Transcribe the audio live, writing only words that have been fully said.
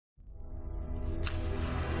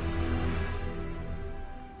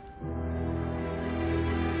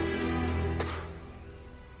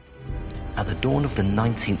At the dawn of the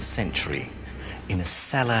 19th century, in a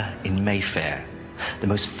cellar in Mayfair, the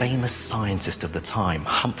most famous scientist of the time,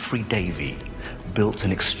 Humphrey Davy, built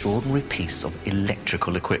an extraordinary piece of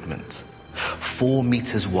electrical equipment. 4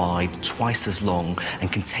 meters wide, twice as long,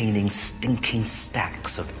 and containing stinking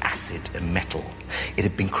stacks of acid and metal. It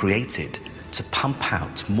had been created to pump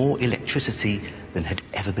out more electricity than had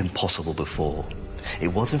ever been possible before. It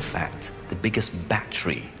was, in fact, the biggest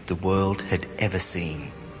battery the world had ever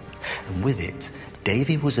seen. And with it,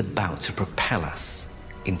 Davy was about to propel us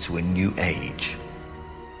into a new age.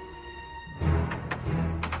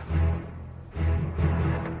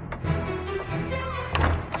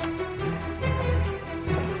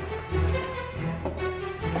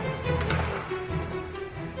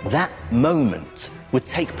 That moment would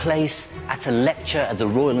take place at a lecture at the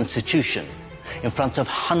Royal Institution in front of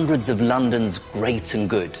hundreds of London's great and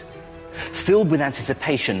good. Filled with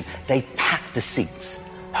anticipation, they packed the seats,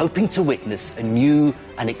 hoping to witness a new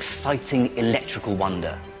and exciting electrical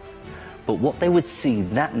wonder. But what they would see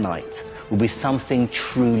that night would be something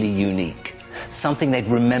truly unique, something they'd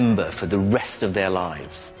remember for the rest of their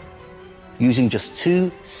lives. Using just 2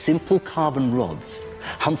 simple carbon rods,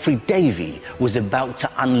 Humphrey Davy was about to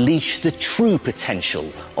unleash the true potential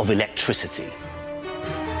of electricity.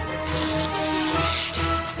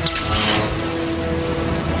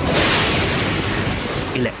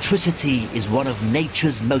 Electricity is one of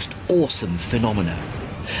nature's most awesome phenomena,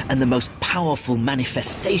 and the most powerful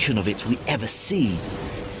manifestation of it we ever see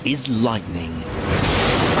is lightning.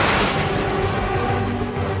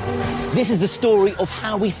 This is the story of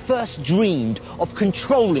how we first dreamed of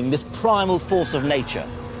controlling this primal force of nature,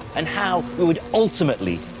 and how we would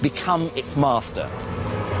ultimately become its master.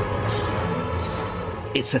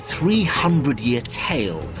 It's a 300-year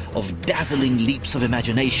tale of dazzling leaps of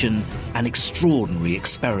imagination and extraordinary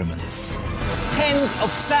experiments. Tens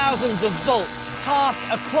of thousands of volts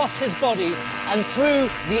passed across his body and through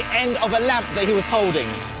the end of a lamp that he was holding.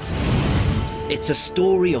 It's a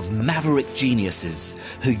story of maverick geniuses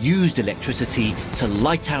who used electricity to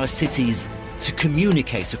light our cities, to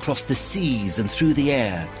communicate across the seas and through the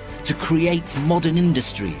air, to create modern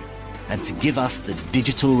industry, and to give us the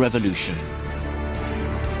digital revolution.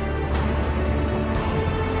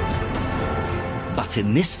 But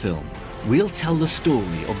in this film, we'll tell the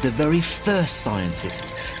story of the very first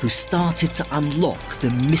scientists who started to unlock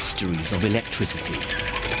the mysteries of electricity.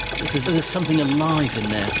 There's something alive in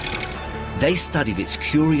there. They studied its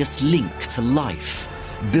curious link to life,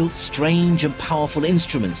 built strange and powerful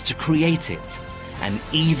instruments to create it, and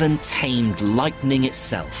even tamed lightning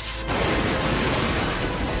itself.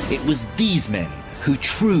 It was these men who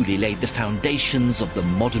truly laid the foundations of the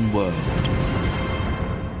modern world.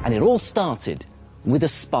 And it all started with a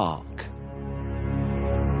spark.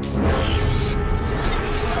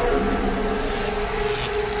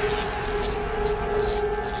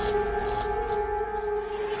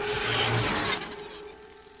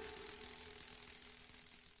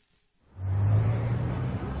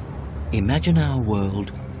 Imagine our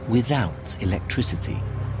world without electricity.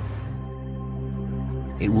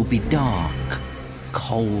 It will be dark,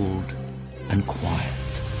 cold, and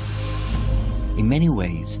quiet. In many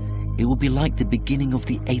ways, it will be like the beginning of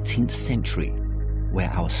the 18th century, where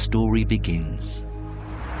our story begins.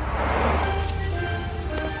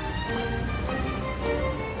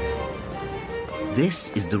 This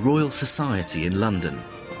is the Royal Society in London.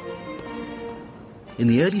 In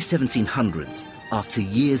the early 1700s, after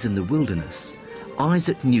years in the wilderness,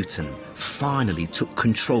 Isaac Newton finally took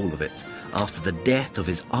control of it after the death of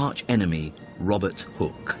his arch-enemy, Robert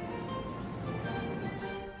Hooke.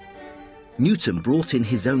 Newton brought in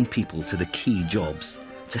his own people to the key jobs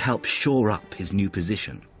to help shore up his new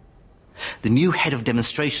position. The new head of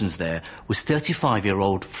demonstrations there was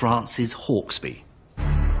 35-year-old Francis Hawksby.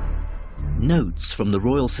 Notes from the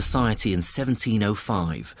Royal Society in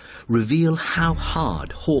 1705 reveal how hard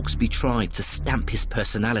Hawksby tried to stamp his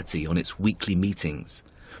personality on its weekly meetings,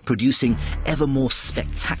 producing ever more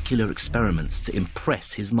spectacular experiments to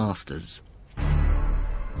impress his masters.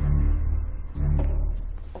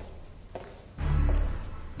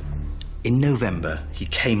 In November, he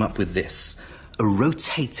came up with this, a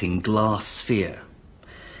rotating glass sphere.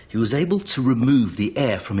 He was able to remove the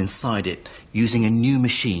air from inside it using a new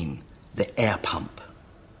machine, the air pump.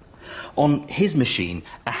 On his machine,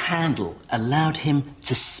 a handle allowed him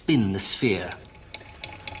to spin the sphere.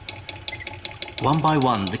 One by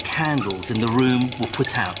one, the candles in the room were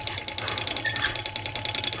put out.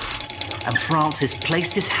 And Francis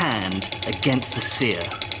placed his hand against the sphere.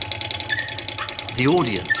 The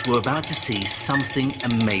audience were about to see something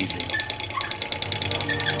amazing.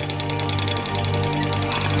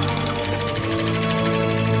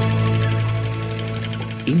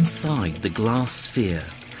 Inside the glass sphere,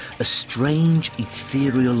 a strange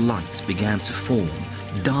ethereal light began to form,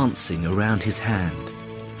 dancing around his hand.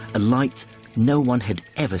 A light no one had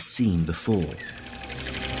ever seen before.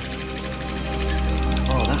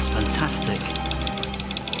 Oh, that's fantastic.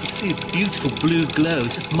 You see a beautiful blue glow.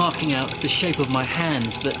 It's just marking out the shape of my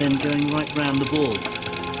hands, but then going right round the ball.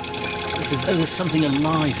 It's as though there's something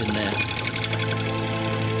alive in there.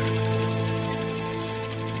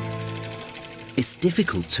 It's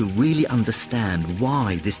difficult to really understand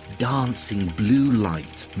why this dancing blue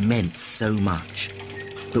light meant so much.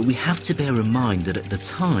 But we have to bear in mind that at the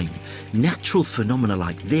time, natural phenomena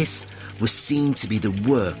like this were seen to be the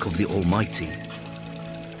work of the Almighty.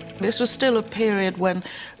 This was still a period when,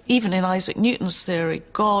 even in Isaac Newton's theory,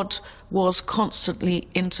 God was constantly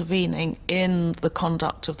intervening in the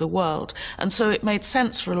conduct of the world. And so it made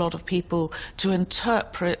sense for a lot of people to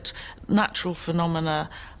interpret natural phenomena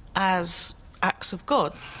as acts of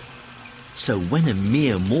God. So when a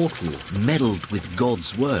mere mortal meddled with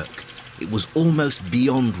God's work, it was almost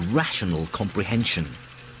beyond rational comprehension.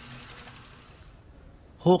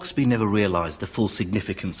 Hawksby never realised the full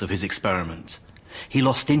significance of his experiment. He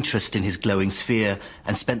lost interest in his glowing sphere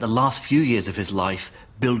and spent the last few years of his life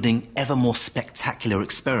building ever more spectacular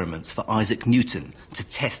experiments for Isaac Newton to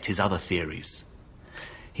test his other theories.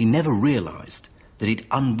 He never realised that he'd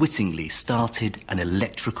unwittingly started an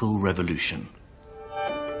electrical revolution.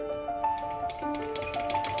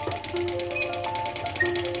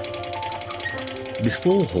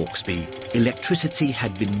 Before Hawksby, electricity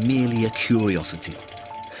had been merely a curiosity.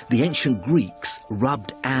 The ancient Greeks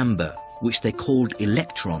rubbed amber, which they called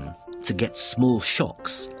electron, to get small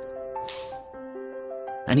shocks.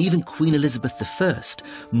 And even Queen Elizabeth I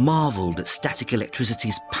marvelled at static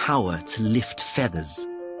electricity's power to lift feathers.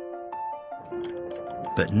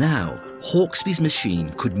 But now, Hawksby's machine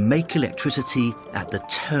could make electricity at the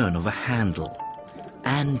turn of a handle,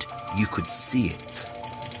 and you could see it.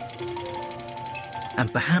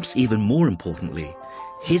 And perhaps even more importantly,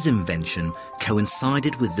 his invention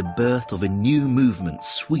coincided with the birth of a new movement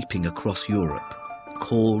sweeping across Europe,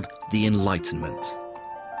 called the Enlightenment.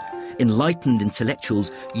 Enlightened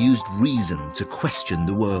intellectuals used reason to question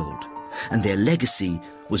the world, and their legacy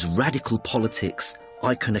was radical politics,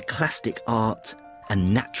 iconoclastic art,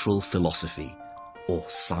 and natural philosophy, or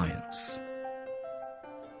science.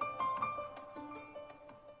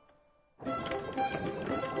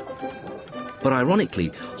 But ironically,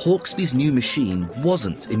 Hawksby's new machine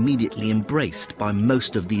wasn't immediately embraced by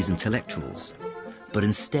most of these intellectuals, but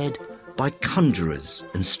instead by conjurers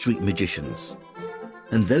and street magicians.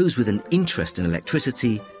 And those with an interest in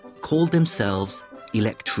electricity called themselves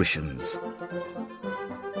electricians.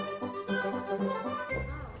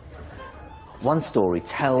 One story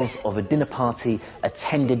tells of a dinner party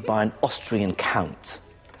attended by an Austrian count.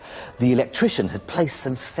 The electrician had placed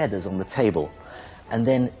some feathers on the table and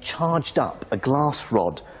then charged up a glass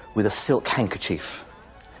rod with a silk handkerchief.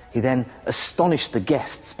 He then astonished the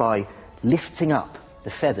guests by lifting up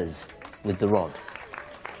the feathers with the rod.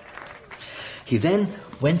 He then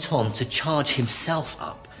went on to charge himself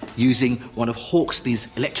up using one of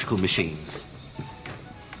Hawksby's electrical machines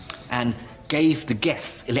and gave the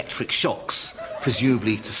guests electric shocks,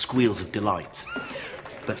 presumably to squeals of delight.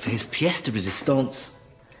 But for his pièce de résistance,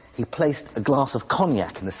 he placed a glass of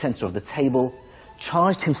cognac in the centre of the table,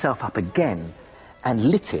 charged himself up again,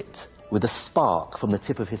 and lit it with a spark from the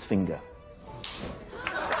tip of his finger.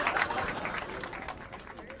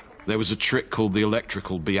 There was a trick called the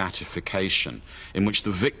electrical beatification, in which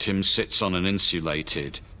the victim sits on an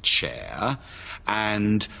insulated chair,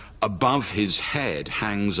 and above his head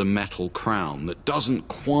hangs a metal crown that doesn't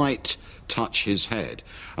quite touch his head.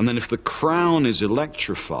 And then if the crown is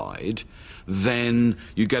electrified, then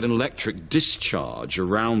you get an electric discharge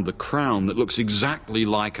around the crown that looks exactly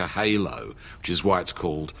like a halo, which is why it's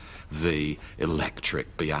called the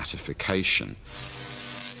electric beatification.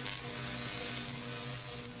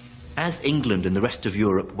 As England and the rest of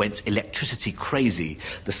Europe went electricity crazy,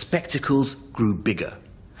 the spectacles grew bigger.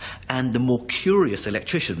 And the more curious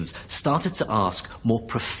electricians started to ask more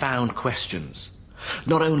profound questions.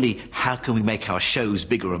 Not only how can we make our shows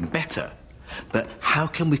bigger and better, but how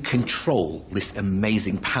can we control this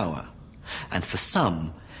amazing power? And for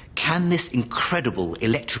some, can this incredible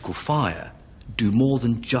electrical fire do more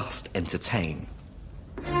than just entertain?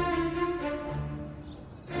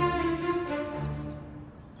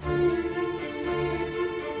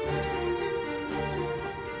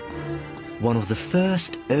 One of the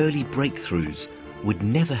first early breakthroughs would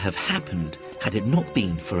never have happened had it not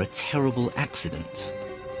been for a terrible accident.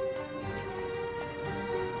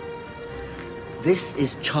 This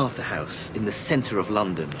is Charterhouse in the centre of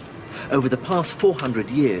London. Over the past 400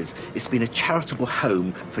 years, it's been a charitable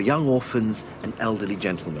home for young orphans and elderly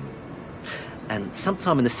gentlemen. And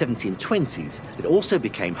sometime in the 1720s, it also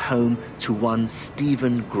became home to one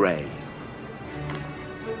Stephen Gray.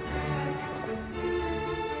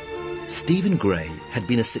 Stephen Gray had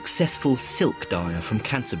been a successful silk dyer from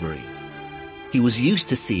Canterbury. He was used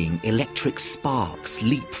to seeing electric sparks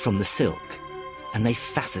leap from the silk, and they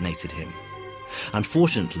fascinated him.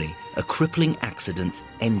 Unfortunately, a crippling accident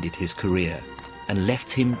ended his career and left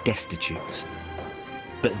him destitute.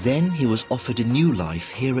 But then he was offered a new life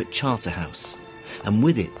here at Charterhouse, and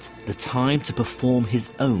with it, the time to perform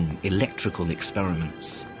his own electrical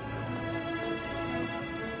experiments.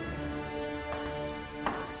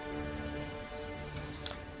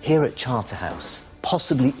 Here at Charterhouse,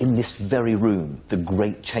 possibly in this very room, the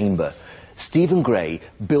Great Chamber, Stephen Gray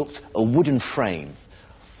built a wooden frame.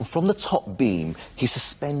 From the top beam, he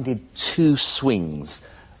suspended 2 swings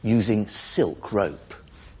using silk rope.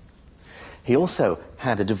 He also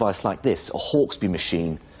had a device like this, a Hawksby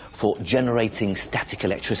machine, for generating static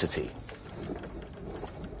electricity.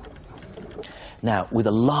 Now, with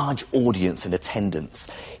a large audience in attendance,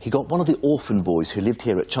 he got one of the orphan boys who lived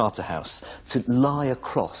here at Charterhouse to lie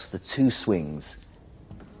across the 2 swings.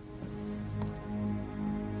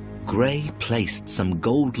 Gray placed some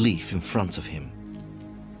gold leaf in front of him.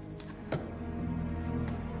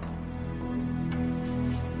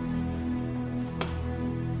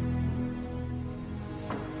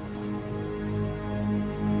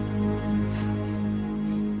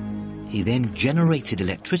 He then generated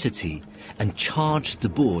electricity and charged the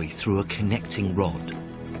boy through a connecting rod.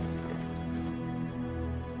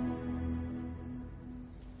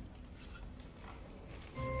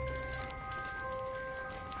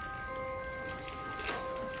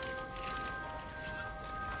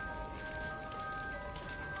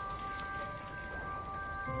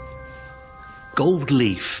 Gold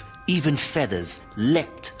leaf, even feathers,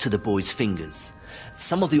 leapt to the boy's fingers.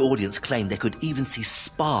 Some of the audience claimed they could even see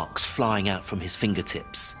sparks flying out from his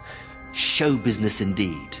fingertips. Show business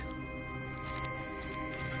indeed.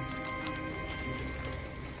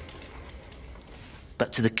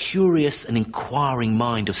 But to the curious and inquiring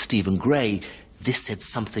mind of Stephen Gray, this said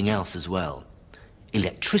something else as well.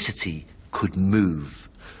 Electricity could move.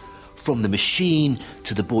 From the machine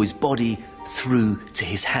to the boy's body, through to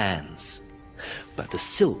his hands. But the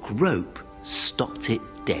silk rope stopped it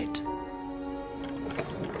dead.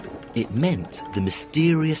 It meant the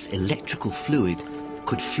mysterious electrical fluid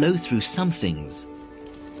could flow through some things,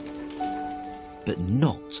 but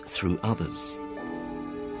not through others.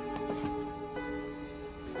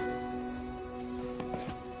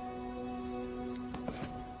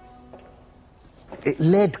 It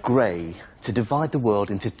led Gray to divide the world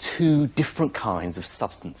into 2 different kinds of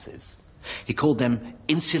substances. He called them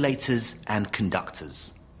insulators and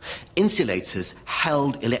conductors. Insulators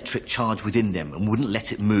held electric charge within them and wouldn't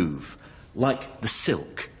let it move, like the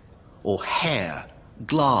silk, or hair,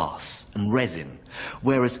 glass and resin,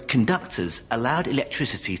 whereas conductors allowed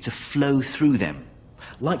electricity to flow through them,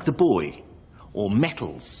 like the boy, or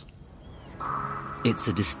metals. It's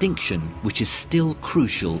a distinction which is still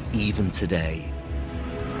crucial even today.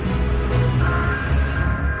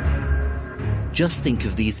 Just think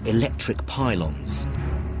of these electric pylons.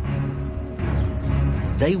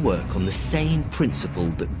 They work on the same principle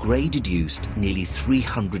that Gray deduced nearly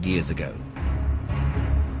 300 years ago.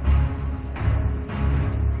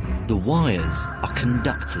 The wires are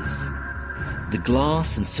conductors. The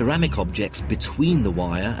glass and ceramic objects between the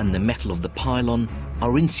wire and the metal of the pylon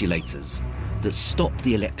are insulators that stop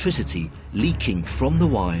the electricity leaking from the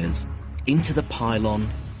wires into the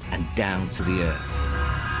pylon and down to the earth.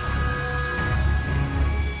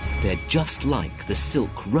 They're just like the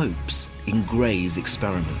silk ropes in Gray's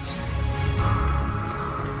experiment.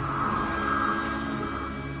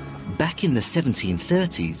 Back in the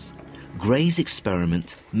 1730s, Gray's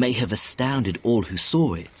experiment may have astounded all who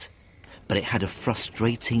saw it, but it had a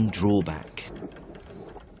frustrating drawback.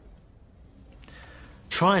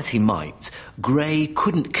 Try as he might, Gray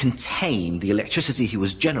couldn't contain the electricity he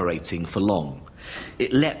was generating for long.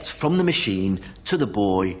 It leapt from the machine to the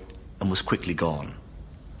boy and was quickly gone.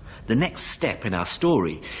 The next step in our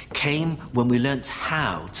story came when we learnt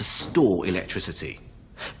how to store electricity.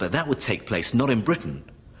 But that would take place not in Britain,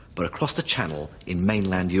 but across the Channel in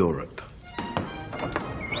mainland Europe.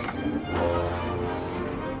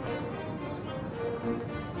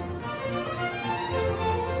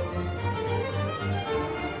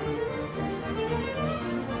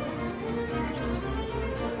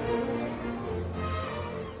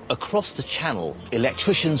 Across the Channel,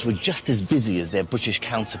 electricians were just as busy as their British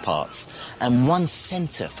counterparts, and one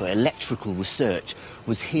centre for electrical research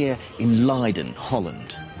was here in Leiden,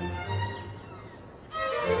 Holland.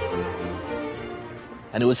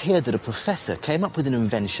 And it was here that a professor came up with an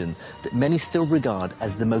invention that many still regard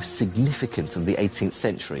as the most significant of the 18th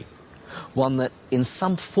century, one that, in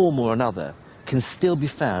some form or another, can still be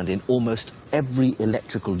found in almost every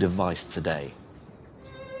electrical device today.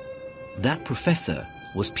 That professor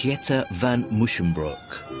was Pieter van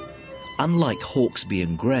Musschenbroek. Unlike Hawksby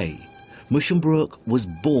and Gray, Musschenbroek was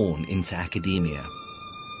born into academia.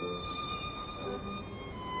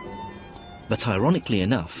 But ironically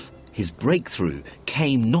enough, his breakthrough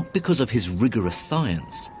came not because of his rigorous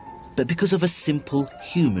science, but because of a simple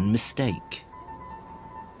human mistake.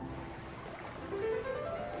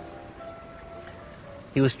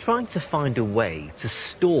 He was trying to find a way to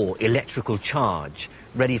store electrical charge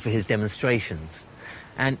ready for his demonstrations.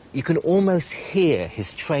 And you can almost hear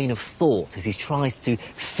his train of thought as he tries to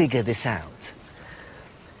figure this out.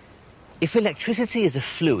 If electricity is a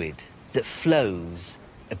fluid that flows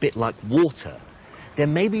a bit like water,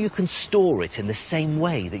 then maybe you can store it in the same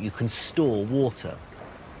way that you can store water.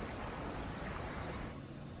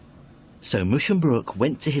 So Musschenbroek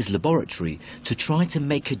went to his laboratory to try to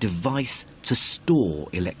make a device to store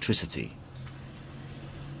electricity.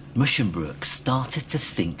 Musschenbroek started to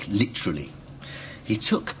think literally. He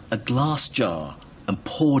took a glass jar and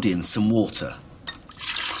poured in some water.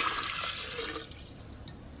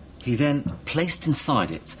 He then placed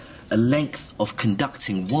inside it a length of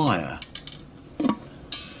conducting wire,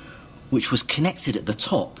 which was connected at the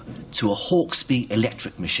top to a Hawksby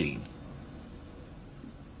electric machine.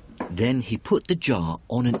 Then he put the jar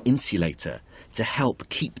on an insulator to help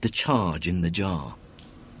keep the charge in the jar.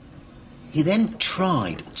 He then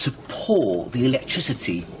tried to pour the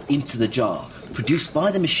electricity into the jar, produced by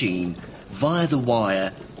the machine, via the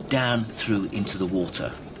wire, down through into the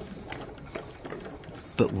water.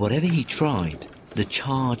 But whatever he tried, the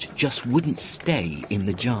charge just wouldn't stay in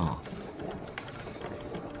the jar.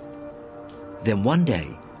 Then one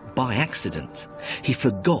day, by accident, he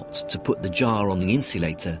forgot to put the jar on the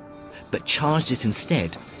insulator, but charged it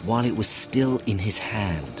instead while it was still in his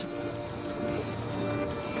hand.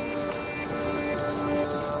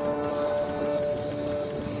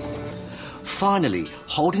 Finally,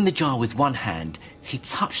 holding the jar with one hand, he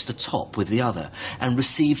touched the top with the other and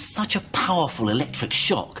received such a powerful electric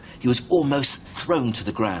shock he was almost thrown to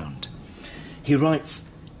the ground. He writes,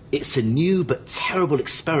 "It's a new but terrible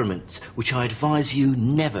experiment which I advise you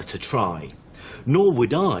never to try. Nor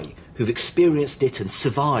would I, who've experienced it and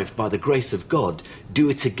survived by the grace of God, do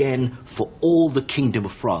it again for all the kingdom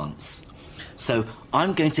of France." So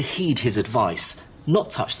I'm going to heed his advice,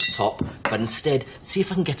 not touch the top, but instead see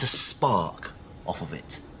if I can get a spark off of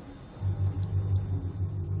it.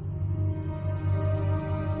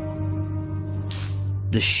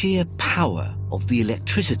 The sheer power of the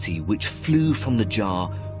electricity which flew from the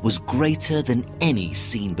jar was greater than any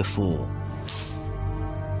seen before.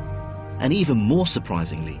 And even more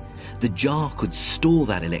surprisingly, the jar could store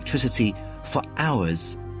that electricity for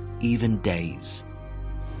hours, even days.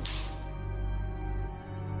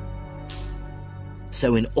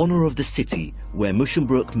 So in honor of the city where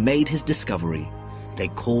Musschenbroek made his discovery, they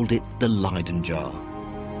called it the Leyden jar.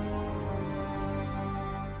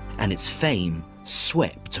 And its fame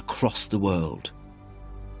swept across the world.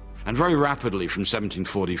 And very rapidly from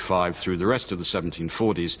 1745 through the rest of the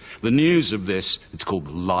 1740s, the news of this, it's called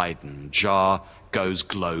the Leyden jar, goes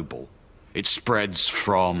global. It spreads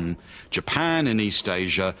from Japan in East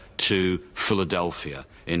Asia to Philadelphia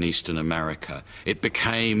in Eastern America. It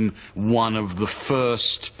became one of the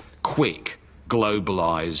first quick,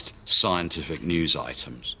 globalized scientific news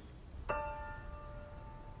items.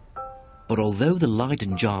 But although the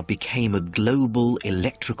Leyden jar became a global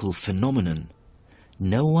electrical phenomenon,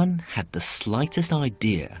 no one had the slightest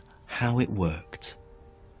idea how it worked.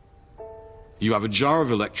 You have a jar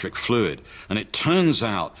of electric fluid, and it turns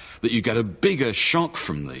out that you get a bigger shock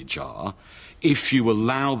from the jar if you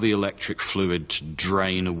allow the electric fluid to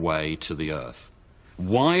drain away to the earth.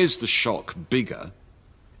 Why is the shock bigger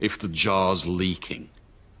if the jar's leaking?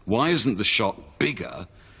 Why isn't the shock bigger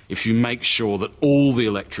if you make sure that all the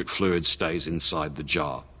electric fluid stays inside the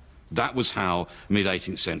jar? That was how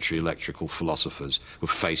mid-18th century electrical philosophers were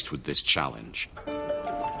faced with this challenge.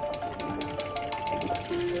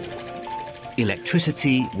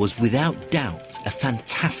 Electricity was without doubt a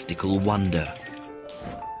fantastical wonder.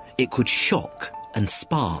 It could shock and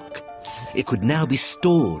spark. It could now be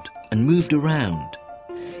stored and moved around.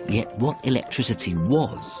 Yet what electricity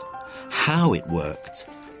was, how it worked,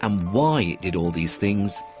 and why it did all these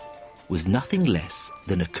things was nothing less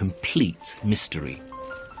than a complete mystery.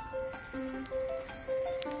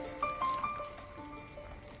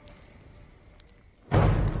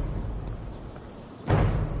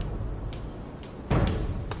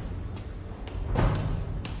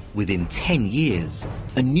 Within 10 years,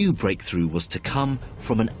 a new breakthrough was to come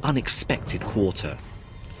from an unexpected quarter.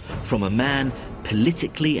 From a man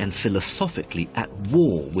politically and philosophically at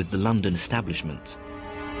war with the London establishment.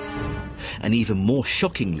 And even more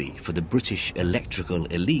shockingly for the British electrical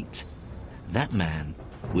elite, that man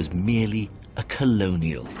was merely a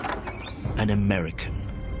colonial, an American.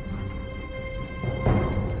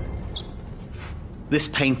 This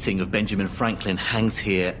painting of Benjamin Franklin hangs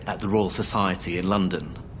here at the Royal Society in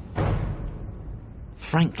London.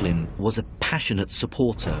 Franklin was a passionate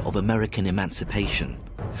supporter of American emancipation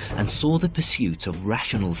and saw the pursuit of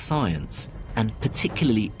rational science, and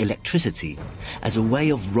particularly electricity, as a way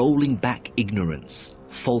of rolling back ignorance,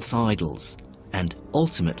 false idols, and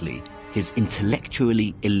ultimately his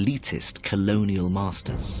intellectually elitist colonial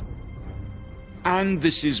masters. And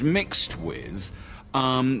this is mixed with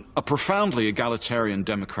a profoundly egalitarian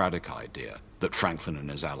democratic idea that Franklin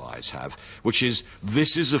and his allies have, which is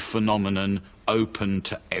this is a phenomenon open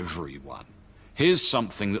to everyone. Here's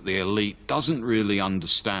something that the elite doesn't really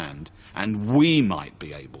understand, and we might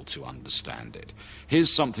be able to understand it.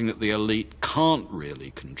 Here's something that the elite can't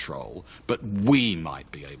really control, but we might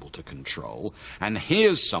be able to control. And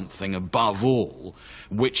here's something above all,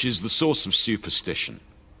 which is the source of superstition.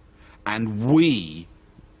 And we,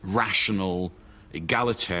 rational,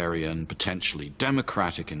 egalitarian, potentially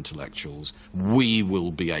democratic intellectuals, we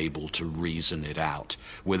will be able to reason it out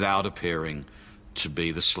without appearing to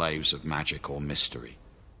be the slaves of magic or mystery.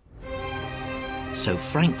 So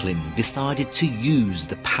Franklin decided to use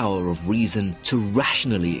the power of reason to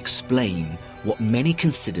rationally explain what many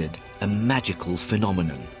considered a magical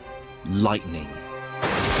phenomenon: lightning.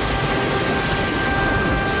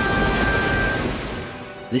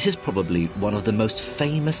 This is probably one of the most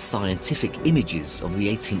famous scientific images of the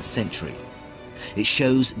 18th century. It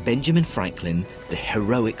shows Benjamin Franklin, the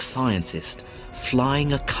heroic scientist,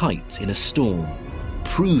 flying a kite in a storm,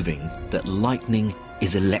 proving that lightning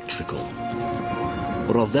is electrical.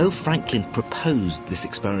 But although Franklin proposed this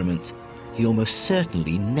experiment, he almost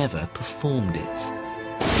certainly never performed it.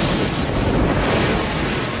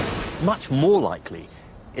 Much more likely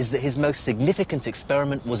is that his most significant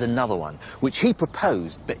experiment was another one, which he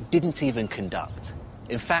proposed but didn't even conduct.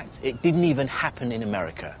 In fact, it didn't even happen in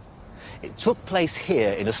America. It took place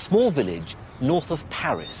here in a small village north of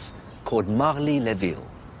Paris called Marly-le-Ville.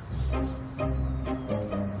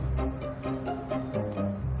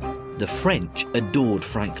 The French adored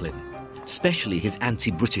Franklin, especially his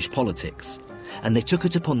anti-British politics, and they took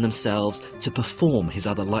it upon themselves to perform his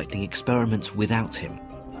other lightning experiments without him.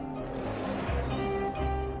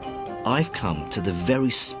 I've come to the very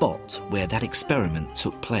spot where that experiment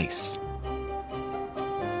took place.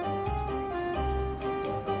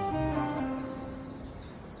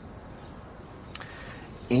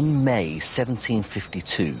 In May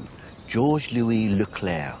 1752, Georges-Louis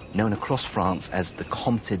Leclerc, known across France as the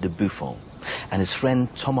Comte de Buffon, and his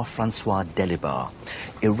friend Thomas-Francois Delibar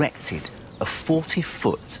erected a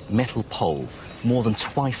 40-foot metal pole more than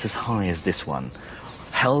twice as high as this one,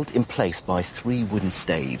 held in place by 3 wooden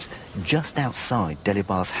staves just outside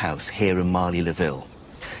Delibar's house here in Marly-le-Ville.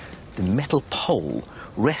 The metal pole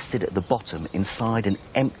rested at the bottom inside an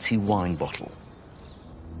empty wine bottle.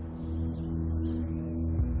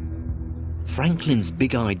 Franklin's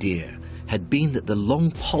big idea had been that the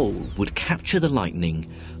long pole would capture the lightning,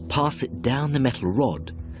 pass it down the metal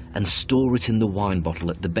rod, and store it in the wine bottle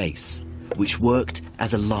at the base, which worked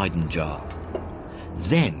as a Leyden jar.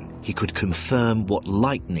 Then he could confirm what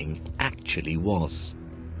lightning actually was.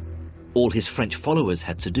 All his French followers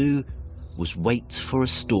had to do was wait for a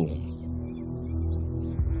storm.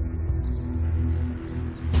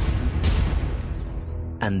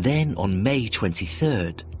 And then on May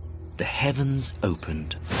 23rd, the heavens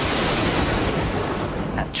opened.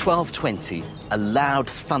 At 12:20, a loud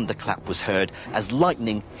thunderclap was heard as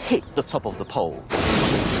lightning hit the top of the pole.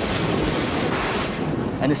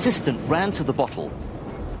 An assistant ran to the bottle.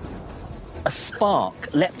 A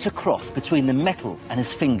spark leapt across between the metal and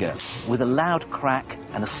his finger with a loud crack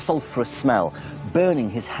and a sulphurous smell, burning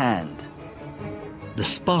his hand. The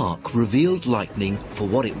spark revealed lightning for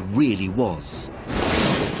what it really was.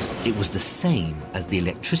 It was the same as the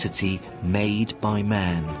electricity made by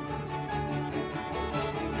man.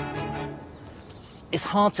 It's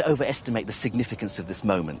hard to overestimate the significance of this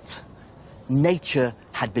moment. Nature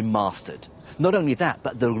had been mastered. Not only that,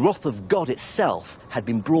 but the wrath of God itself had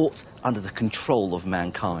been brought under the control of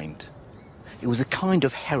mankind. It was a kind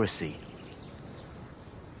of heresy.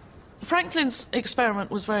 Franklin's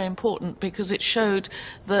experiment was very important because it showed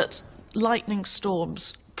that lightning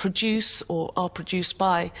storms produce or are produced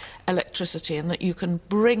by electricity, and that you can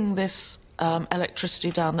bring this electricity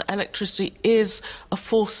down. That electricity is a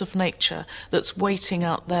force of nature that's waiting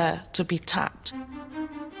out there to be tapped.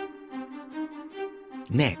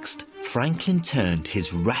 Next, Franklin turned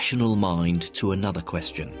his rational mind to another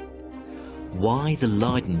question. Why the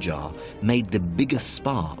Leyden jar made the biggest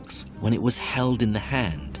sparks when it was held in the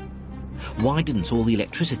hand? Why didn't all the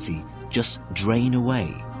electricity just drain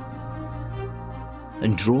away?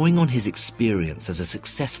 And drawing on his experience as a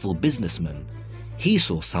successful businessman, he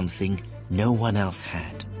saw something no one else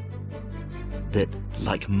had. That,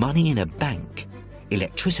 like money in a bank,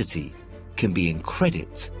 electricity can be in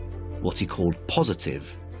credit, what he called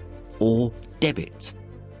positive, or debit,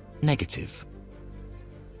 negative.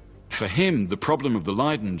 For him, the problem of the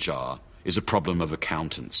Leyden jar is a problem of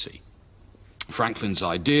accountancy. Franklin's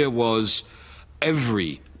idea was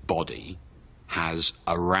every body has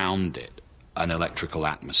around it an electrical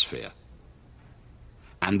atmosphere.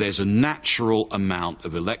 And there's a natural amount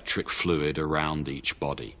of electric fluid around each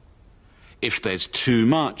body. If there's too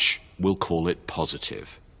much, we'll call it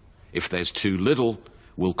positive. If there's too little,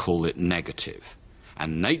 we'll call it negative.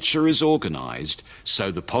 And nature is organized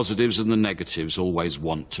so the positives and the negatives always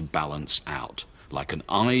want to balance out, like an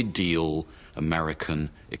ideal American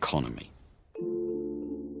economy.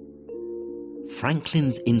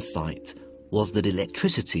 Franklin's insight was that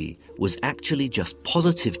electricity was actually just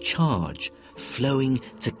positive charge flowing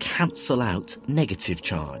to cancel out negative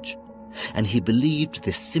charge, and he believed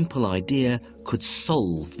this simple idea could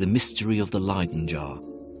solve the mystery of the Leyden jar.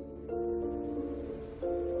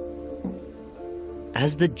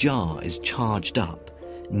 As the jar is charged up,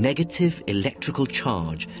 negative electrical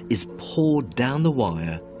charge is poured down the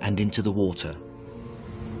wire and into the water.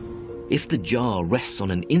 If the jar rests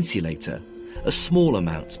on an insulator, a small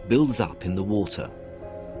amount builds up in the water.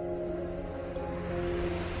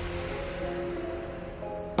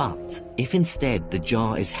 But if instead the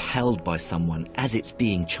jar is held by someone as it's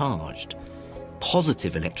being charged,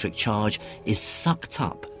 positive electric charge is sucked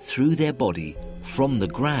up through their body from the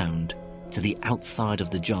ground to the outside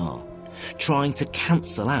of the jar, trying to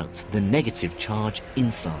cancel out the negative charge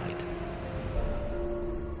inside.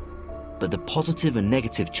 But the positive and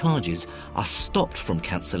negative charges are stopped from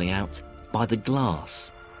cancelling out by the glass,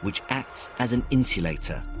 which acts as an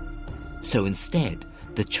insulator. So instead,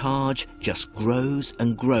 the charge just grows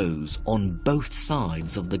and grows on both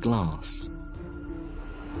sides of the glass.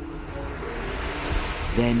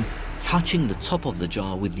 Then, touching the top of the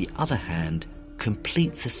jar with the other hand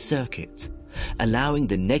completes a circuit, allowing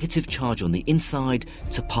the negative charge on the inside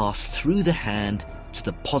to pass through the hand to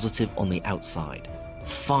the positive on the outside,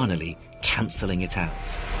 finally cancelling it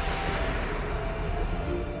out.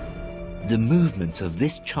 The movement of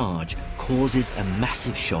this charge causes a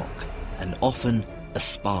massive shock and often a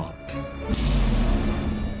spark.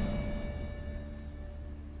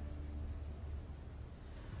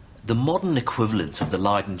 The modern equivalent of the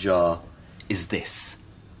Leyden jar is this,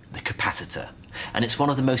 the capacitor, and it's one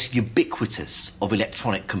of the most ubiquitous of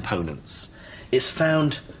electronic components. It's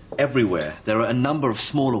found everywhere. There are a number of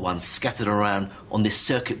smaller ones scattered around on this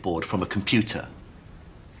circuit board from a computer.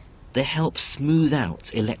 They help smooth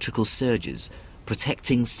out electrical surges,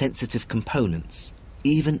 protecting sensitive components,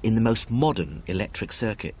 even in the most modern electric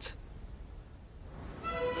circuit.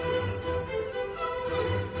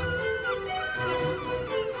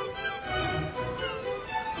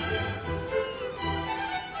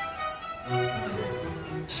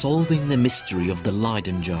 Solving the mystery of the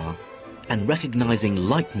Leyden jar and recognizing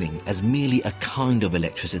lightning as merely a kind of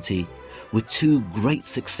electricity were two great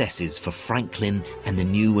successes for Franklin and the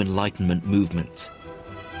New Enlightenment movement.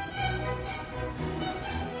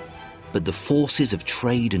 But the forces of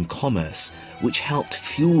trade and commerce, which helped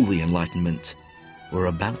fuel the Enlightenment, were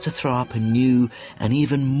about to throw up a new and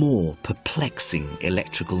even more perplexing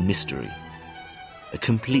electrical mystery. A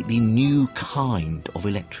completely new kind of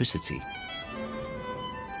electricity.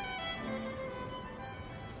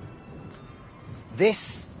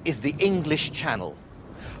 This is the English Channel.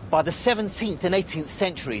 By the 17th and 18th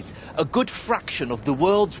centuries, a good fraction of the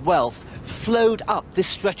world's wealth flowed up this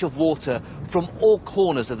stretch of water from all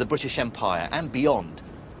corners of the British Empire and beyond,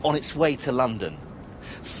 on its way to London.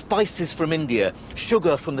 Spices from India,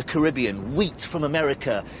 sugar from the Caribbean, wheat from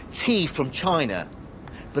America, tea from China.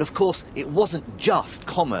 But of course, it wasn't just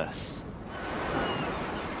commerce.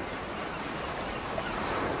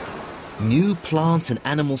 New plant and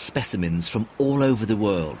animal specimens from all over the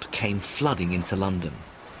world came flooding into London,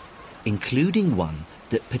 including one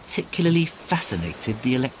that particularly fascinated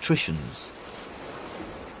the electricians.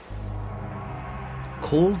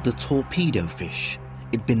 Called the torpedo fish,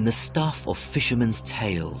 it'd been the stuff of fishermen's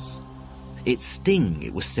tales. Its sting,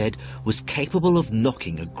 it was said, was capable of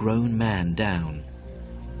knocking a grown man down.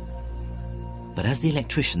 But as the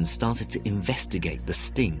electricians started to investigate the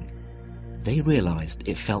sting, they realized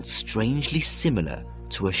it felt strangely similar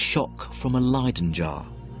to a shock from a Leyden jar.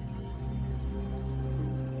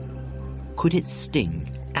 Could its sting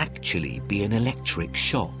actually be an electric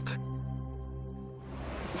shock?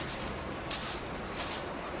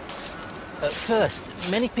 At first,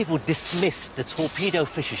 many people dismissed the torpedo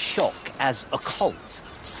fish's shock as occult.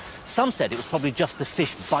 Some said it was probably just the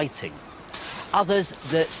fish biting. Others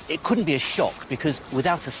that it couldn't be a shock because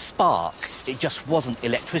without a spark, it just wasn't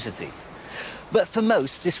electricity. But for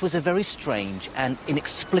most, this was a very strange and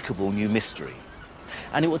inexplicable new mystery.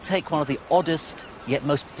 And it would take one of the oddest yet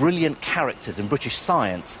most brilliant characters in British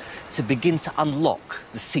science to begin to unlock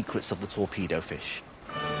the secrets of the torpedo fish.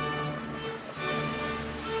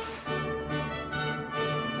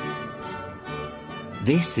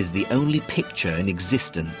 This is the only picture in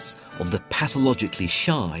existence of the pathologically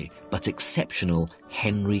shy but exceptional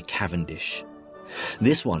Henry Cavendish.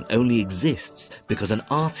 This one only exists because an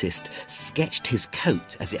artist sketched his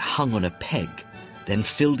coat as it hung on a peg, then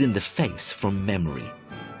filled in the face from memory.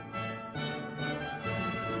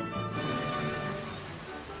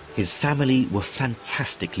 His family were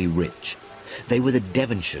fantastically rich. They were the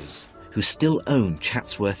Devonshires, who still own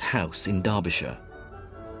Chatsworth House in Derbyshire.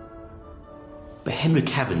 But Henry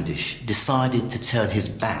Cavendish decided to turn his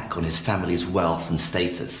back on his family's wealth and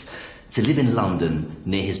status, to live in London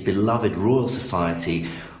near his beloved Royal Society,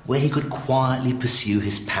 where he could quietly pursue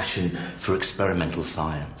his passion for experimental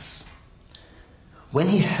science. When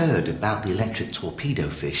he heard about the electric torpedo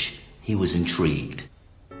fish, he was intrigued.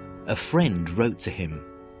 A friend wrote to him,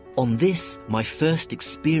 "On this, my first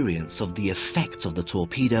experience of the effect of the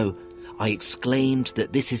torpedo, I exclaimed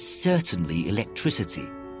that this is certainly electricity.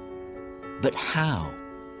 But how?"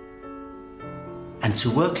 And to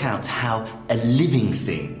work out how a living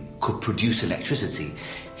thing could produce electricity,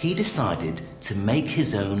 he decided to make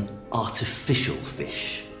his own artificial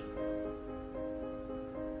fish.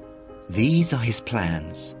 These are his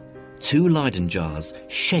plans. 2 Leyden jars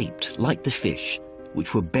shaped like the fish,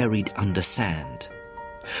 which were buried under sand.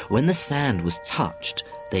 When the sand was touched,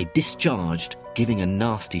 they discharged, giving a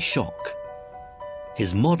nasty shock.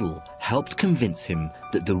 His model helped convince him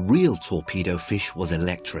that the real torpedo fish was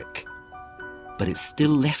electric. But it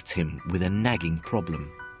still left him with a nagging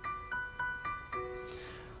problem.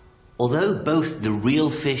 Although both the real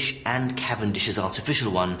fish and Cavendish's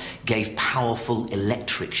artificial one gave powerful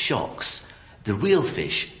electric shocks, the real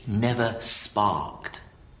fish never sparked.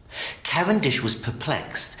 Cavendish was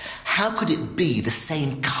perplexed. How could it be the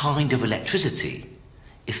same kind of electricity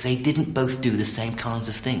if they didn't both do the same kinds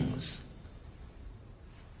of things?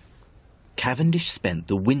 Cavendish spent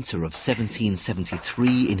the winter of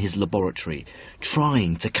 1773 in his laboratory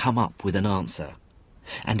trying to come up with an answer.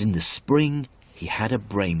 And in the spring, he had a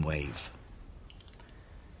brainwave.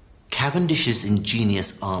 Cavendish's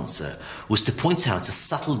ingenious answer was to point out a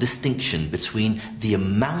subtle distinction between the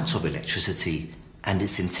amount of electricity and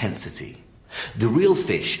its intensity. The real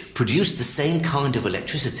fish produced the same kind of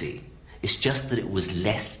electricity, it's just that it was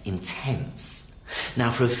less intense.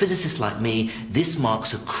 Now, for a physicist like me, this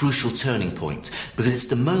marks a crucial turning point because it's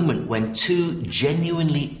the moment when 2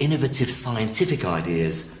 genuinely innovative scientific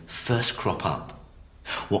ideas first crop up.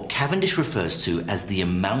 What Cavendish refers to as the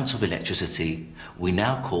amount of electricity, we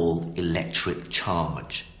now call electric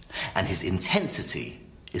charge. And his intensity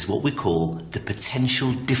is what we call the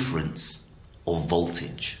potential difference or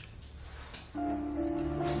voltage.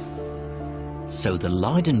 So the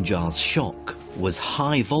Leyden jar's shock was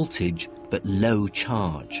high voltage but low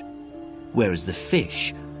charge, whereas the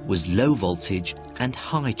fish was low voltage and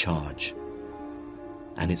high charge.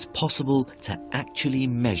 And it's possible to actually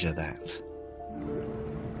measure that.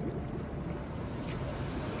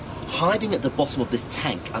 Hiding at the bottom of this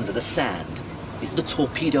tank under the sand is the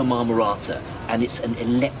torpedo marmorata, and it's an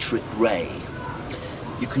electric ray.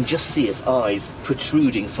 You can just see its eyes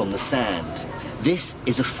protruding from the sand. This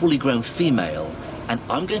is a fully grown female, and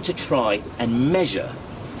I'm going to try and measure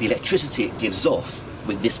the electricity it gives off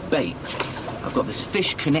with this bait. I've got this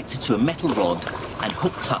fish connected to a metal rod and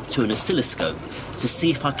hooked up to an oscilloscope to see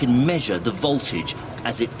if I can measure the voltage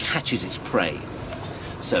as it catches its prey.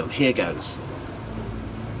 So here goes.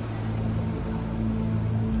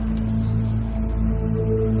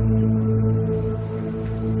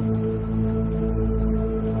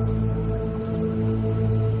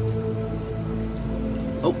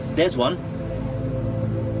 Oh, there's one.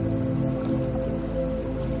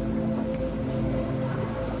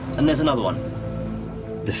 And there's another one.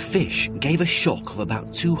 The fish gave a shock of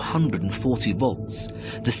about 240 volts,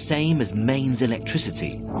 the same as mains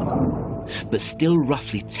electricity, but still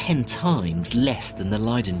roughly 10 times less than the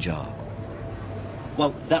Leyden jar.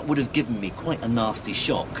 Well, that would have given me quite a nasty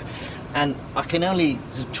shock. And I can only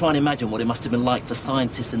try and imagine what it must have been like for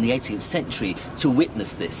scientists in the 18th century to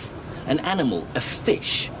witness this. An animal, a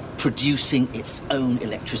fish, producing its own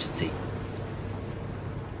electricity.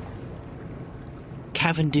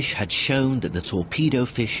 Cavendish had shown that the torpedo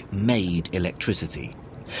fish made electricity,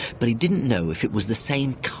 but he didn't know if it was the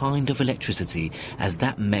same kind of electricity as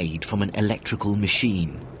that made from an electrical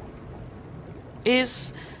machine.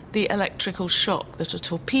 Is the electrical shock that a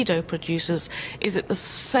torpedo produces, is it the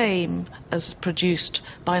same as produced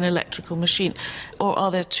by an electrical machine? Or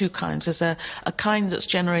are there two kinds? Is there a kind that's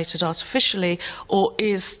generated artificially, or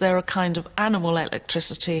is there a kind of animal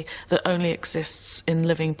electricity that only exists in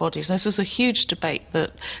living bodies? And this was a huge debate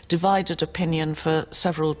that divided opinion for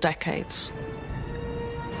several decades.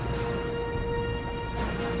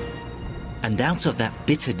 And out of that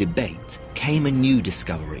bitter debate came a new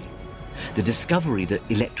discovery. The discovery that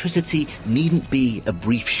electricity needn't be a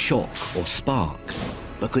brief shock or spark,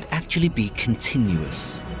 but could actually be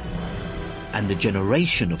continuous. And the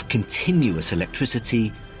generation of continuous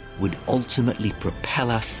electricity would ultimately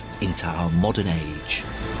propel us into our modern age.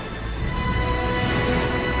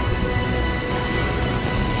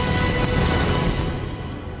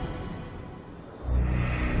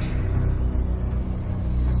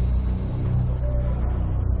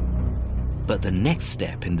 But the next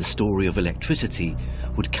step in the story of electricity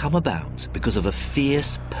would come about because of a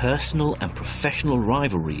fierce personal and professional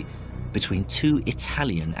rivalry between two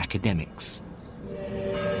Italian academics.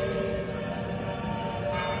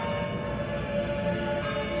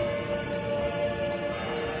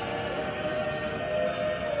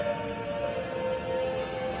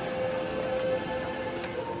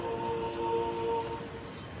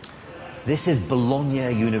 This is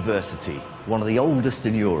Bologna University, one of the oldest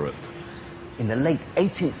in Europe. In the late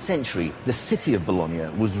 18th century, the city of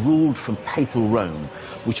Bologna was ruled from papal Rome,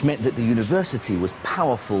 which meant that the university was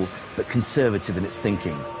powerful but conservative in its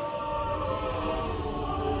thinking.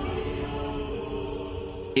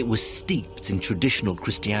 It was steeped in traditional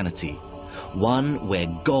Christianity, one where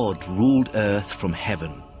God ruled earth from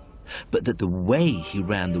heaven, but that the way he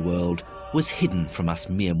ran the world was hidden from us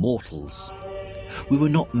mere mortals. We were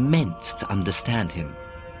not meant to understand him,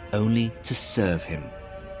 only to serve him.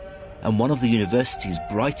 And one of the university's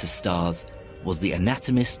brightest stars was the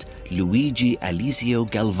anatomist Luigi Alisio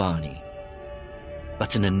Galvani.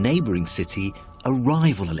 But in a neighbouring city, a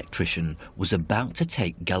rival electrician was about to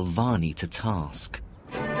take Galvani to task.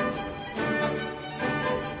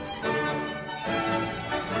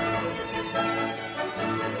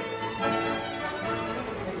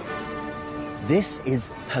 This is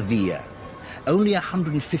Pavia, only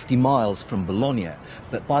 150 miles from Bologna,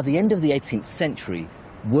 but by the end of the 18th century,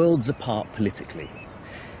 worlds apart politically.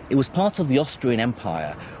 It was part of the Austrian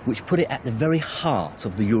Empire, which put it at the very heart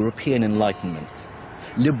of the European Enlightenment,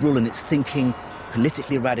 liberal in its thinking,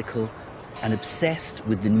 politically radical, and obsessed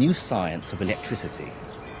with the new science of electricity.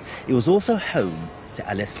 It was also home to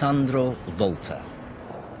Alessandro Volta.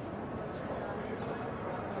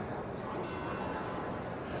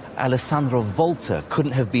 Alessandro Volta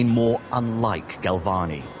couldn't have been more unlike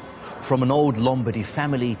Galvani. From an old Lombardy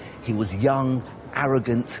family, he was young,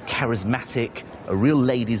 arrogant, charismatic, a real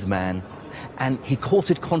ladies' man, and he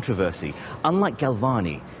courted controversy. Unlike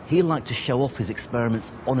Galvani, he liked to show off his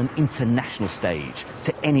experiments on an international stage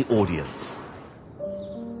to any audience.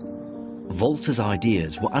 Volta's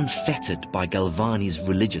ideas were unfettered by Galvani's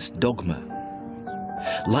religious dogma.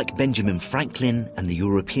 Like Benjamin Franklin and the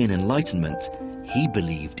European Enlightenment, he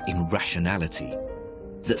believed in rationality,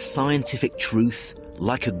 that scientific truth,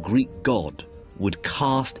 like a Greek god, would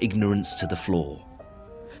cast ignorance to the floor.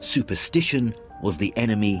 Superstition was the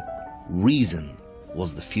enemy, reason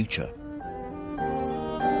was the future.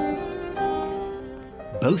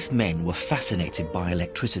 Both men were fascinated by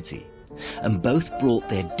electricity, and both brought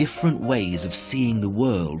their different ways of seeing the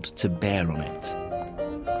world to bear on it.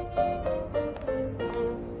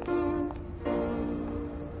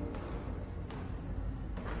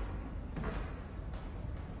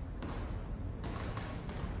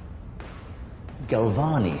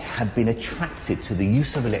 Galvani had been attracted to the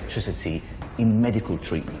use of electricity in medical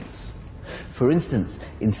treatments. For instance,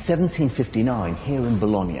 in 1759, here in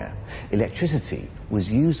Bologna, electricity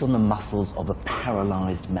was used on the muscles of a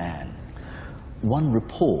paralyzed man. One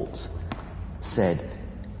report said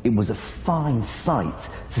it was a fine sight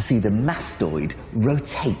to see the mastoid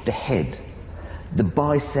rotate the head, the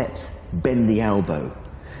biceps bend the elbow,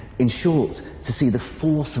 In short, to see the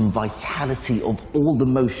force and vitality of all the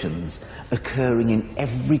motions occurring in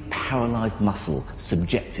every paralyzed muscle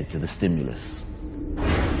subjected to the stimulus.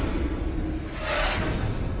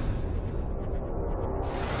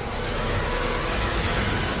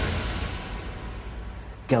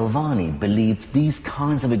 Galvani believed these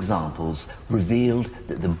kinds of examples revealed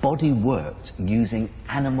that the body worked using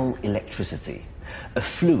animal electricity, a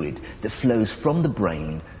fluid that flows from the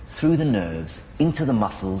brain through the nerves into the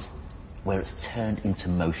muscles where it's turned into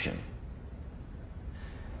motion.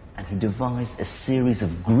 And he devised a series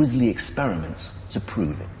of grisly experiments to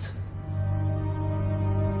prove it.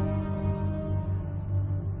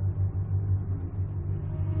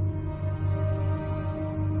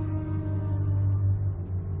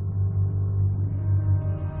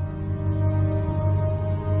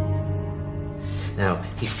 Now,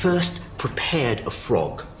 he first prepared a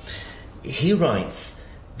frog. He writes,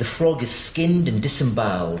 "The frog is skinned and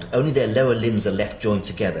disemboweled, only their lower limbs are left joined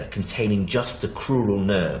together, containing just the crural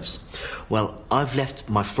nerves." Well, I've left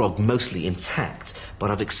my frog mostly intact,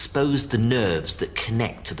 but I've exposed the nerves that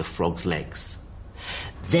connect to the frog's legs.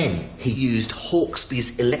 Then he used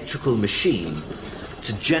Hawksby's electrical machine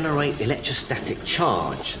to generate electrostatic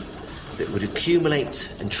charge that would accumulate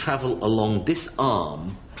and travel along this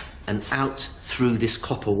arm and out through this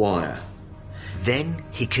copper wire. Then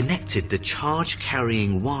he connected the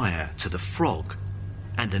charge-carrying wire to the frog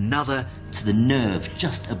and another to the nerve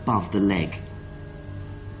just above the leg.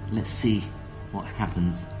 Let's see what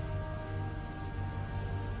happens.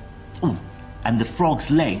 Oh, and the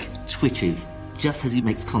frog's leg twitches just as he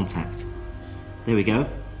makes contact. There we go.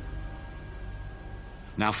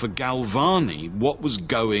 Now, for Galvani, what was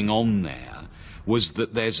going on there was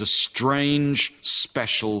that there's a strange,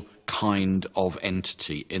 special kind of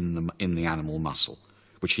entity in the animal muscle,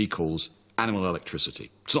 which he calls animal electricity.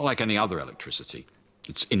 It's not like any other electricity.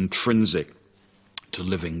 It's intrinsic to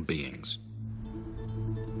living beings.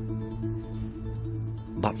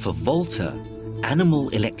 But for Volta, animal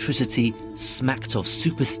electricity smacked of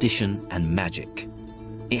superstition and magic.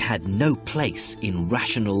 It had no place in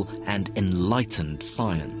rational and enlightened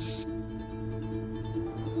science.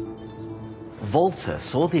 Volta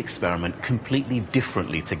saw the experiment completely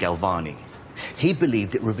differently to Galvani. He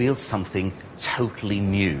believed it revealed something totally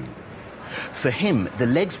new. For him, the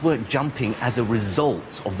legs weren't jumping as a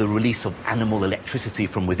result of the release of animal electricity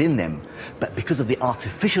from within them, but because of the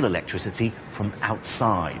artificial electricity from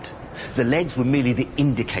outside. The legs were merely the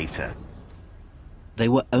indicator. They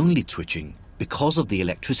were only twitching because of the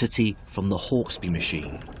electricity from the Hawksby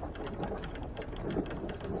machine.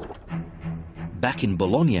 Back in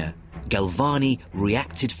Bologna, Galvani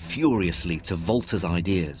reacted furiously to Volta's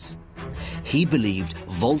ideas. He believed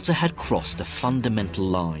Volta had crossed a fundamental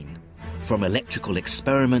line from electrical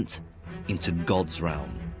experiment into God's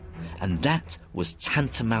realm, and that was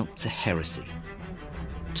tantamount to heresy.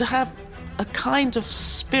 To have a kind of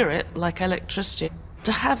spirit like electricity,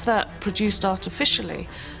 to have that produced artificially,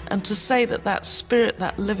 and to say that that spirit,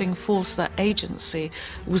 that living force, that agency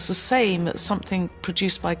was the same as something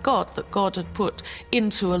produced by God, that God had put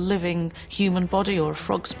into a living human body or a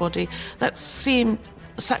frog's body, that seemed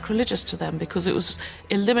sacrilegious to them, because it was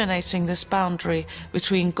eliminating this boundary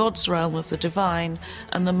between God's realm of the divine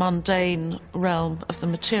and the mundane realm of the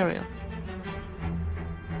material.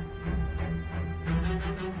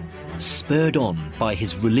 Spurred on by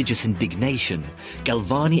his religious indignation,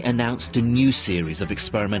 Galvani announced a new series of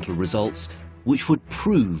experimental results which would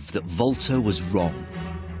prove that Volta was wrong.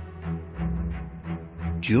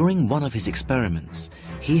 During one of his experiments,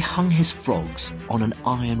 he hung his frogs on an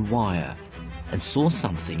iron wire and saw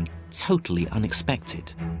something totally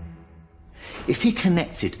unexpected. If he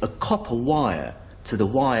connected a copper wire to the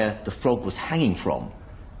wire the frog was hanging from,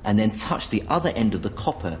 and then touched the other end of the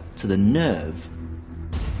copper to the nerve,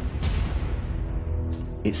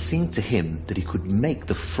 it seemed to him that he could make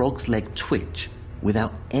the frog's leg twitch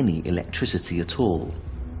without any electricity at all.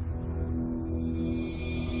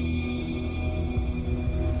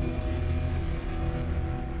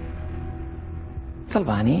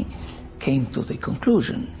 Galvani came to the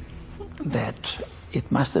conclusion that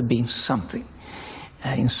it must have been something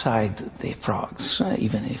inside the frogs,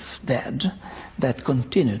 even if dead, that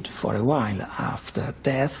continued for a while after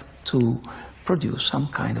death to produce some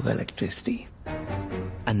kind of electricity.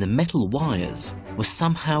 And the metal wires were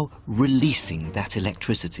somehow releasing that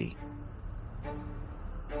electricity.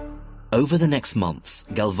 Over the next months,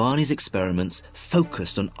 Galvani's experiments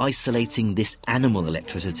focused on isolating this animal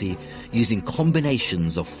electricity using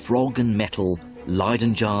combinations of frog and metal,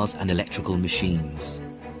 Leyden jars and electrical machines.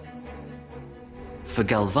 For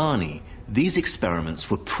Galvani, These experiments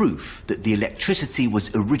were proof that the electricity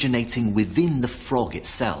was originating within the frog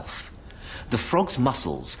itself. The frog's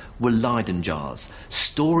muscles were Leyden jars,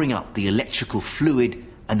 storing up the electrical fluid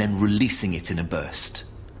and then releasing it in a burst.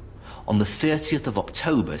 On the 30th of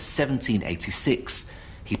October 1786,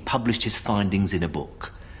 he published his findings in a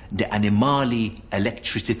book, De Animali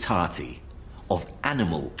Electricitati, of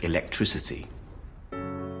animal electricity.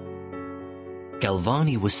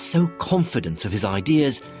 Galvani was so confident of his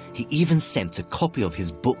ideas, he even sent a copy of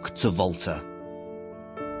his book to Volta.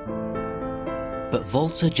 But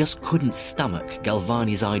Volta just couldn't stomach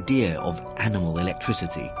Galvani's idea of animal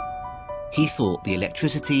electricity. He thought the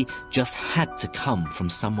electricity just had to come from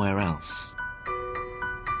somewhere else.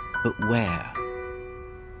 But where?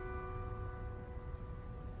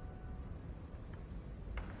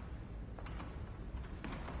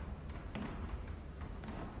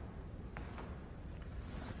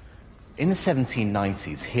 In the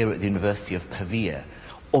 1790s, here at the University of Pavia,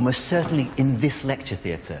 almost certainly in this lecture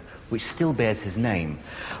theatre, which still bears his name,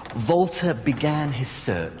 Volta began his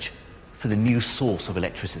search for the new source of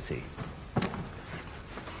electricity.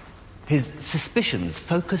 His suspicions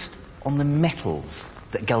focused on the metals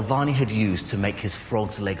that Galvani had used to make his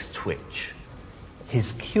frog's legs twitch.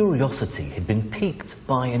 His curiosity had been piqued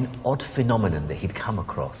by an odd phenomenon that he'd come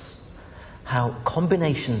across: how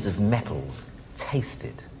combinations of metals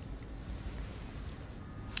tasted.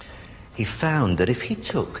 He found that if he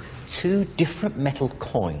took two different metal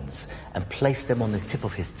coins and placed them on the tip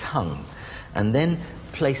of his tongue, and then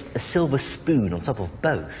placed a silver spoon on top of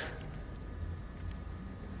both,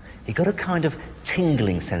 he got a kind of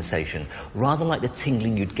tingling sensation, rather like the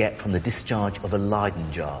tingling you'd get from the discharge of a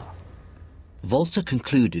Leyden jar. Volta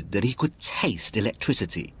concluded that he could taste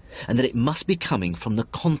electricity, and that it must be coming from the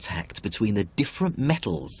contact between the different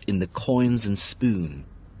metals in the coins and spoon.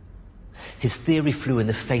 His theory flew in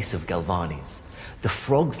the face of Galvani's. The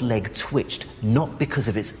frog's leg twitched not because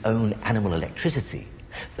of its own animal electricity,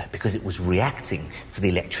 but because it was reacting to the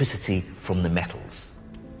electricity from the metals.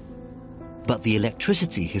 But the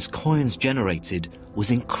electricity his coins generated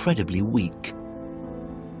was incredibly weak.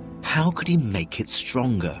 How could he make it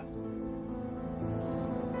stronger?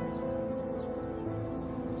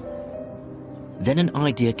 Then an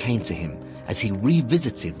idea came to him as he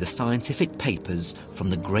revisited the scientific papers from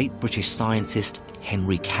the great British scientist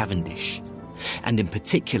Henry Cavendish, and in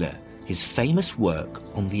particular his famous work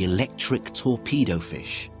on the electric torpedo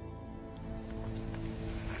fish.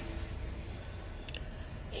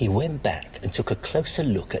 He went back and took a closer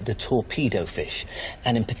look at the torpedo fish,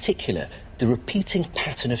 and in particular the repeating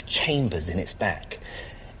pattern of chambers in its back.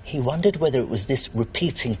 He wondered whether it was this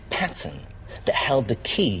repeating pattern that held the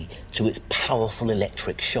key to its powerful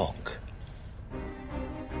electric shock.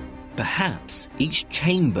 Perhaps each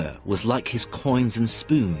chamber was like his coins and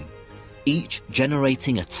spoon, each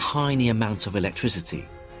generating a tiny amount of electricity.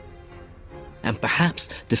 And perhaps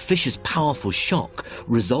the fish's powerful shock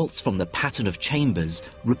results from the pattern of chambers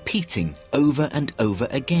repeating over and over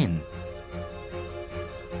again.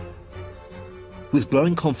 With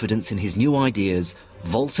growing confidence in his new ideas,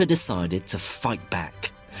 Volta decided to fight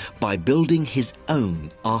back by building his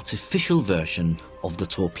own artificial version of the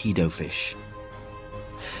torpedo fish.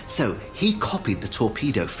 So he copied the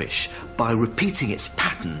torpedo fish by repeating its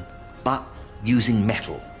pattern, but using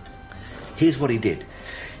metal. Here's what he did.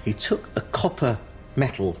 He took a copper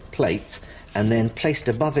metal plate and then placed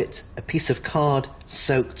above it a piece of card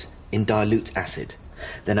soaked in dilute acid.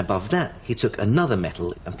 Then above that, he took another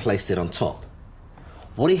metal and placed it on top.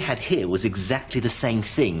 What he had here was exactly the same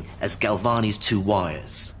thing as Galvani's two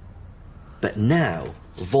wires. But now,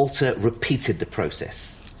 Volta repeated the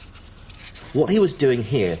process. What he was doing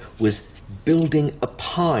here was building a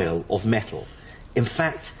pile of metal. In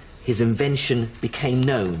fact, his invention became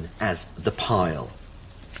known as the pile.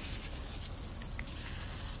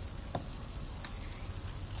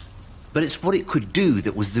 But it's what it could do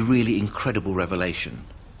that was the really incredible revelation.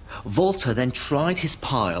 Volta then tried his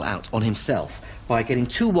pile out on himself by getting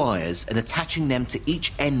two wires and attaching them to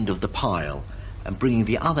each end of the pile and bringing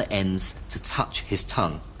the other ends to touch his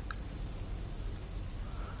tongue.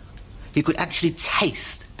 He could actually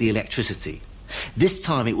taste the electricity. This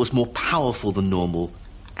time it was more powerful than normal,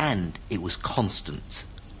 and it was constant.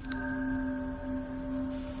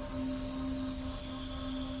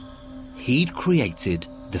 He'd created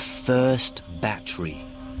the first battery.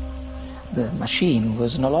 The machine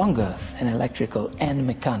was no longer an electrical and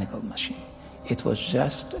mechanical machine. It was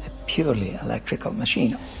just a purely electrical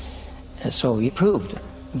machine. So he proved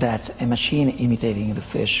that a machine imitating the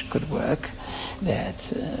fish could work, that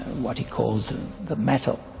what he called the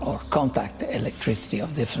metal or contact electricity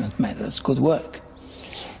of different metals could work.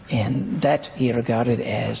 And that he regarded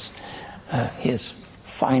as his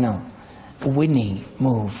final winning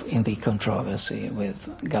move in the controversy with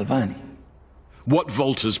Galvani. What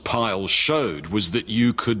Volta's pile showed was that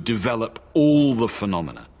you could develop all the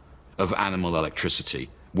phenomena of animal electricity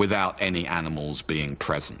without any animals being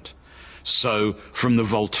present. So, from the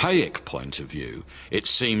voltaic point of view, it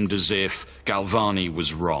seemed as if Galvani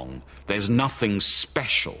was wrong. There's nothing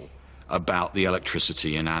special about the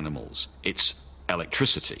electricity in animals. It's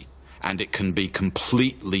electricity, and it can be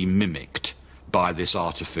completely mimicked by this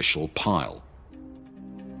artificial pile.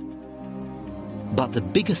 But the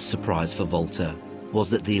biggest surprise for Volta was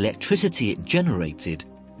that the electricity it generated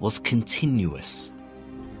was continuous.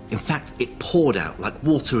 In fact, it poured out like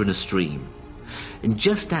water in a stream. And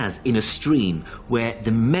just as in a stream where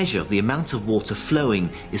the measure of the amount of water flowing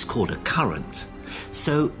is called a current,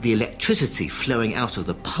 so the electricity flowing out of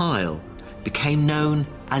the pile became known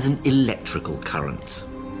as an electrical current.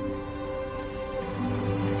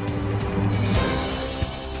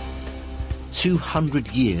 "200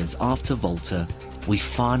 years after Volta, we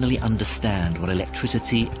finally understand what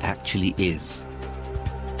electricity actually is.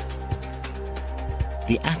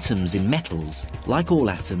 The atoms in metals, like all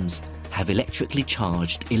atoms, have electrically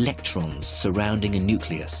charged electrons surrounding a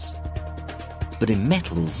nucleus. But in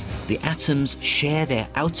metals, the atoms share their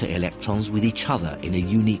outer electrons with each other in a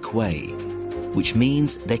unique way, which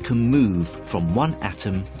means they can move from one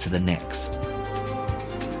atom to the next.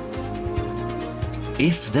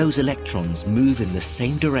 If those electrons move in the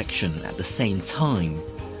same direction at the same time,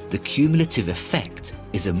 the cumulative effect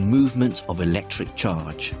is a movement of electric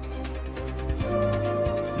charge.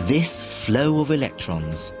 This flow of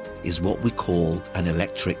electrons is what we call an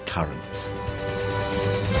electric current."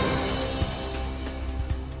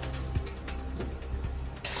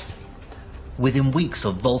 Within weeks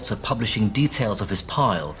of Volta publishing details of his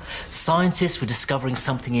pile, scientists were discovering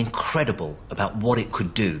something incredible about what it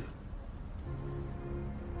could do.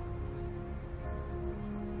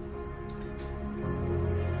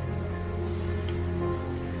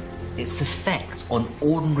 Its effect on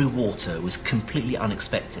ordinary water was completely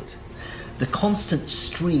unexpected. The constant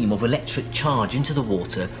stream of electric charge into the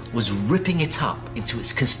water was ripping it up into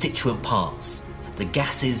its constituent parts, the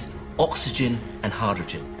gases, oxygen and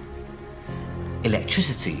hydrogen.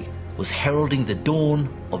 Electricity was heralding the dawn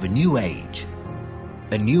of a new age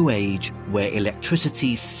where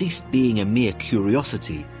electricity ceased being a mere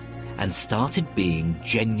curiosity and started being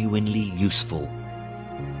genuinely useful.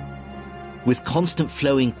 With constant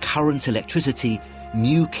flowing current electricity,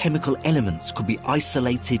 new chemical elements could be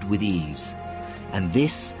isolated with ease, and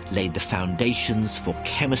this laid the foundations for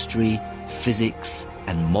chemistry, physics,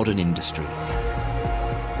 and modern industry.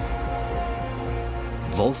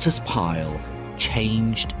 Volta's pile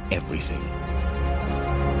changed everything.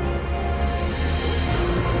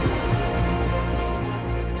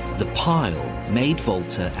 The pile made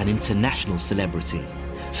Volta an international celebrity,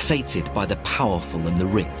 feted by the powerful and the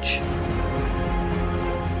rich.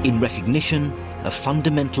 In recognition, a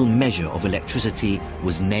fundamental measure of electricity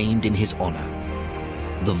was named in his honor,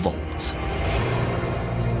 the volt.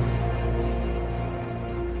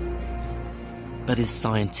 But his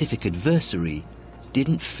scientific adversary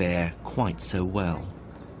didn't fare quite so well.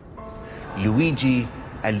 Luigi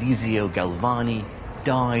Alizio Galvani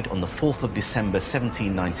died on the 4th of December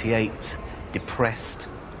 1798, depressed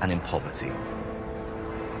and in poverty.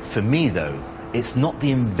 For me, though, it's not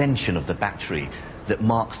the invention of the battery that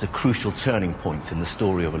marks the crucial turning point in the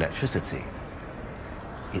story of electricity.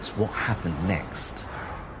 It's what happened next.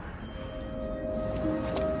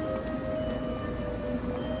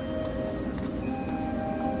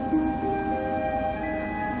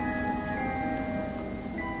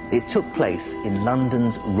 It took place in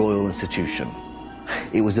London's Royal Institution.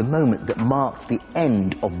 It was a moment that marked the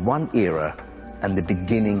end of one era and the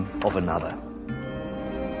beginning of another.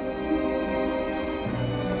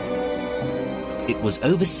 It was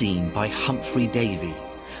overseen by Humphrey Davy,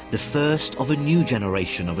 the first of a new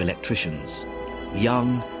generation of electricians,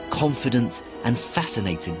 young, confident, and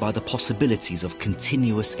fascinated by the possibilities of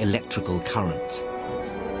continuous electrical current.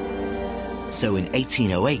 So in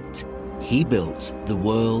 1808, he built the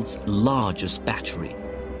world's largest battery.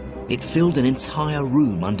 It filled an entire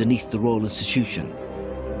room underneath the Royal Institution.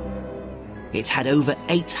 It had over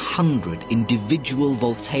 800 individual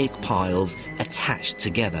voltaic piles attached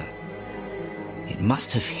together. It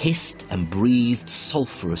must have hissed and breathed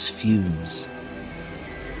sulphurous fumes.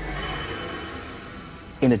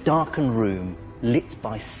 In a darkened room lit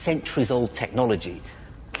by centuries-old technology,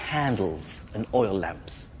 candles and oil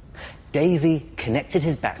lamps, Davy connected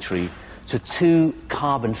his battery to 2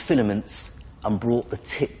 carbon filaments and brought the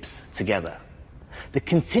tips together. The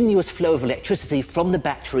continuous flow of electricity from the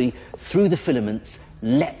battery through the filaments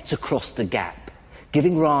leapt across the gap,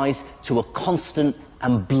 giving rise to a constant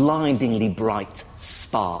and blindingly bright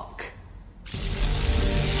spark.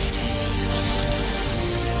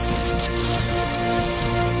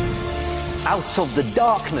 Out of the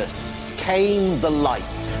darkness came the light.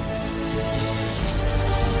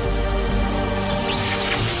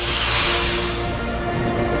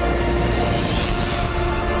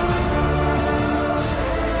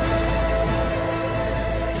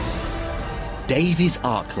 Davy's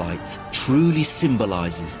arc light truly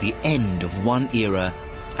symbolises the end of one era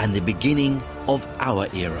and the beginning of our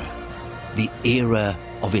era, the era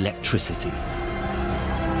of electricity.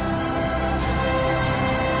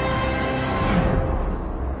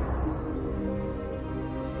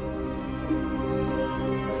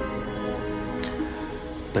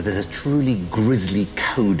 But there's a truly grisly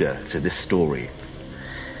coda to this story.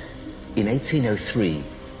 In 1803,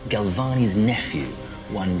 Galvani's nephew,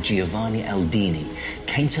 one Giovanni Aldini,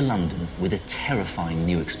 came to London with a terrifying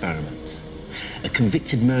new experiment. A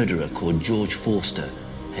convicted murderer called George Forster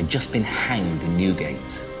had just been hanged in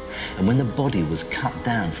Newgate, and when the body was cut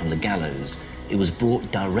down from the gallows, it was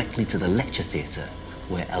brought directly to the lecture theatre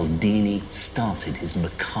where Aldini started his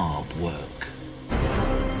macabre work.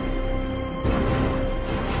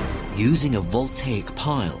 Using a voltaic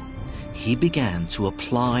pile, he began to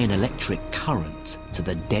apply an electric current to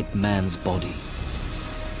the dead man's body.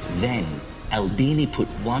 Then, Aldini put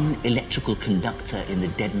one electrical conductor in the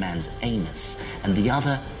dead man's anus and the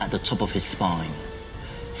other at the top of his spine.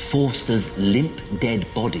 Forster's limp, dead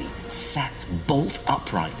body sat bolt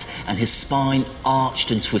upright and his spine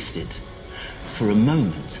arched and twisted. For a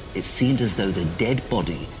moment, it seemed as though the dead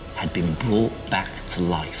body had been brought back to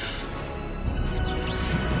life.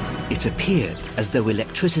 It appeared as though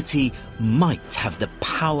electricity might have the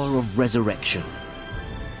power of resurrection.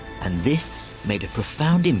 And this made a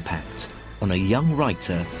profound impact on a young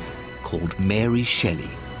writer called Mary Shelley.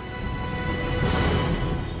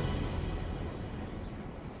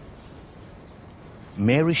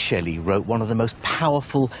 Mary Shelley wrote one of the most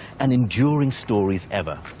powerful and enduring stories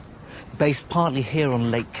ever. Based partly here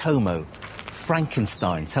on Lake Como,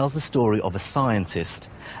 Frankenstein tells the story of a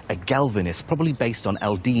scientist, a galvanist, probably based on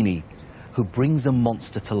Aldini, who brings a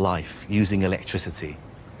monster to life using electricity.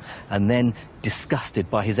 And then, disgusted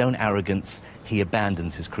by his own arrogance, he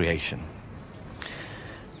abandons his creation.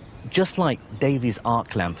 Just like Davy's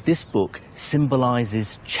arc lamp, this book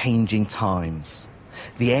symbolizes changing times,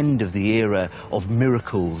 the end of the era of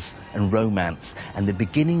miracles and romance, and the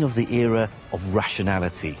beginning of the era of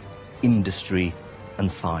rationality, industry, and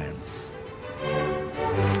science.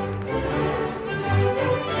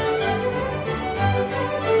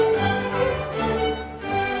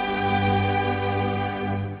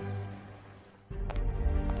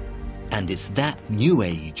 And it's that new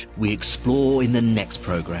age we explore in the next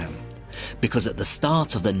programme. Because at the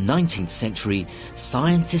start of the 19th century,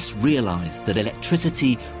 scientists realised that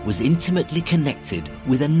electricity was intimately connected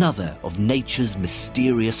with another of nature's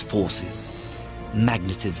mysterious forces,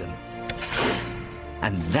 magnetism.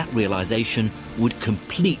 And that realisation would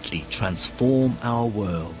completely transform our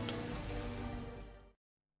world.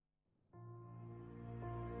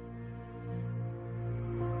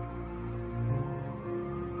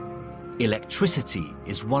 Electricity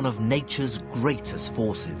is one of nature's greatest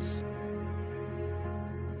forces.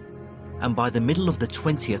 And by the middle of the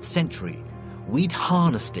 20th century, we'd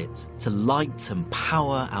harnessed it to light and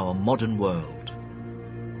power our modern world.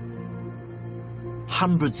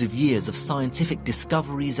 Hundreds of years of scientific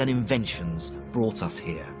discoveries and inventions brought us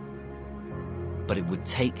here. But it would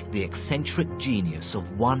take the eccentric genius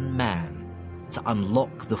of one man to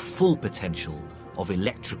unlock the full potential of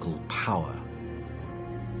electrical power.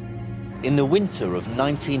 In the winter of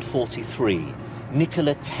 1943,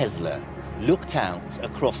 Nikola Tesla looked out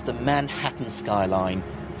across the Manhattan skyline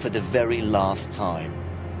for the very last time.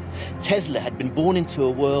 Tesla had been born into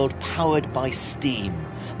a world powered by steam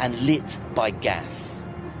and lit by gas.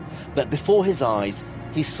 But before his eyes,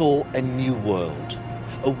 he saw a new world,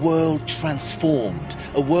 a world transformed,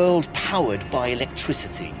 a world powered by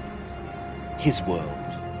electricity. His world.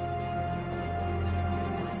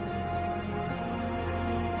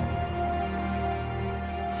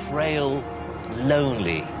 Frail,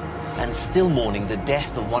 lonely, and still mourning the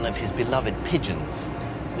death of one of his beloved pigeons,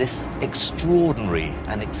 this extraordinary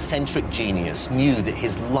and eccentric genius knew that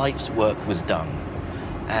his life's work was done,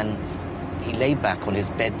 and he lay back on his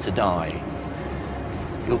bed to die.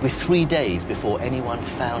 It would be 3 days before anyone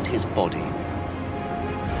found his body.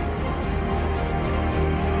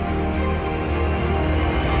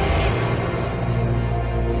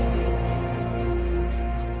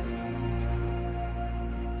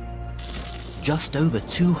 Just over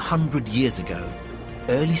 200 years ago,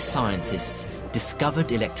 early scientists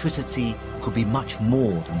discovered electricity could be much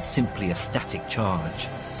more than simply a static charge.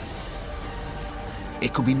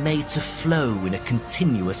 It could be made to flow in a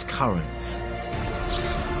continuous current.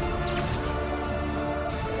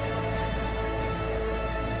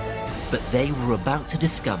 But they were about to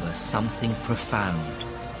discover something profound,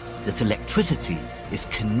 that electricity is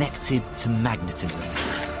connected to magnetism.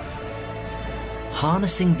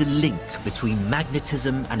 Harnessing the link between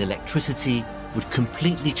magnetism and electricity would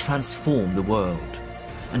completely transform the world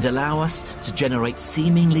and allow us to generate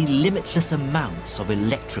seemingly limitless amounts of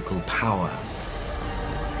electrical power.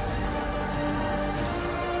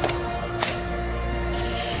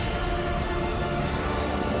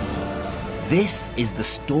 This is the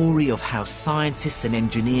story of how scientists and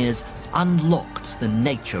engineers unlocked the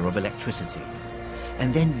nature of electricity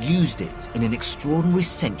and then used it in an extraordinary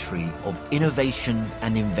century of innovation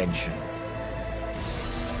and invention.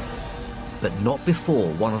 But not before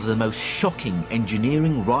one of the most shocking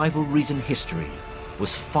engineering rivalries in history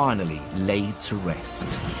was finally laid to rest.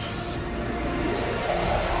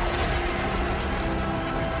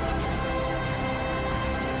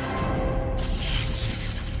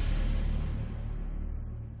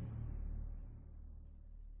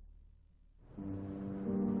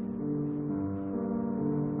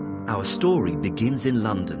 Our story begins in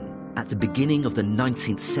London at the beginning of the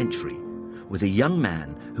 19th century with a young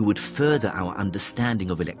man who would further our understanding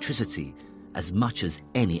of electricity as much as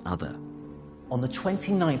any other. On the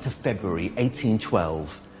 29th of February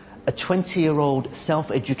 1812, a 20-year-old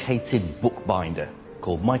self-educated bookbinder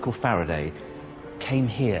called Michael Faraday came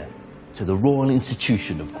here to the Royal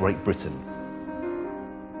Institution of Great Britain.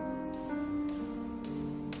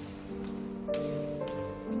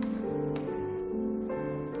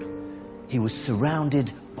 He was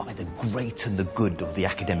surrounded by the great and the good of the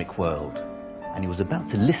academic world, and he was about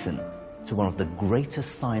to listen to one of the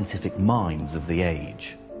greatest scientific minds of the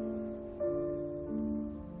age.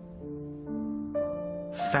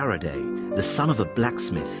 Faraday, the son of a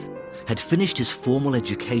blacksmith, had finished his formal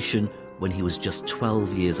education when he was just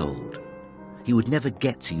 12 years old. He would never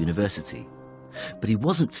get to university, but he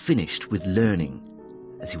wasn't finished with learning,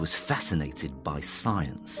 as he was fascinated by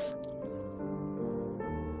science.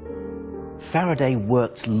 Faraday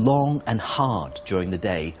worked long and hard during the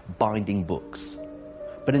day binding books,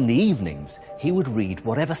 but in the evenings he would read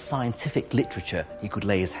whatever scientific literature he could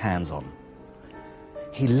lay his hands on.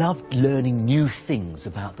 He loved learning new things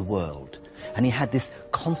about the world, and he had this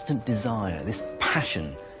constant desire, this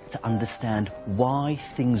passion to understand why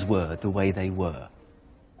things were the way they were.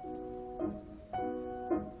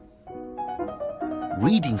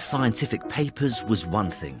 Reading scientific papers was one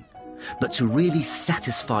thing, but to really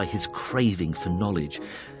satisfy his craving for knowledge,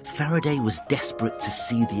 Faraday was desperate to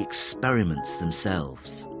see the experiments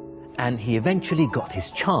themselves. And he eventually got his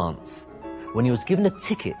chance when he was given a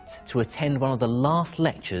ticket to attend one of the last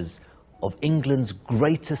lectures of England's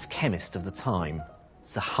greatest chemist of the time,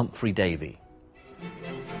 Sir Humphrey Davy.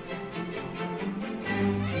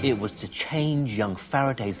 It was to change young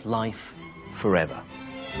Faraday's life forever.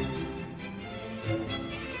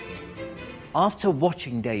 After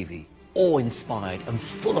watching Davy, awe-inspired and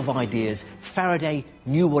full of ideas, Faraday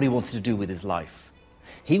knew what he wanted to do with his life.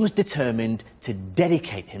 He was determined to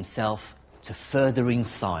dedicate himself to furthering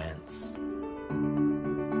science.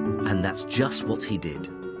 And that's just what he did.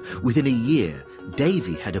 Within a year,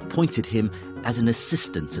 Davy had appointed him as an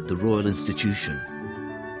assistant at the Royal Institution.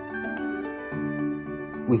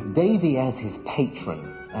 With Davy as his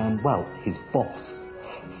patron and, well, his boss,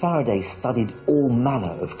 Faraday studied all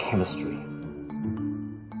manner of chemistry.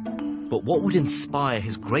 But what would inspire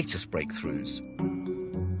his greatest breakthroughs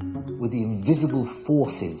were the invisible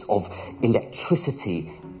forces of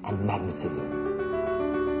electricity and magnetism.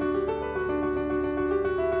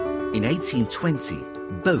 In 1820,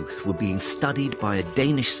 both were being studied by a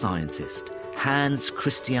Danish scientist, Hans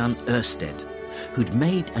Christian Ørsted, who'd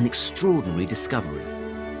made an extraordinary discovery.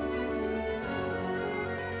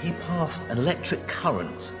 He passed an electric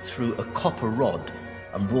current through a copper rod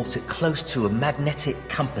and brought it close to a magnetic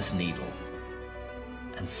compass needle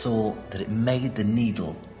and saw that it made the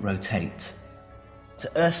needle rotate. To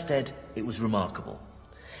Ørsted, it was remarkable.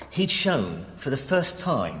 He'd shown for the first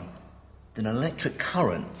time that an electric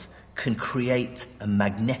current can create a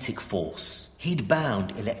magnetic force. He'd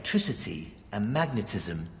bound electricity and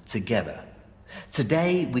magnetism together.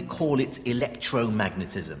 Today, we call it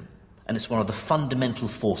electromagnetism, and it's one of the fundamental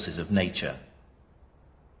forces of nature.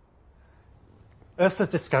 Ørsted's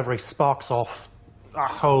discovery sparks off a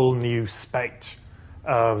whole new spate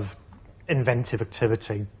of inventive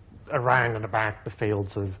activity around and about the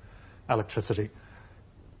fields of electricity.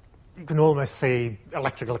 You can almost see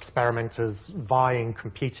electrical experimenters vying,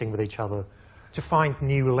 competing with each other to find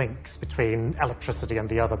new links between electricity and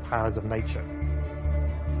the other powers of nature.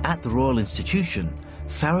 At the Royal Institution,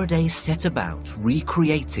 Faraday set about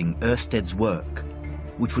recreating Ørsted's work,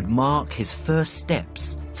 which would mark his first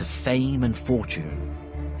steps to fame and fortune.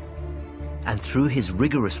 And through his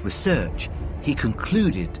rigorous research, he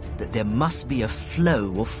concluded that there must be a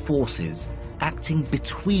flow of forces acting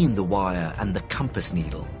between the wire and the compass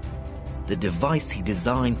needle. The device he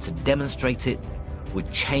designed to demonstrate it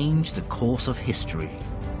would change the course of history.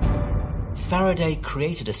 Faraday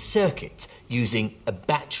created a circuit using a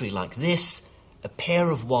battery like this, a pair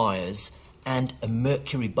of wires, and a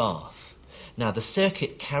mercury bath. Now, the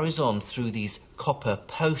circuit carries on through these copper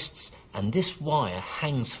posts, and this wire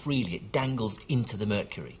hangs freely. It dangles into the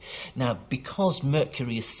mercury. Now, because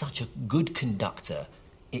mercury is such a good conductor,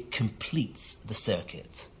 it completes the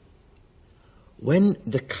circuit. When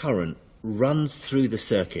the current runs through the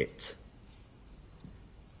circuit,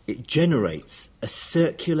 it generates a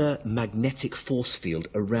circular magnetic force field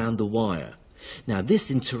around the wire. Now,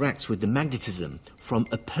 this interacts with the magnetism from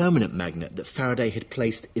a permanent magnet that Faraday had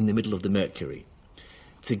placed in the middle of the mercury.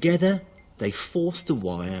 Together, they forced the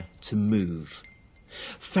wire to move.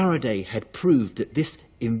 Faraday had proved that this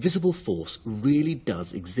invisible force really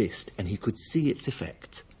does exist, and he could see its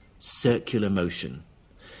effect: circular motion.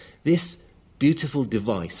 This beautiful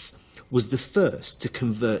device was the first to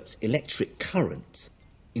convert electric current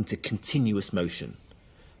into continuous motion.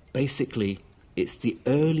 Basically, it's the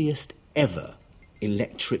earliest ever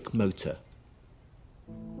electric motor.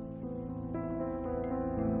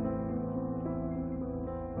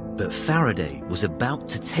 But Faraday was about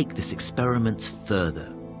to take this experiment further.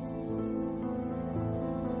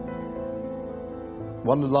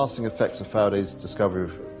 One of the lasting effects of Faraday's discovery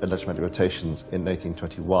of electromagnetic rotations in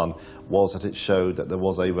 1821 was that it showed that there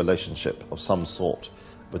was a relationship of some sort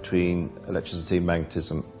between electricity,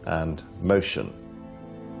 magnetism, and motion.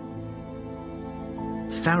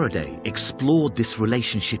 Faraday explored this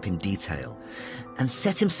relationship in detail and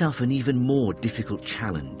set himself an even more difficult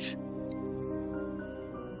challenge: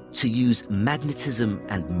 to use magnetism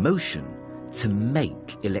and motion to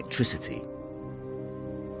make electricity.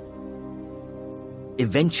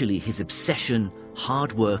 Eventually, his obsession,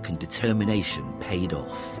 hard work, and determination paid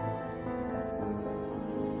off.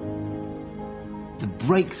 The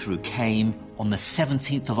breakthrough came on the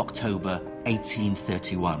 17th of October,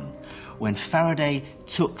 1831, when Faraday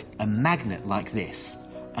took a magnet like this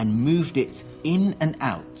and moved it in and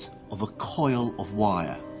out of a coil of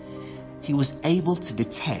wire. He was able to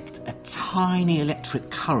detect a tiny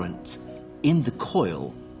electric current in the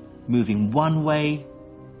coil, moving one way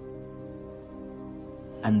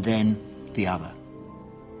and then the other.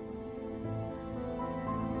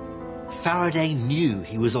 Faraday knew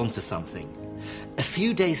he was onto something. A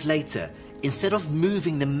few days later, instead of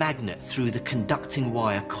moving the magnet through the conducting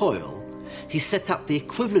wire coil, he set up the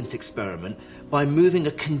equivalent experiment by moving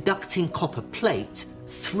a conducting copper plate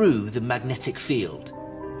through the magnetic field.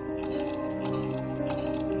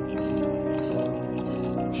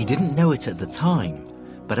 He didn't know it at the time,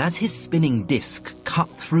 but as his spinning disc cut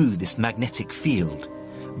through this magnetic field,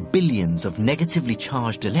 billions of negatively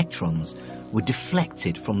charged electrons were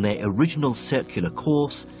deflected from their original circular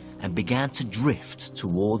course and began to drift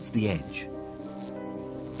towards the edge.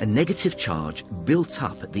 A negative charge built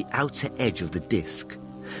up at the outer edge of the disc,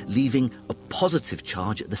 leaving a positive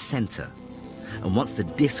charge at the center. And once the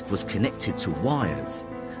disc was connected to wires,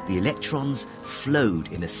 the electrons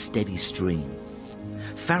flowed in a steady stream.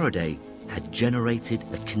 Faraday had generated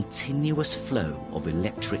a continuous flow of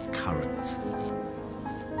electric current.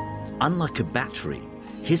 Unlike a battery,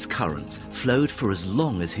 his current flowed for as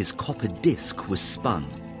long as his copper disc was spun.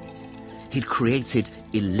 He'd created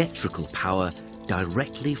electrical power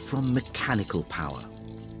directly from mechanical power.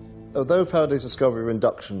 Although Faraday's discovery of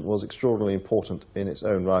induction was extraordinarily important in its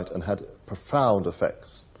own right and had profound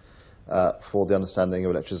effects for the understanding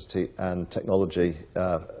of electricity and technology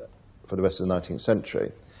for the rest of the 19th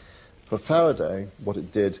century, for Faraday, what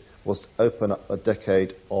it did was to open up a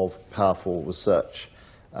decade of powerful research,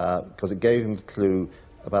 because it gave him the clue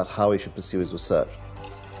about how he should pursue his research.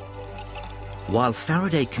 While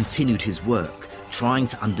Faraday continued his work, trying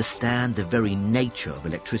to understand the very nature of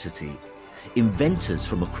electricity, inventors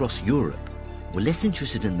from across Europe were less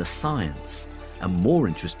interested in the science and more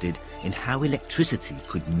interested in how electricity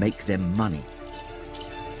could make them money.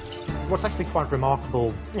 What's actually quite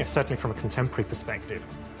remarkable, certainly from a contemporary perspective,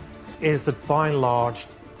 is that by and large,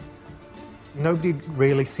 nobody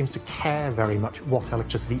really seems to care very much what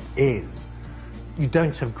electricity is. you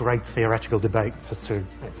don't have great theoretical debates as to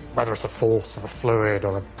whether it's a force or a fluid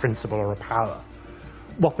or a principle or a power.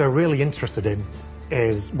 What they're really interested in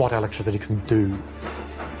is what electricity can do.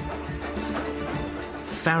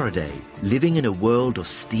 Faraday, living in a world of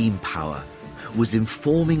steam power, was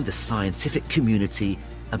informing the scientific community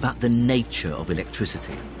about the nature of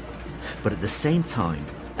electricity. But at the same time,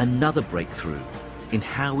 another breakthrough in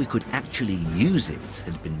how we could actually use it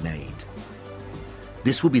had been made.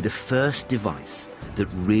 This will be the first device that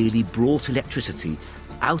really brought electricity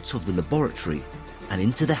out of the laboratory and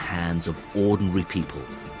into the hands of ordinary people.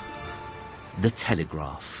 The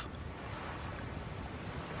telegraph.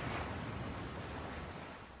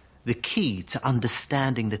 The key to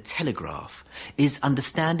understanding the telegraph is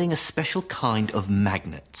understanding a special kind of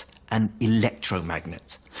magnet, an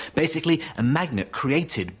electromagnet. Basically, a magnet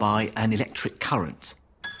created by an electric current.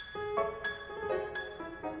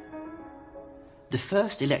 The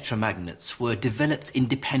first electromagnets were developed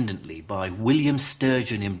independently by William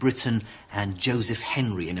Sturgeon in Britain and Joseph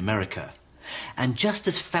Henry in America. And just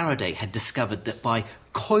as Faraday had discovered that by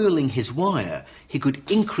coiling his wire, he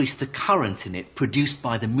could increase the current in it produced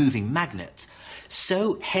by the moving magnet,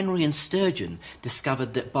 so Henry and Sturgeon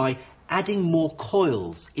discovered that by adding more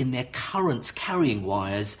coils in their current-carrying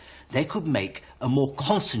wires, they could make a more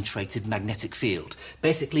concentrated magnetic field.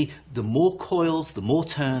 Basically, the more coils, the more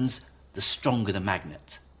turns, the stronger the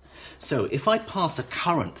magnet. So if I pass a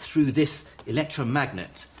current through this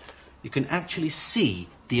electromagnet, you can actually see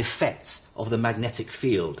the effects of the magnetic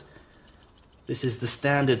field. This is the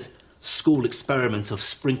standard school experiment of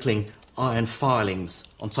sprinkling iron filings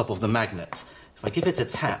on top of the magnet. If I give it a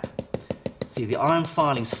tap, see the iron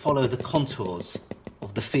filings follow the contours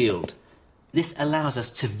of the field. This allows us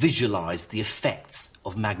to visualize the effects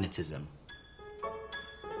of magnetism.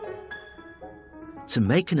 To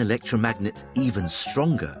make an electromagnet even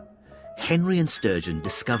stronger, Henry and Sturgeon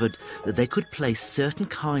discovered that they could place certain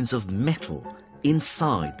kinds of metal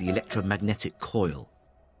inside the electromagnetic coil.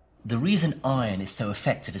 The reason iron is so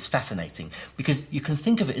effective is fascinating, because you can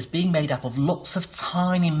think of it as being made up of lots of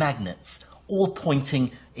tiny magnets, all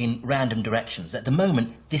pointing in random directions. At the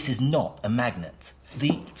moment, this is not a magnet.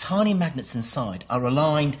 The tiny magnets inside are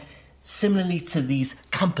aligned similarly to these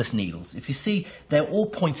compass needles. If you see, they're all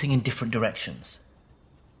pointing in different directions.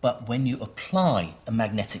 But when you apply a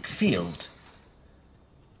magnetic field,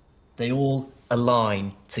 they all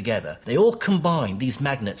align together. They all combine, these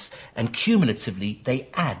magnets, and cumulatively they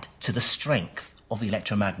add to the strength of the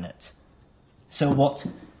electromagnet. So what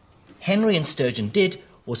Henry and Sturgeon did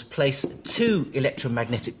was place 2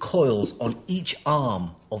 electromagnetic coils on each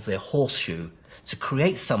arm of their horseshoe to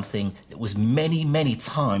create something that was many, many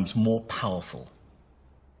times more powerful.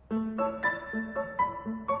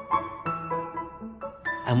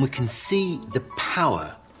 And we can see the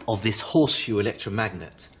power of this horseshoe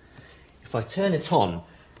electromagnet. If I turn it on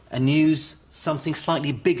and use something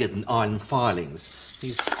slightly bigger than iron filings,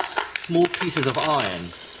 these small pieces of iron,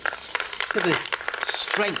 look at the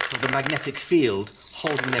strength of the magnetic field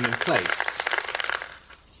holding them in place.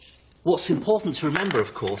 What's important to remember,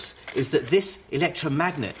 of course, is that this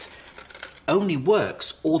electromagnet only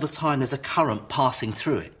works all the time there's a current passing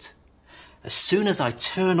through it. As soon as I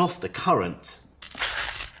turn off the current,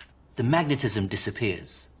 the magnetism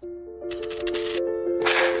disappears.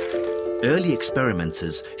 Early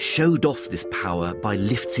experimenters showed off this power by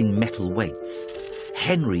lifting metal weights.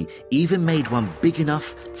 Henry even made one big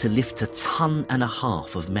enough to lift 1.5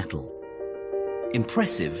 tons of metal.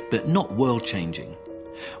 Impressive, but not world-changing.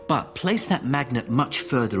 But place that magnet much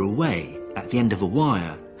further away, at the end of a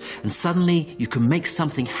wire, and suddenly you can make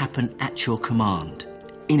something happen at your command,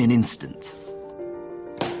 in an instant.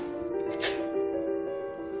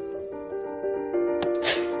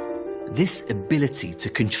 This ability to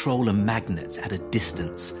control a magnet at a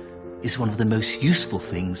distance is one of the most useful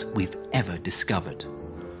things we've ever discovered.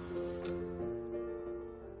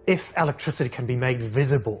 If electricity can be made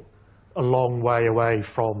visible a long way away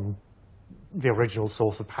from the original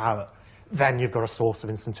source of power, then you've got a source of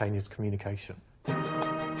instantaneous communication.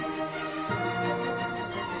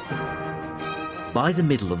 By the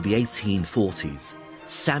middle of the 1840s,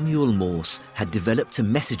 Samuel Morse had developed a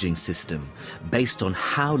messaging system based on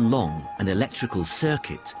how long an electrical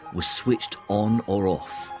circuit was switched on or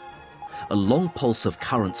off. A long pulse of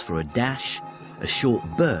currents for a dash, a short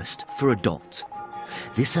burst for a dot.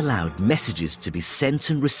 This allowed messages to be sent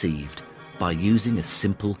and received by using a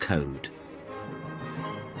simple code.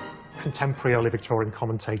 Contemporary early Victorian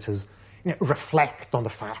commentators reflect on the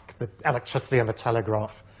fact that electricity and the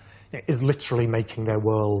telegraph is literally making their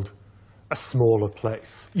world a smaller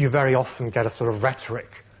place. You very often get a sort of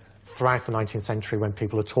rhetoric throughout the 19th century when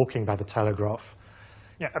people are talking about the telegraph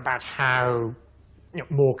about how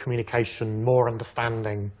more communication, more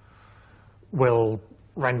understanding will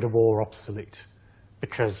render war obsolete,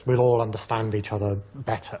 because we'll all understand each other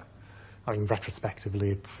better. I mean,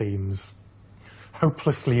 retrospectively, it seems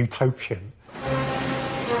hopelessly utopian.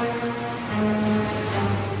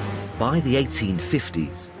 By the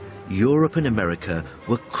 1850s, Europe and America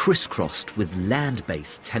were crisscrossed with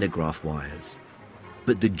land-based telegraph wires.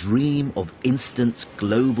 But the dream of instant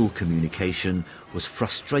global communication was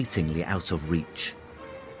frustratingly out of reach.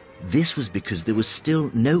 This was because there was still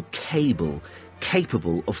no cable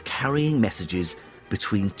capable of carrying messages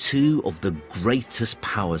between two of the greatest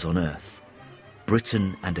powers on Earth,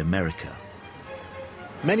 Britain and America.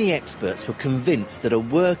 Many experts were convinced that a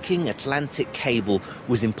working Atlantic cable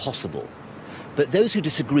was impossible. But those who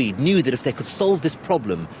disagreed knew that if they could solve this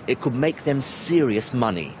problem, it could make them serious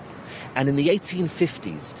money. And in the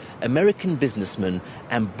 1850s, American businessmen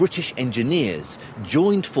and British engineers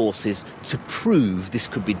joined forces to prove this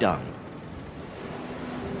could be done.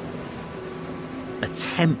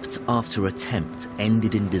 Attempt after attempt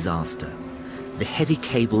ended in disaster. The heavy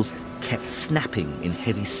cables kept snapping in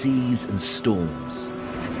heavy seas and storms.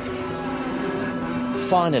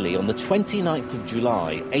 Finally, on the 29th of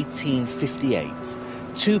July, 1858,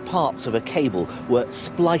 two parts of a cable were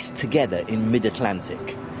spliced together in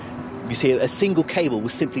mid-Atlantic. You see, a single cable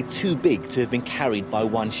was simply too big to have been carried by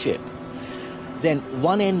one ship. Then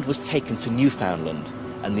one end was taken to Newfoundland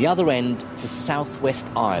and the other end to southwest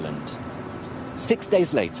Ireland. 6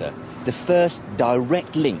 days later, the first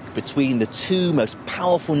direct link between the two most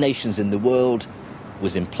powerful nations in the world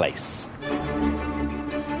was in place.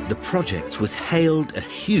 The project was hailed a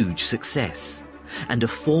huge success, and a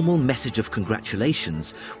formal message of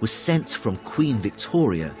congratulations was sent from Queen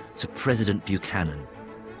Victoria to President Buchanan.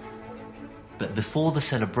 But before the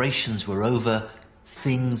celebrations were over,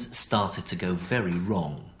 things started to go very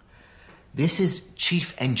wrong. This is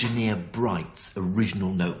Chief Engineer Bright's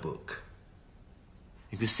original notebook.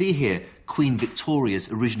 You can see here Queen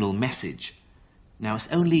Victoria's original message. Now,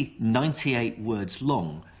 it's only 98 words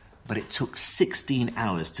long, but it took 16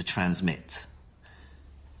 hours to transmit.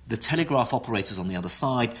 The telegraph operators on the other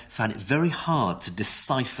side found it very hard to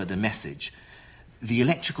decipher the message. The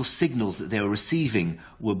electrical signals that they were receiving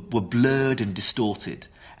were blurred and distorted,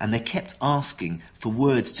 and they kept asking for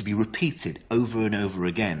words to be repeated over and over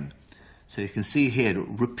again. So you can see here,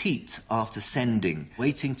 repeat after sending,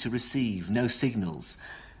 waiting to receive, no signals.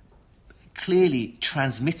 Clearly,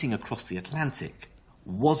 transmitting across the Atlantic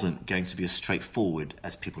wasn't going to be as straightforward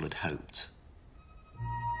as people had hoped.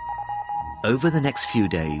 Over the next few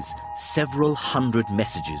days, several hundred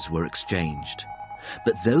messages were exchanged.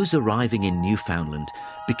 But those arriving in Newfoundland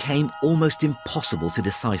became almost impossible to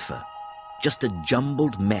decipher. Just a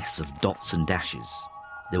jumbled mess of dots and dashes.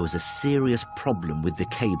 There was a serious problem with the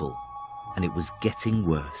cable, and it was getting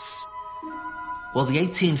worse. Well, the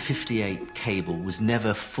 1858 cable was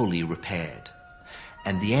never fully repaired,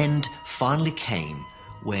 and the end finally came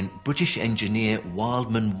when British engineer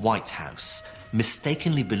Wildman Whitehouse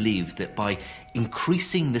mistakenly believed that by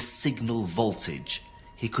increasing the signal voltage,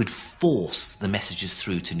 he could force the messages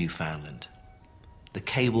through to Newfoundland. The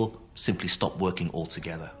cable simply stopped working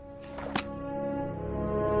altogether.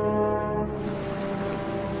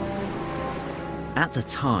 At the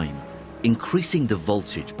time, increasing the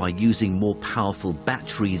voltage by using more powerful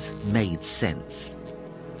batteries made sense.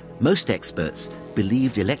 Most experts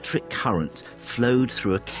believed electric current flowed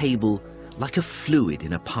through a cable like a fluid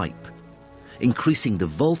in a pipe. Increasing the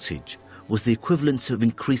voltage was the equivalent of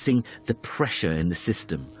increasing the pressure in the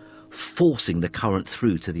system, forcing the current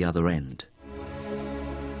through to the other end.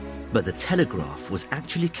 But the telegraph was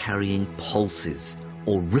actually carrying pulses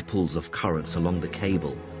or ripples of current along the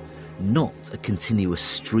cable, not a continuous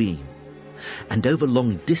stream. And over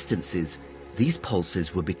long distances, these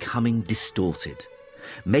pulses were becoming distorted,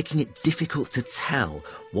 making it difficult to tell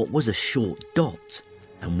what was a short dot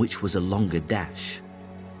and which was a longer dash.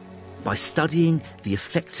 By studying the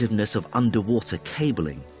effectiveness of underwater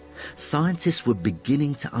cabling, scientists were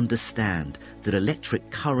beginning to understand that electric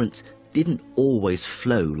current didn't always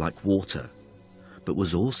flow like water, but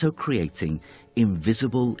was also creating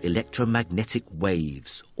invisible electromagnetic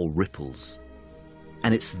waves or ripples.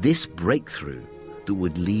 And it's this breakthrough that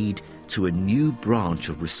would lead to a new branch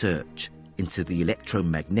of research into the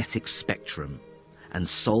electromagnetic spectrum and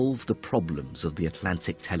solve the problems of the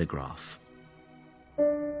Atlantic telegraph.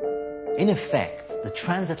 In effect, the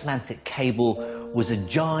transatlantic cable was a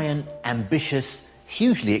giant, ambitious,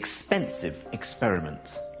 hugely expensive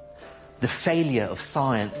experiment. The failure of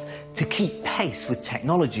science to keep pace with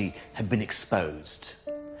technology had been exposed,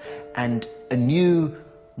 and a new,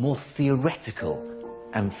 more theoretical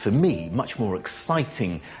and for me, much more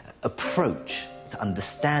exciting approach to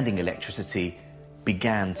understanding electricity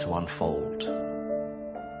began to unfold.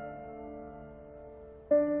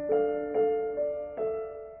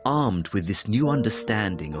 Armed with this new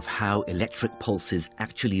understanding of how electric pulses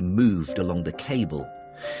actually moved along the cable,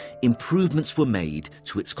 improvements were made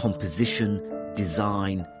to its composition,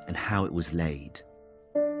 design, and how it was laid.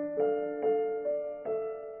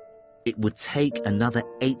 It would take another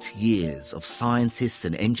 8 years of scientists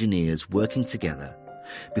and engineers working together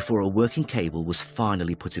before a working cable was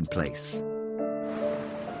finally put in place.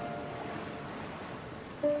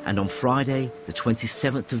 And on Friday, the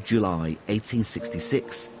 27th of July,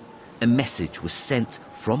 1866, a message was sent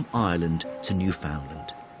from Ireland to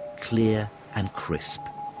Newfoundland, clear and crisp.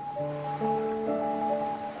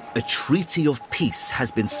 A treaty of peace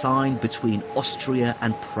has been signed between Austria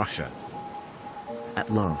and Prussia. At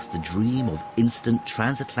last, the dream of instant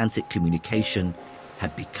transatlantic communication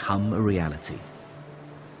had become a reality.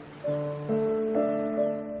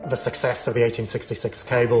 The success of the 1866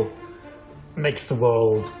 cable makes the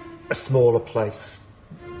world a smaller place,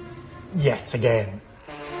 yet again.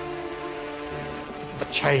 The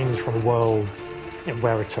change from a world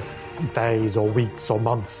where it took days or weeks or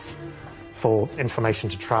months for information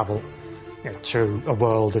to travel to a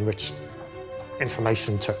world in which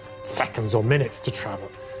information took seconds or minutes to travel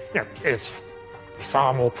is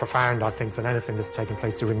far more profound, I think, than anything that's taken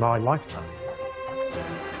place during my lifetime.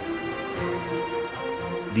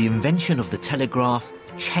 The invention of the telegraph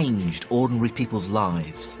changed ordinary people's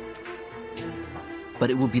lives. But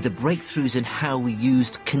it would be the breakthroughs in how we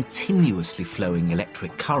used continuously flowing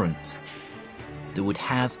electric currents that would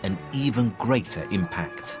have an even greater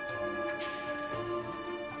impact.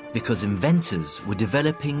 Because inventors were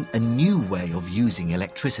developing a new way of using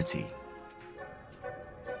electricity.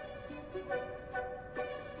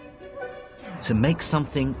 To make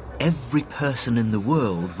something every person in the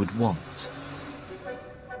world would want.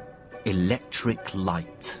 Electric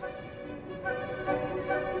light.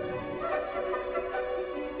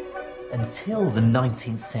 Until the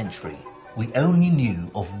 19th century, we only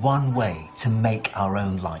knew of one way to make our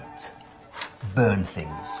own light: burn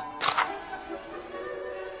things.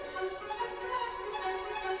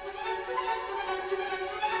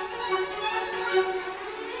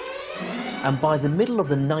 And by the middle of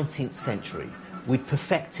the 19th century, we'd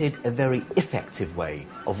perfected a very effective way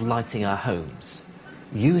of lighting our homes,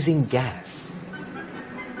 using gas.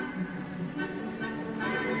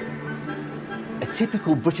 A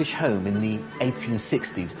typical British home in the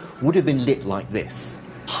 1860s would have been lit like this.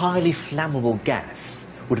 Highly flammable gas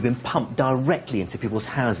would have been pumped directly into people's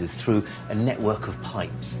houses through a network of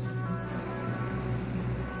pipes.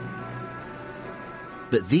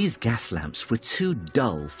 But these gas lamps were too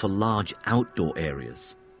dull for large outdoor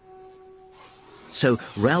areas. So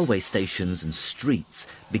railway stations and streets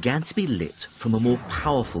began to be lit from a more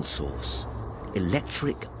powerful source: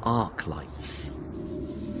 electric arc lights.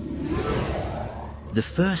 The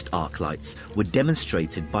first arc lights were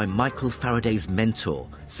demonstrated by Michael Faraday's mentor,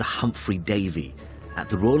 Sir Humphrey Davy, at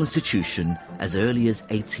the Royal Institution as early as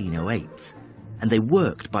 1808, and they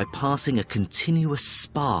worked by passing a continuous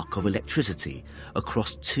spark of electricity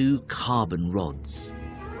across 2 carbon rods.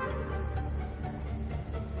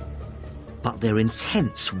 But their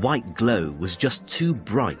intense white glow was just too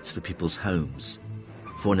bright for people's homes.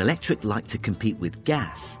 For an electric light to compete with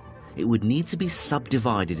gas, it would need to be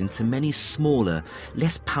subdivided into many smaller,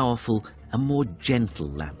 less powerful and more gentle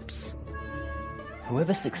lamps.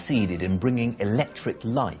 Whoever succeeded in bringing electric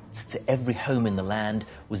light to every home in the land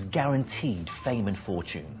was guaranteed fame and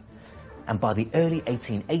fortune. And by the early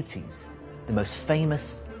 1880s, the most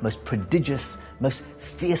famous, most prodigious, most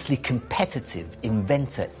fiercely competitive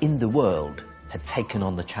inventor in the world had taken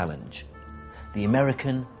on the challenge: the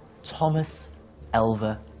American Thomas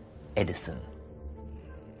Alva Edison.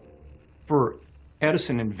 For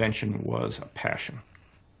Edison, invention was a passion.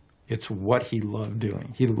 It's what he loved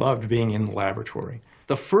doing. He loved being in the laboratory.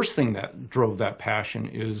 The first thing that drove that passion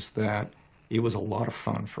is that it was a lot of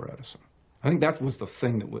fun for Edison. I think that was the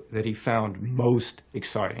thing that he found most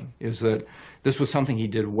exciting, is that this was something he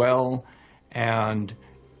did well, and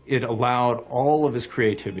it allowed all of his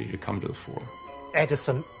creativity to come to the fore.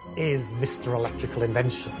 Edison is Mr. Electrical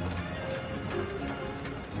Invention.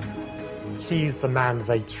 He's the man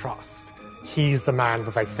they trust. He's the man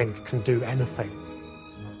that they think can do anything.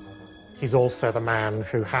 He's also the man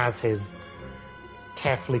who has his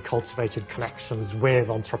carefully cultivated connections with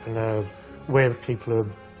entrepreneurs, with people who are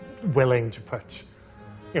willing to put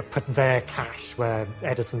their cash where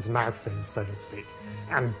Edison's mouth is, so to speak,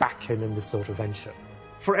 and back him in this sort of venture.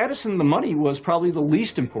 For Edison, the money was probably the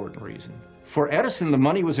least important reason. For Edison, the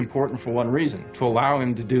money was important for one reason, to allow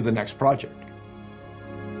him to do the next project.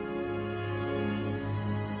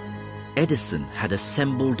 Edison had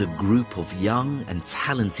assembled a group of young and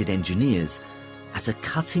talented engineers at a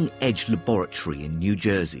cutting-edge laboratory in New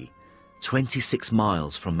Jersey, 26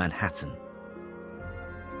 miles from Manhattan.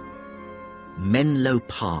 Menlo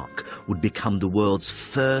Park would become the world's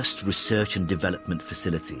first research and development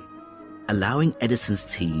facility, allowing Edison's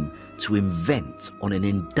team to invent on an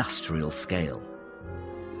industrial scale.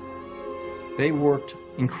 They worked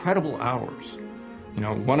incredible hours. You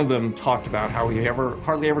know, one of them talked about how he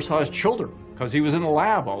hardly ever saw his children because he was in the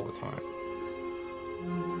lab all the time.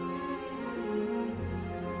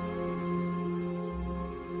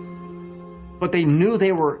 But they knew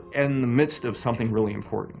they were in the midst of something really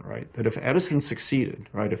important, right? That if Edison succeeded,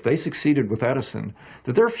 right, if they succeeded with Edison,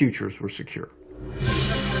 that their futures were secure.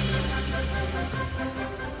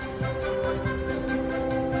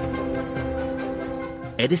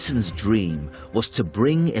 Edison's dream was to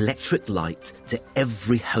bring electric light to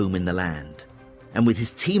every home in the land. And with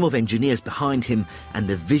his team of engineers behind him and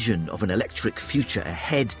the vision of an electric future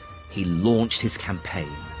ahead, he launched his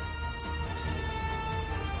campaign.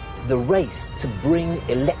 The race to bring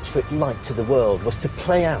electric light to the world was to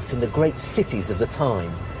play out in the great cities of the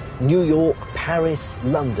time: New York, Paris,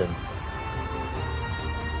 London.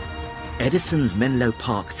 Edison's Menlo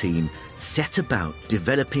Park team set about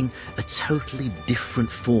developing a totally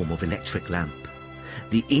different form of electric lamp,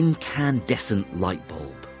 the incandescent light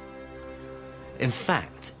bulb. In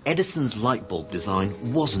fact, Edison's light bulb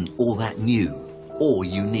design wasn't all that new or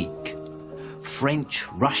unique. French,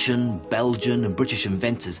 Russian, Belgian and British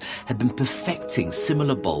inventors had been perfecting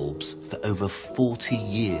similar bulbs for over 40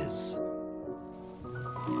 years.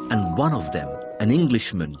 And one of them, an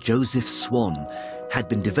Englishman, Joseph Swan, had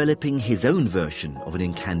been developing his own version of an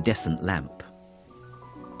incandescent lamp.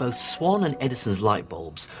 Both Swan and Edison's light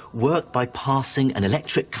bulbs work by passing an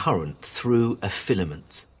electric current through a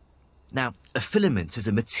filament. Now, a filament is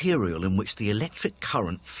a material in which the electric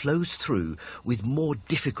current flows through with more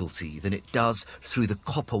difficulty than it does through the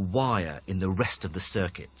copper wire in the rest of the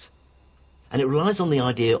circuit. And it relies on the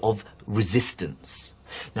idea of resistance.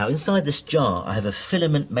 Now, inside this jar, I have a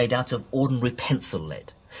filament made out of ordinary pencil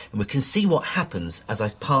lead. And we can see what happens as I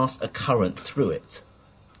pass a current through it.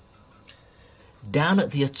 Down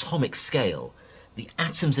at the atomic scale, the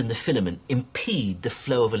atoms in the filament impede the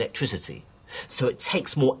flow of electricity, so it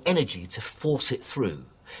takes more energy to force it through,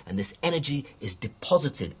 and this energy is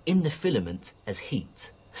deposited in the filament as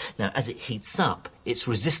heat. Now, as it heats up, its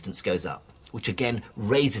resistance goes up, which again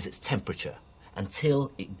raises its temperature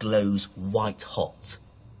until it glows white hot.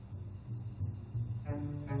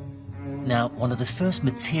 Now, one of the first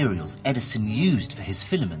materials Edison used for his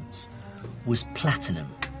filaments was platinum.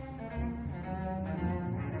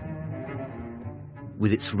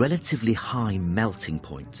 With its relatively high melting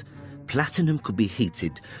point, platinum could be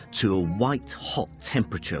heated to a white-hot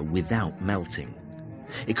temperature without melting.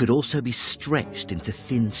 It could also be stretched into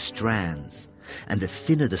thin strands, and the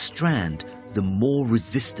thinner the strand, the more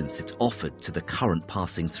resistance it offered to the current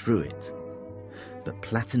passing through it. But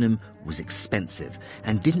platinum was expensive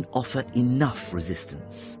and didn't offer enough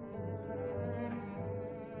resistance.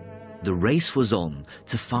 The race was on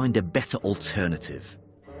to find a better alternative,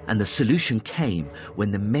 and the solution came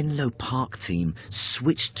when the Menlo Park team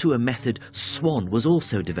switched to a method Swan was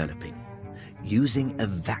also developing, using a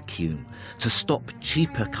vacuum to stop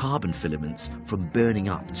cheaper carbon filaments from burning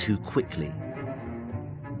up too quickly.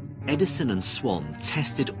 Edison and Swan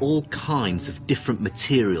tested all kinds of different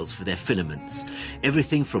materials for their filaments,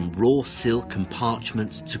 everything from raw silk and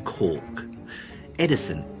parchment to cork.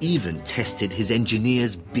 Edison even tested his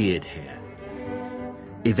engineer's beard hair.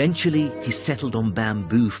 Eventually, he settled on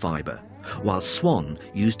bamboo fibre, while Swan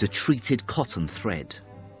used a treated cotton thread.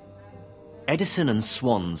 Edison and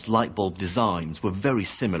Swan's light bulb designs were very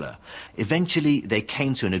similar. Eventually, they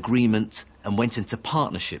came to an agreement and went into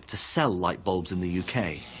partnership to sell light bulbs in the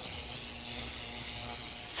UK.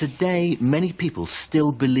 Today, many people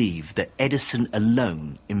still believe that Edison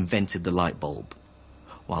alone invented the light bulb,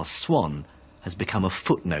 while Swan has become a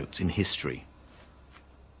footnote in history.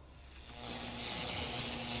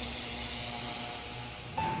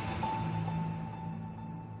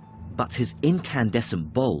 But his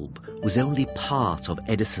incandescent bulb was only part of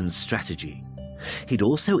Edison's strategy. He'd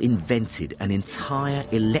also invented an entire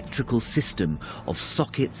electrical system of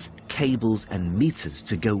sockets, cables and meters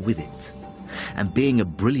to go with it. And being a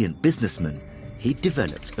brilliant businessman, he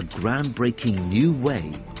developed a groundbreaking new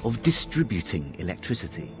way of distributing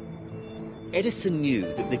electricity. Edison knew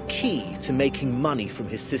that the key to making money from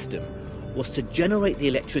his system was to generate the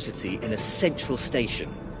electricity in a central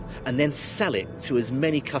station and then sell it to as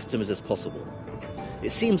many customers as possible.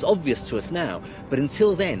 It seems obvious to us now, but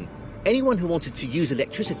until then, anyone who wanted to use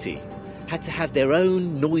electricity had to have their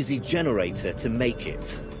own noisy generator to make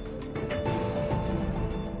it.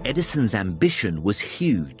 Edison's ambition was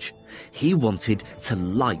huge. He wanted to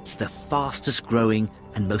light the fastest growing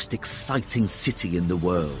and most exciting city in the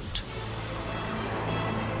world.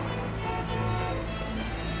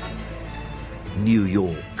 New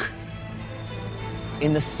York.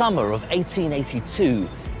 In the summer of 1882,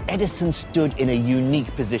 Edison stood in a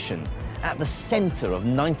unique position at the center of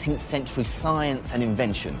 19th century science and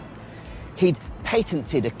invention. He'd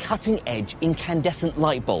patented a cutting-edge incandescent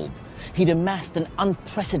light bulb. He'd amassed an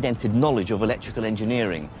unprecedented knowledge of electrical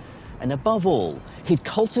engineering. And above all, he'd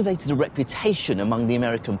cultivated a reputation among the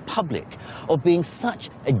American public of being such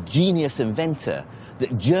a genius inventor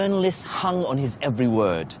that journalists hung on his every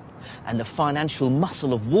word. And the financial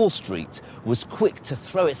muscle of Wall Street was quick to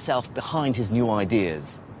throw itself behind his new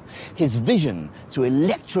ideas. His vision to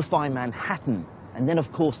electrify Manhattan, and then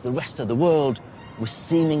of course the rest of the world, was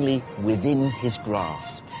seemingly within his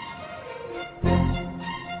grasp.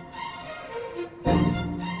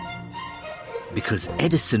 Because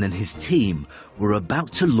Edison and his team were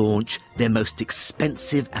about to launch their most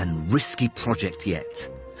expensive and risky project yet.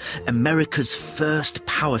 America's first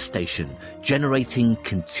power station generating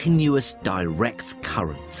continuous direct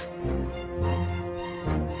current.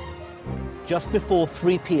 Just before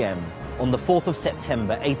 3 p.m. on the 4th of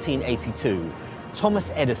September 1882, Thomas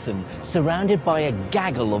Edison, surrounded by a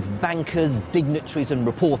gaggle of bankers, dignitaries and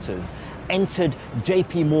reporters, entered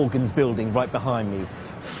J.P. Morgan's building right behind me,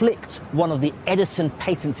 flicked one of the Edison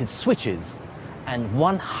patented switches, and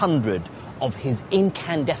 100 of his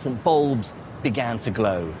incandescent bulbs began to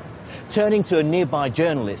glow. Turning to a nearby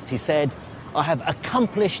journalist, he said, "I have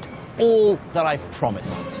accomplished all that I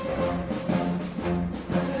promised."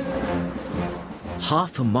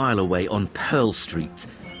 Half a mile away on Pearl Street,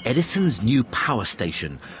 Edison's new power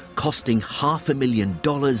station, costing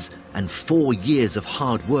 $500,000 and 4 years of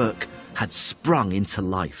hard work, had sprung into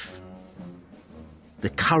life. The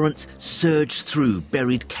current surged through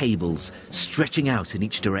buried cables, stretching out in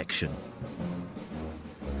each direction.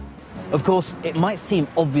 Of course, it might seem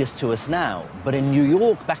obvious to us now, but in New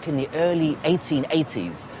York back in the early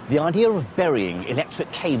 1880s, the idea of burying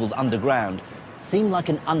electric cables underground seemed like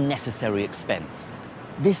an unnecessary expense.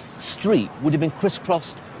 This street would have been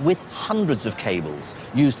crisscrossed with hundreds of cables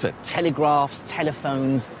used for telegraphs,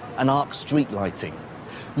 telephones, and arc street lighting.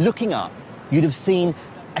 Looking up, you'd have seen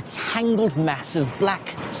a tangled mass of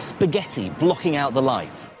black spaghetti blocking out the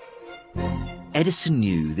light. Edison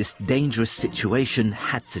knew this dangerous situation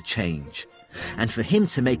had to change, and for him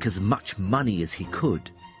to make as much money as he could,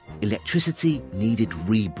 electricity needed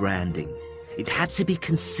rebranding. It had to be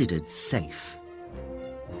considered safe.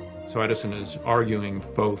 So Edison is arguing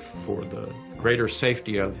both for the greater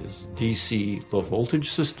safety of his DC low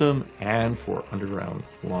voltage system and for underground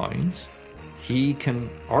lines. He can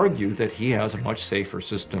argue that he has a much safer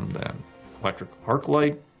system than electric arc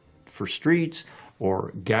light for streets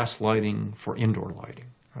or gas lighting for indoor lighting,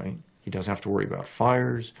 right? He doesn't have to worry about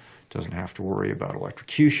fires, doesn't have to worry about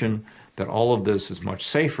electrocution, that all of this is much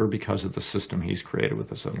safer because of the system he's created with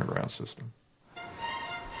this underground system.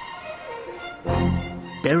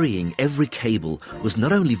 Burying every cable was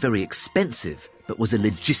not only very expensive, but was a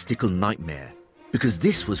logistical nightmare, because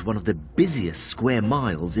this was one of the busiest square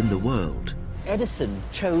miles in the world. Edison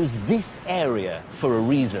chose this area for a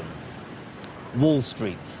reason. Wall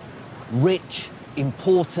Street. Rich,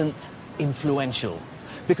 important, influential.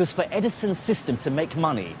 Because for Edison's system to make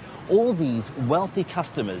money, all these wealthy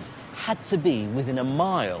customers had to be within a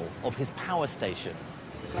mile of his power station.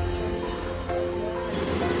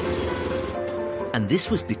 And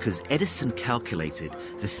this was because Edison calculated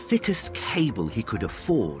the thickest cable he could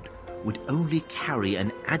afford would only carry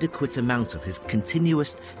an adequate amount of his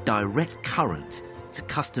continuous direct current to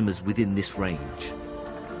customers within this range.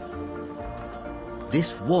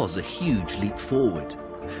 This was a huge leap forward,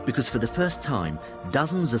 because for the first time,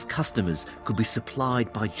 dozens of customers could be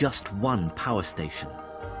supplied by just one power station.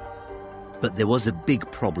 But there was a big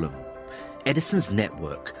problem. Edison's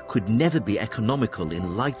network could never be economical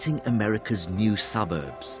in lighting America's new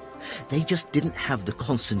suburbs. They just didn't have the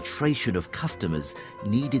concentration of customers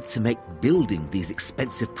needed to make building these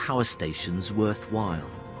expensive power stations worthwhile.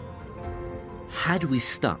 Had we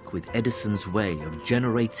stuck with Edison's way of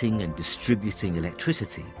generating and distributing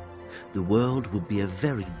electricity, the world would be a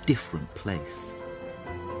very different place.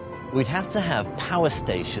 We'd have to have power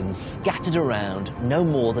stations scattered around no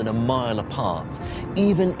more than a mile apart,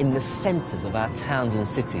 even in the centres of our towns and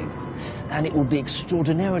cities. And it would be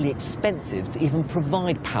extraordinarily expensive to even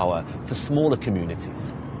provide power for smaller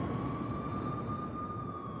communities.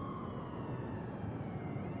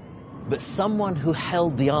 But someone who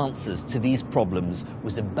held the answers to these problems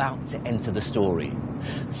was about to enter the story.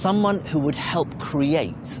 Someone who would help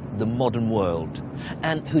create the modern world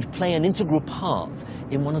and who'd play an integral part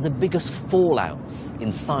in one of the biggest fallouts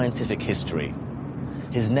in scientific history.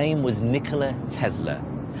 His name was Nikola Tesla,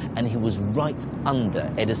 and he was right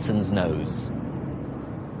under Edison's nose.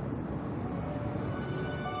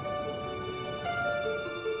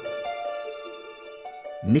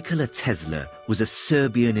 Nikola Tesla was a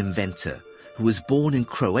Serbian inventor who was born in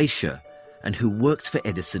Croatia and who worked for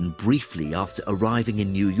Edison briefly after arriving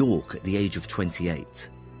in New York at the age of 28.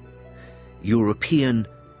 European,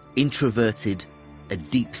 introverted, a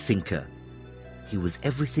deep thinker. He was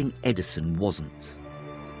everything Edison wasn't.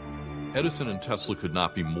 Edison and Tesla could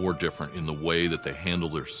not be more different in the way that they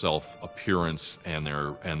handled their self-appearance and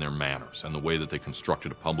their manners, and the way that they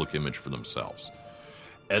constructed a public image for themselves.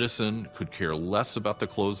 Edison could care less about the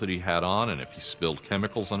clothes that he had on, and if he spilled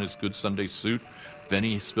chemicals on his good Sunday suit, then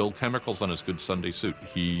he spilled chemicals on his good Sunday suit.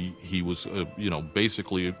 He was,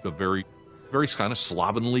 basically a very, very kind of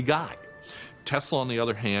slovenly guy. Tesla, on the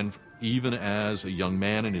other hand, even as a young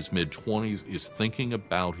man in his mid-20s, is thinking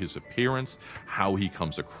about his appearance, how he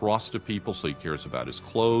comes across to people, so he cares about his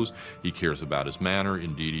clothes, he cares about his manner,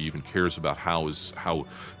 indeed he even cares about how his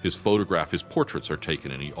portraits are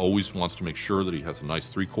taken, and he always wants to make sure that he has a nice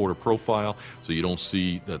three-quarter profile, so you don't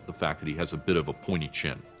see the fact that he has a bit of a pointy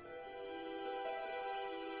chin.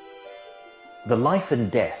 The life and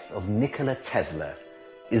death of Nikola Tesla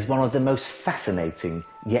is one of the most fascinating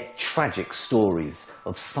yet tragic stories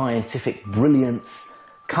of scientific brilliance,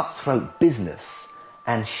 cutthroat business,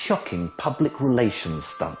 and shocking public relations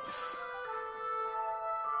stunts.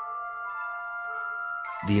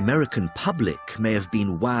 The American public may have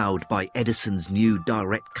been wowed by Edison's new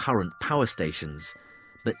direct current power stations,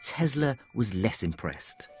 but Tesla was less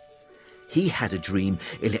impressed. He had a dream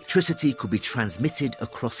electricity could be transmitted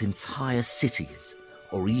across entire cities,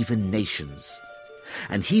 or even nations.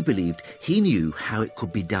 And he believed he knew how it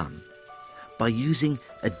could be done, by using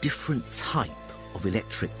a different type of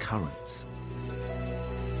electric current.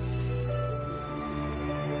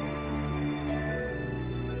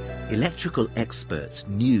 Electrical experts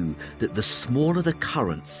knew that the smaller the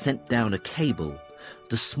current sent down a cable,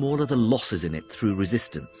 the smaller the losses in it through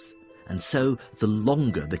resistance, and so the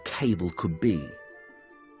longer the cable could be.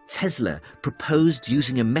 Tesla proposed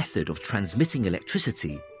using a method of transmitting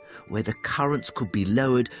electricity where the currents could be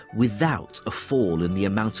lowered without a fall in the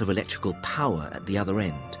amount of electrical power at the other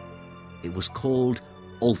end. It was called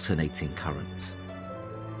alternating current.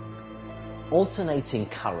 Alternating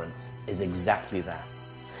current is exactly that.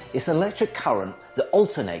 It's an electric current that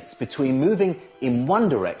alternates between moving in one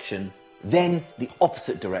direction, then the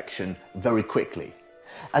opposite direction very quickly,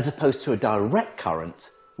 as opposed to a direct current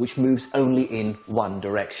which moves only in one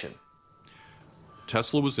direction.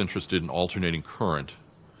 Tesla was interested in alternating current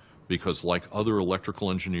because, like other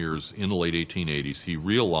electrical engineers in the late 1880s, he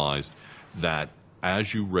realized that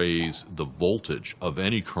as you raise the voltage of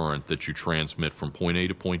any current that you transmit from point A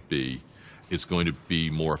to point B, it's going to be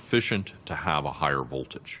more efficient to have a higher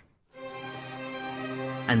voltage.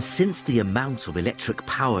 And since the amount of electric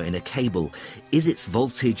power in a cable is its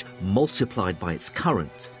voltage multiplied by its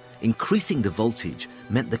current, increasing the voltage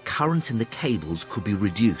meant the current in the cables could be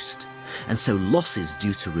reduced, and so losses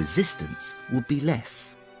due to resistance would be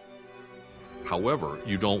less. However,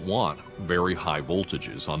 you don't want very high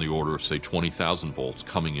voltages on the order of, say, 20,000 volts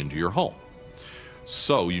coming into your home.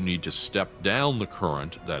 So you need to step down the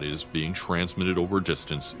current that is being transmitted over a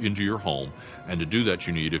distance into your home, and to do that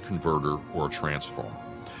you need a converter or a transformer.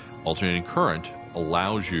 Alternating current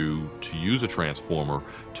allows you to use a transformer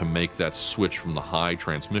to make that switch from the high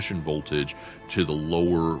transmission voltage to the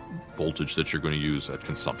lower voltage that you're going to use at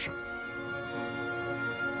consumption.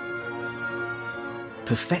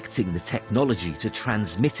 Perfecting the technology to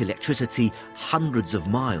transmit electricity hundreds of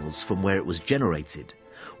miles from where it was generated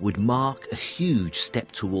would mark a huge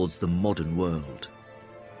step towards the modern world.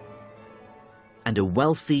 And a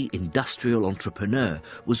wealthy industrial entrepreneur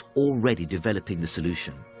was already developing the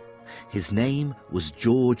solution. His name was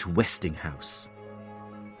George Westinghouse.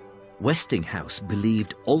 Westinghouse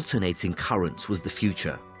believed alternating current was the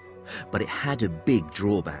future, but it had a big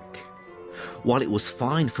drawback. While it was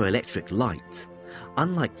fine for electric light,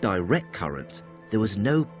 unlike direct current, there was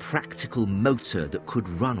no practical motor that could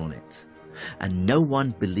run on it, and no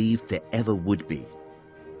one believed there ever would be.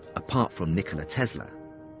 apart from Nikola Tesla.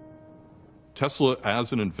 Tesla,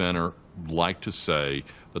 as an inventor, liked to say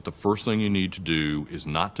that the first thing you need to do is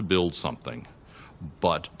not to build something,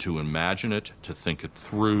 but to imagine it, to think it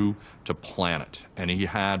through, to plan it. And he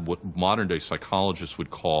had what modern-day psychologists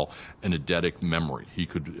would call an eidetic memory. He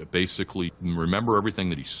could basically remember everything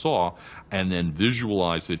that he saw and then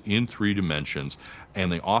visualize it in 3 dimensions.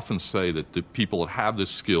 And they often say that the people that have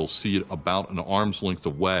this skill see it about an arm's length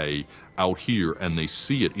away out here, and they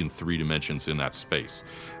see it in 3 dimensions in that space.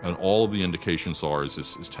 And all of the indications are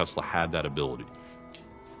is Tesla had that ability.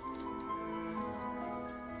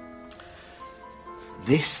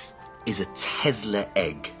 This is a Tesla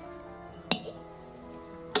egg.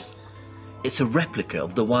 It's a replica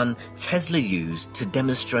of the one Tesla used to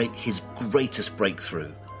demonstrate his greatest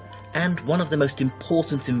breakthrough and one of the most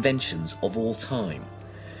important inventions of all time.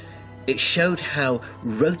 It showed how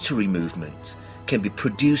rotary movement can be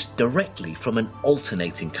produced directly from an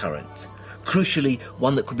alternating current, crucially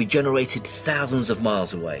one that could be generated thousands of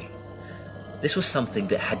miles away. This was something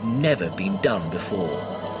that had never been done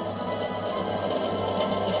before.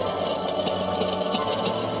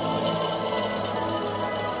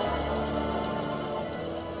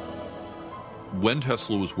 When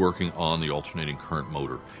Tesla was working on the alternating current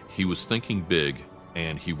motor, he was thinking big,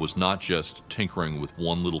 and he was not just tinkering with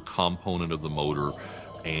one little component of the motor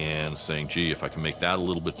and saying, gee, if I can make that a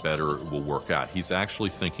little bit better, it will work out. He's actually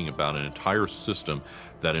thinking about an entire system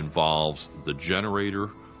that involves the generator,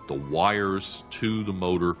 the wires to the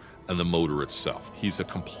motor, and the motor itself. He's a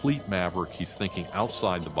complete maverick. He's thinking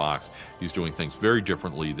outside the box. He's doing things very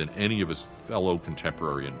differently than any of his fellow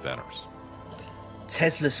contemporary inventors.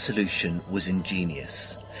 Tesla's solution was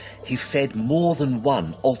ingenious. He fed more than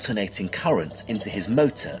one alternating current into his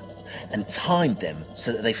motor and timed them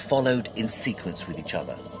so that they followed in sequence with each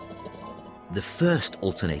other. The first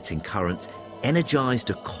alternating current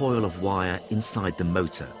energized a coil of wire inside the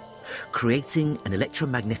motor, creating an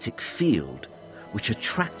electromagnetic field which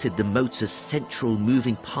attracted the motor's central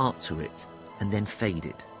moving part to it and then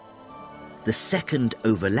faded. The second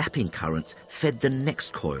overlapping current fed the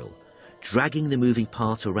next coil, dragging the moving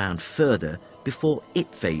part around further before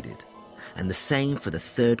it faded, and the same for the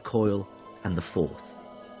third coil and the fourth.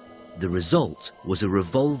 The result was a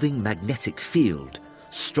revolving magnetic field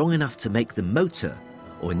strong enough to make the motor,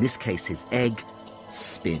 or in this case his egg,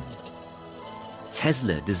 spin.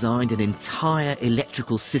 Tesla designed an entire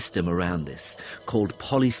electrical system around this, called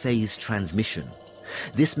polyphase transmission.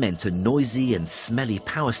 This meant a noisy and smelly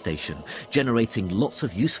power station generating lots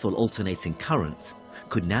of useful alternating current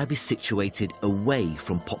could now be situated away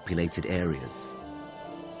from populated areas.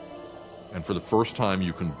 And for the first time,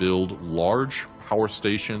 you can build large power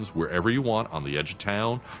stations wherever you want, on the edge of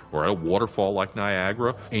town or at a waterfall like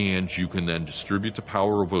Niagara, and you can then distribute the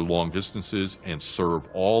power over long distances and serve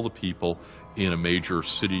all the people in a major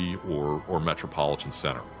city or metropolitan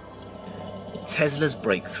center. Tesla's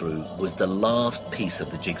breakthrough was the last piece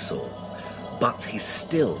of the jigsaw, but he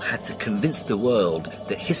still had to convince the world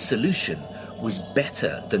that his solution was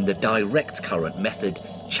better than the direct current method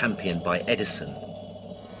championed by Edison.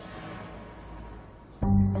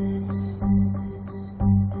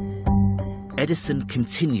 Edison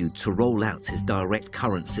continued to roll out his direct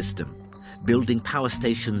current system, building power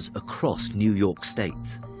stations across New York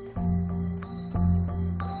State.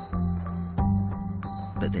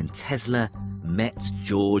 But then Tesla met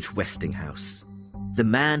George Westinghouse, the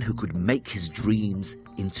man who could make his dreams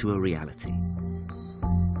into a reality.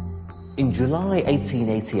 In July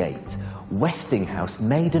 1888, Westinghouse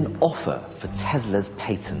made an offer for Tesla's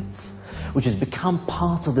patents, which has become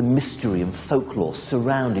part of the mystery and folklore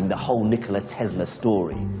surrounding the whole Nikola Tesla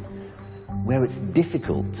story, where it's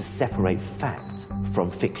difficult to separate fact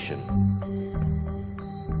from fiction.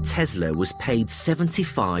 Tesla was paid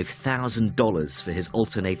 $75,000 for his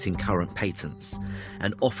alternating current patents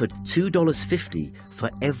and offered $2.50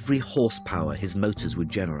 for every horsepower his motors would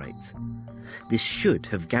generate. This should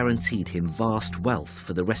have guaranteed him vast wealth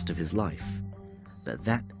for the rest of his life, but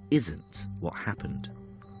that isn't what happened.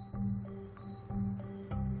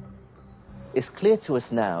 It's clear to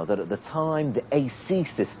us now that at the time the AC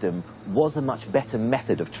system was a much better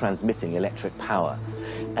method of transmitting electric power,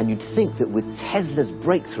 and you'd think that with Tesla's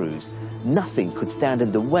breakthroughs, nothing could stand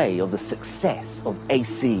in the way of the success of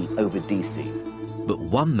AC over DC. But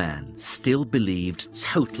one man still believed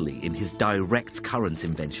totally in his direct current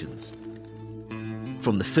inventions.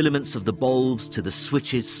 From the filaments of the bulbs to the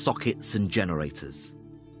switches, sockets, and generators.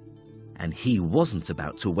 And he wasn't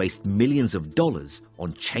about to waste millions of dollars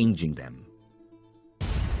on changing them.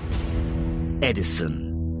 Edison.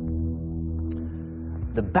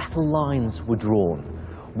 The battle lines were drawn.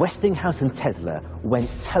 Westinghouse and Tesla went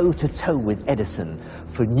toe-to-toe with Edison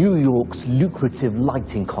for New York's lucrative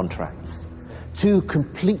lighting contracts. Two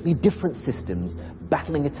completely different systems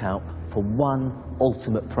battling it out for one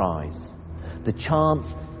ultimate prize: the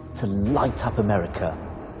chance to light up America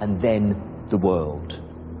and then the world.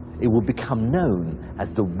 It will become known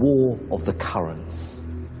as the War of the Currents.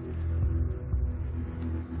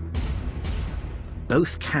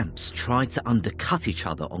 Both camps tried to undercut each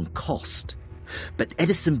other on cost, but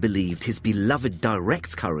Edison believed his beloved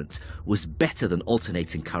direct current was better than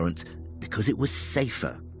alternating current because it was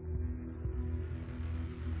safer.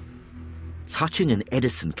 Touching an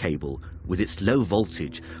Edison cable with its low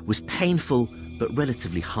voltage was painful but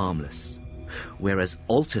relatively harmless, whereas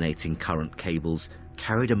alternating current cables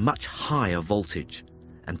carried a much higher voltage,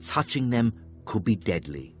 and touching them could be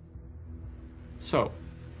deadly. So,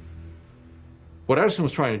 what Edison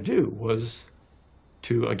was trying to do was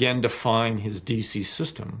to again define his DC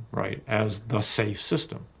system, right, as the safe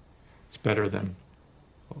system. It's better than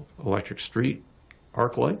electric street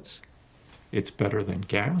arc lights, it's better than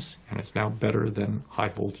gas, and it's now better than high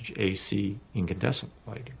voltage AC incandescent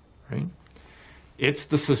lighting, right? It's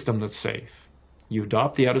the system that's safe. You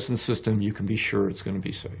adopt the Edison system, you can be sure it's going to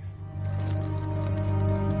be safe.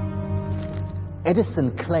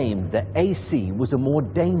 Edison claimed that AC was a more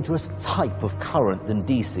dangerous type of current than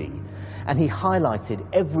DC, and he highlighted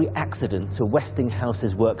every accident to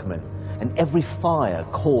Westinghouse's workmen and every fire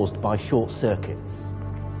caused by short circuits.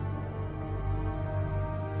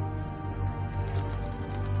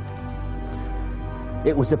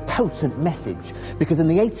 It was a potent message because in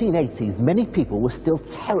the 1880s, many people were still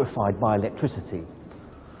terrified by electricity.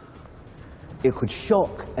 It could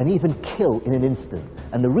shock and even kill in an instant,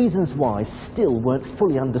 and the reasons why still weren't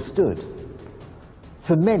fully understood.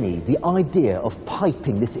 For many, the idea of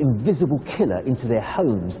piping this invisible killer into their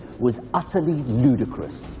homes was utterly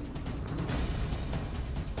ludicrous.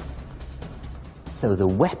 So the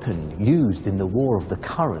weapon used in the War of the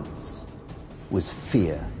Currents was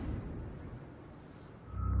fear.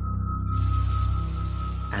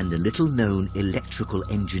 And a little-known electrical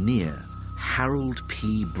engineer, Harold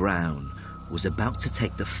P. Brown, was about to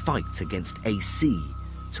take the fight against AC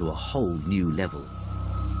to a whole new level.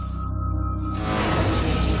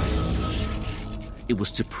 It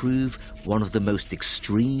was to prove one of the most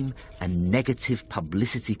extreme and negative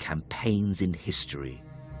publicity campaigns in history.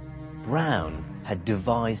 Brown had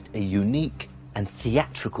devised a unique and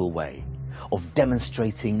theatrical way of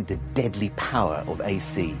demonstrating the deadly power of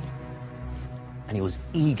AC, and he was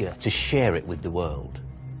eager to share it with the world.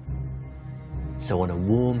 So on a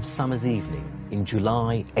warm summer's evening in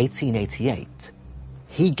July 1888,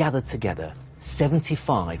 he gathered together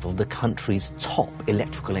 75 of the country's top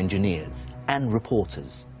electrical engineers and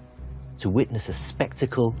reporters to witness a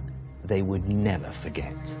spectacle they would never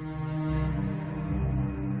forget.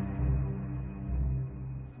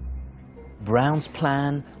 Brown's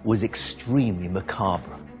plan was extremely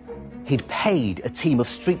macabre. He'd paid a team of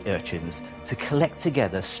street urchins to collect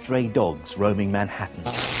together stray dogs roaming Manhattan.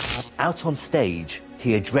 Out on stage,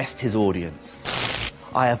 he addressed his audience.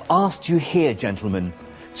 "I have asked you here, gentlemen,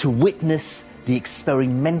 to witness the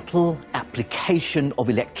experimental application of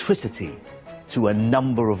electricity to a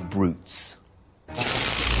number of brutes."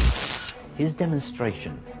 His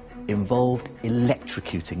demonstration involved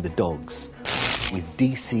electrocuting the dogs with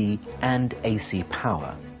DC and AC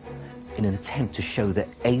power in an attempt to show that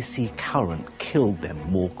AC current killed them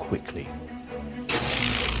more quickly.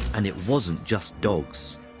 And it wasn't just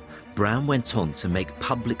dogs. Brown went on to make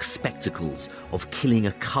public spectacles of killing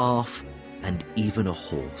a calf and even a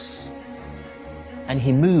horse. And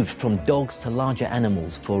he moved from dogs to larger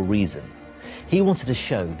animals for a reason. He wanted to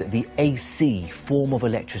show that the AC form of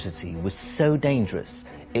electricity was so dangerous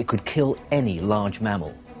it could kill any large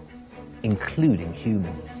mammal, including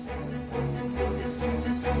humans.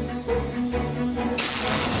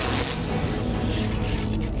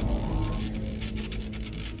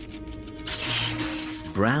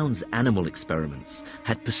 Brown's animal experiments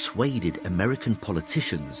had persuaded American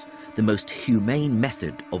politicians the most humane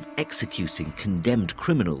method of executing condemned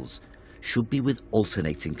criminals should be with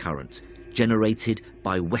alternating current, generated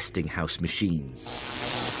by Westinghouse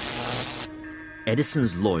machines.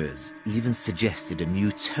 Edison's lawyers even suggested a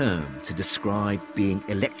new term to describe being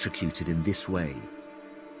electrocuted in this way: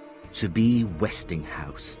 to be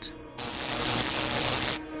Westinghoused.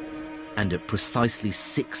 And at precisely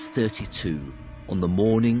 6:32, on the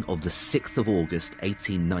morning of the 6th of August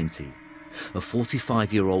 1890, a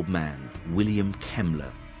 45-year-old man, William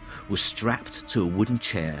Kemmler, was strapped to a wooden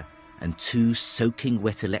chair and two soaking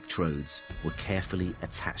wet electrodes were carefully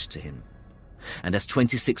attached to him. And as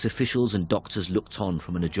 26 officials and doctors looked on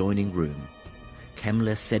from an adjoining room,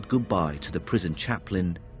 Kemmler said goodbye to the prison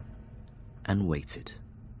chaplain and waited.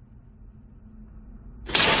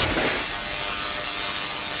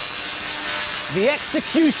 The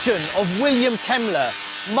execution of William Kemmler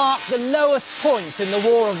marked the lowest point in the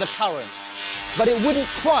War of the Currents, but it wouldn't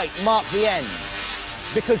quite mark the end,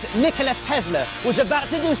 because Nikola Tesla was about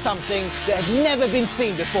to do something that had never been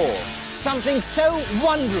seen before, something so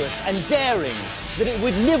wondrous and daring that it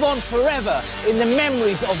would live on forever in the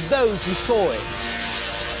memories of those who saw it.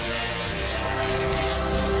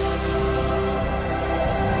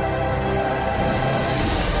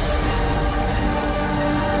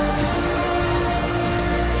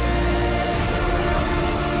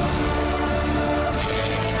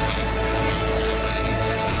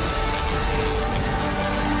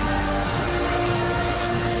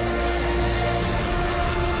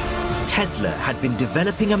 Tesla had been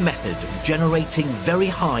developing a method of generating very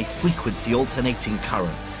high-frequency alternating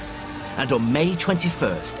currents. And on May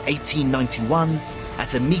 21st, 1891,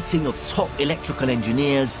 at a meeting of top electrical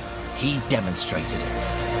engineers, he demonstrated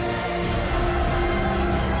it.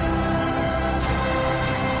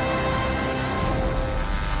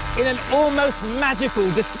 In an almost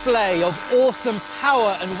magical display of awesome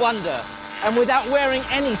power and wonder, and without wearing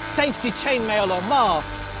any safety chainmail or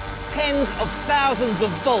mask, tens of thousands of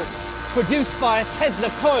volts produced by a Tesla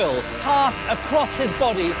coil passed across his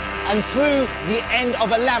body and through the end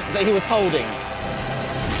of a lamp that he was holding.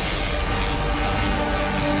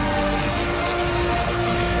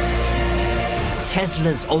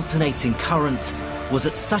 Tesla's alternating current was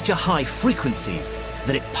at such a high frequency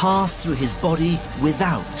that it passed through his body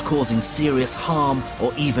without causing serious harm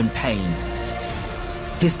or even pain.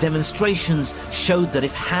 His demonstrations showed that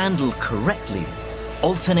if handled correctly,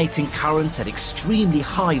 alternating current at extremely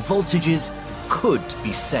high voltages could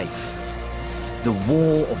be safe. The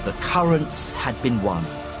war of the currents had been won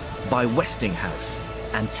by Westinghouse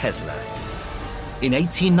and Tesla. In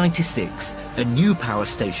 1896, a new power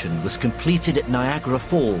station was completed at Niagara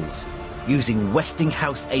Falls, using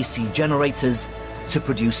Westinghouse AC generators to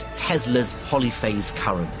produce Tesla's polyphase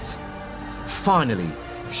current. Finally,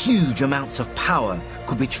 huge amounts of power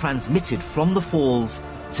could be transmitted from the falls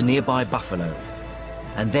to nearby Buffalo.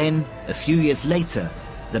 And then, a few years later,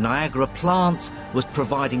 the Niagara plant was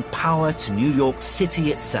providing power to New York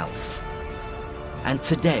City itself. And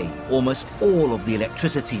today, almost all of the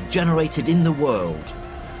electricity generated in the world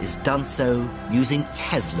is done so using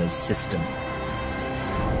Tesla's system.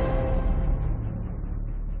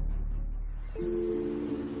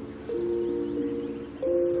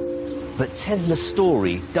 But Tesla's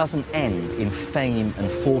story doesn't end in fame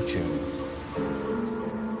and fortune.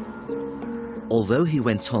 Although he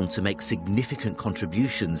went on to make significant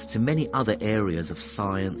contributions to many other areas of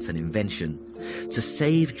science and invention, to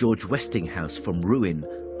save George Westinghouse from ruin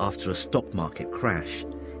after a stock market crash,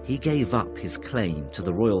 he gave up his claim to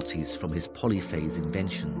the royalties from his polyphase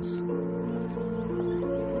inventions.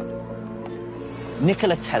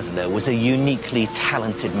 Nikola Tesla was a uniquely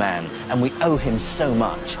talented man, and we owe him so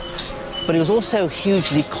much. But he was also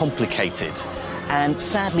hugely complicated, and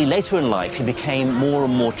sadly later in life he became more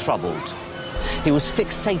and more troubled. He was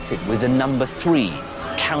fixated with the number 3,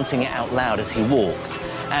 counting it out loud as he walked,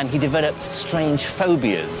 and he developed strange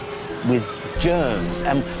phobias with germs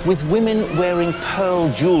and with women wearing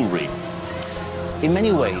pearl jewelry. In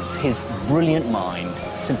many ways, his brilliant mind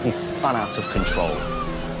simply spun out of control.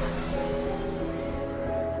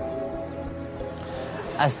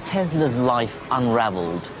 As Tesla's life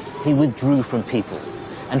unraveled, he withdrew from people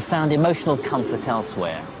and found emotional comfort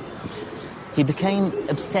elsewhere. He became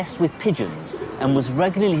obsessed with pigeons and was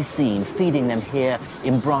regularly seen feeding them here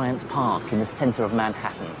in Bryant Park in the center of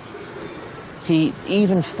Manhattan. He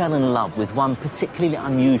even fell in love with one particularly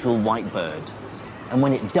unusual white bird, and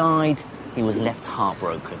when it died, he was left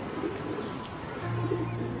heartbroken.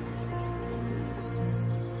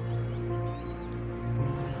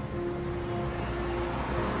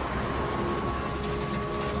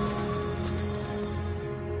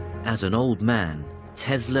 As an old man,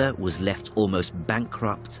 Tesla was left almost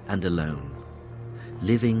bankrupt and alone,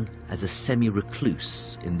 living as a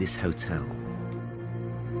semi-recluse in this hotel.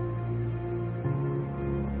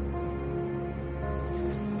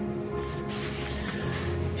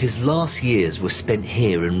 His last years were spent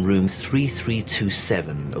here in room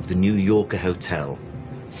 3327 of the New Yorker Hotel,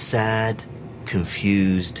 sad,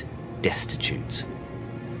 confused, destitute.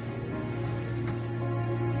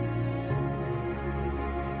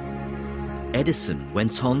 Edison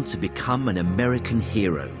went on to become an American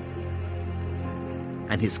hero,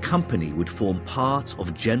 and his company would form part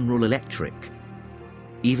of General Electric.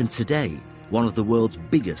 Even today, one of the world's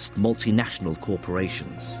biggest multinational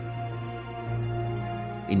corporations.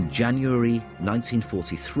 In January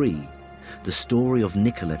 1943, the story of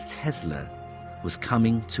Nikola Tesla was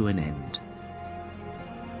coming to an end.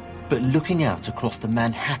 But looking out across the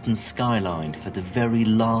Manhattan skyline for the very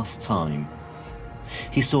last time,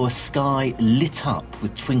 he saw a sky lit up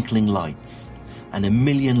with twinkling lights and 1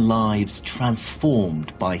 million lives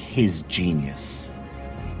transformed by his genius.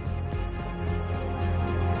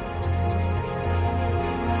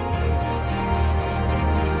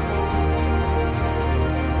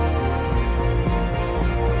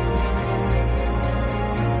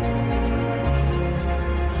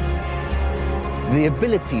 The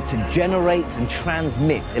ability to generate and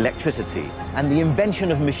transmit electricity and the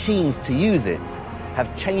invention of machines to use it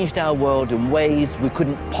have changed our world in ways we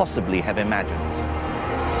couldn't possibly have imagined.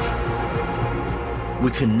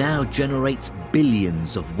 We can now generate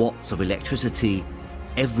billions of watts of electricity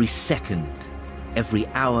every second, every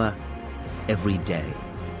hour, every day.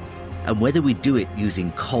 And whether we do it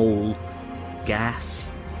using coal,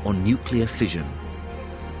 gas, or nuclear fission,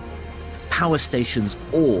 power stations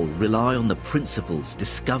all rely on the principles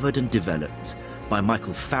discovered and developed by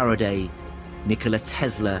Michael Faraday, Nikola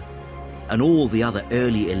Tesla, and all the other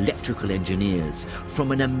early electrical engineers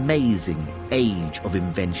from an amazing age of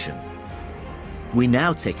invention. We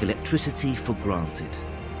now take electricity for granted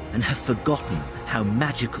and have forgotten how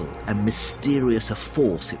magical and mysterious a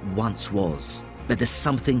force it once was. But there's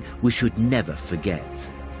something we should never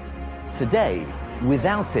forget. Today,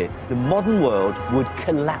 without it, the modern world would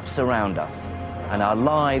collapse around us, and our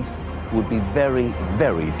lives would be very,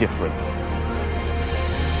 very different.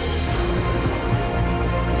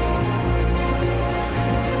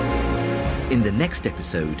 In the next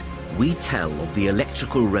episode, we tell of the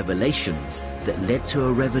electrical revelations that led to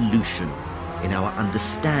a revolution in our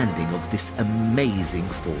understanding of this amazing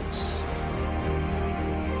force.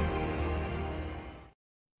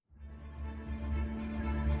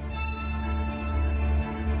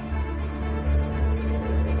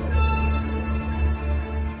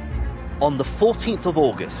 On the 14th of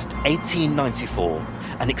August, 1894,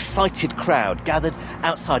 an excited crowd gathered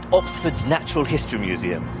outside Oxford's Natural History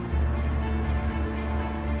Museum.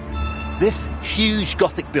 This huge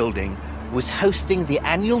Gothic building was hosting the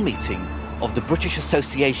annual meeting of the British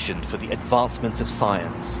Association for the Advancement of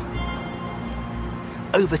Science.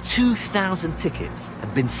 Over 2,000 tickets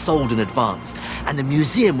had been sold in advance, and the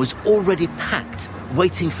museum was already packed,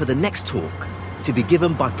 waiting for the next talk to be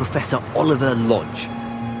given by Professor Oliver Lodge.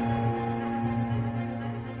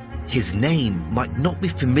 His name might not be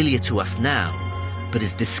familiar to us now, but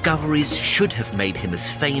his discoveries should have made him as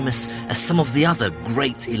famous as some of the other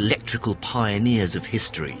great electrical pioneers of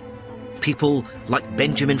history. People like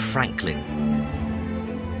Benjamin Franklin,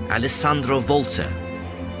 Alessandro Volta,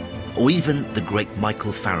 or even the great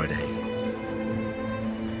Michael Faraday.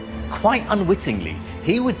 Quite unwittingly,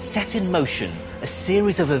 he would set in motion a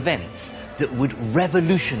series of events that would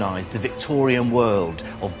revolutionize the Victorian world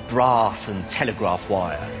of brass and telegraph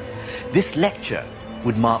wire. This lecture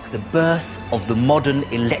would mark the birth of the modern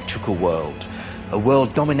electrical world, a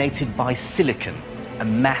world dominated by silicon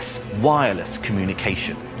and mass wireless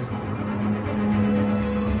communication.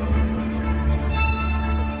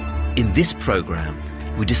 In this program,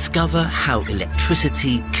 we discover how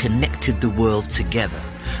electricity connected the world together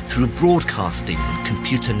through broadcasting and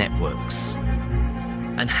computer networks,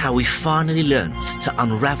 and how we finally learnt to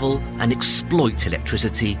unravel and exploit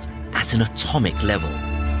electricity at an atomic level.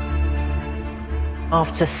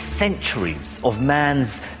 After centuries of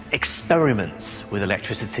man's experiments with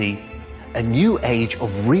electricity, a new age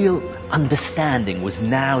of real understanding was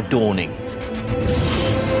now dawning.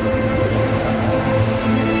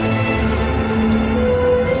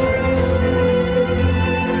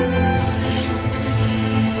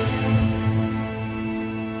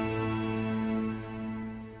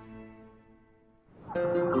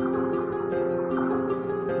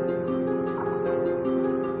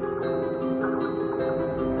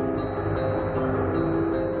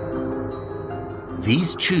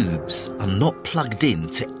 These tubes are not plugged in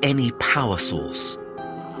to any power source,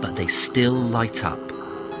 but they still light up.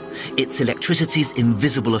 It's electricity's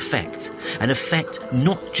invisible effect, an effect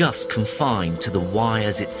not just confined to the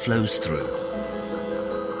wires it flows through.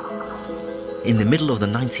 In the middle of the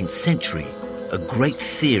 19th century, a great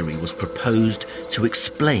theory was proposed to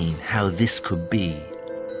explain how this could be.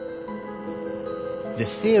 The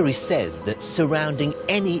theory says that surrounding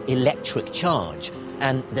any electric charge,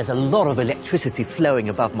 and there's a lot of electricity flowing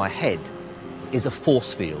above my head, is a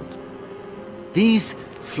force field. These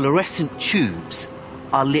fluorescent tubes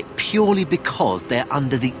are lit purely because they're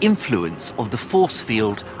under the influence of the force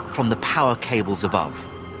field from the power cables above.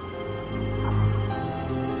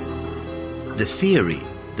 The theory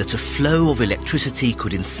that a flow of electricity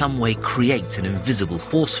could in some way create an invisible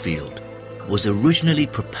force field was originally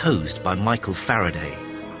proposed by Michael Faraday,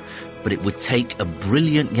 but it would take a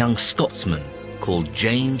brilliant young Scotsman called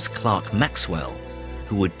James Clerk Maxwell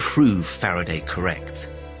who would prove Faraday correct,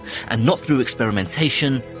 and not through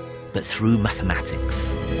experimentation, but through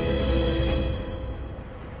mathematics.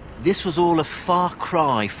 This was all a far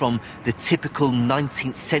cry from the typical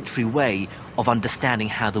 19th century way of understanding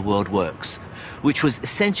how the world works, which was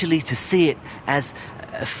essentially to see it as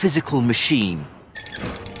a physical machine.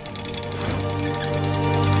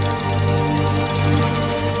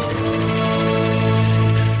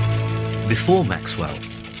 Before Maxwell,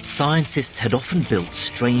 scientists had often built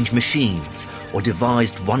strange machines or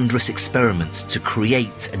devised wondrous experiments to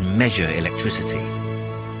create and measure electricity.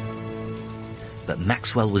 But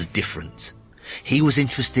Maxwell was different. He was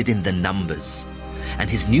interested in the numbers, and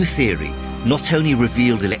his new theory not only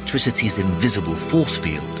revealed electricity's invisible force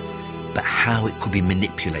field, but how it could be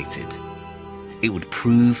manipulated. It would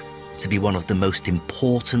prove to be one of the most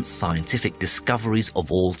important scientific discoveries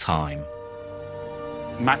of all time.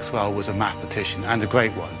 Maxwell was a mathematician, and a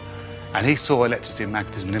great one, and he saw electricity and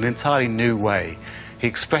magnetism in an entirely new way. He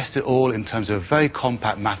expressed it all in terms of very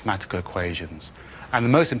compact mathematical equations. And the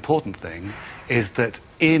most important thing is that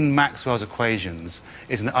in Maxwell's equations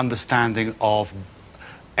is an understanding of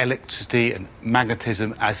electricity and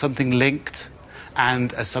magnetism as something linked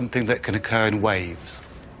and as something that can occur in waves.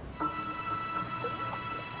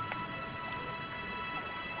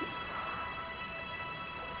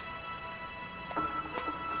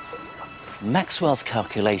 Maxwell's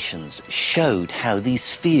calculations showed how these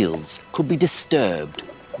fields could be disturbed,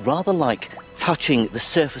 rather like touching the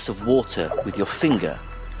surface of water with your finger.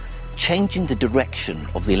 Changing the direction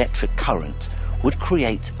of the electric current would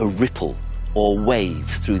create a ripple or wave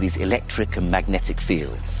through these electric and magnetic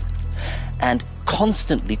fields. And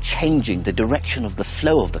constantly changing the direction of the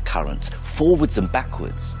flow of the current forwards and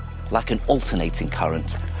backwards, like an alternating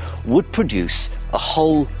current, would produce a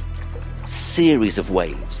whole series of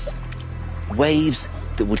waves. Waves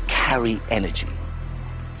that would carry energy.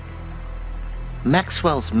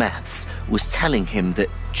 Maxwell's maths was telling him that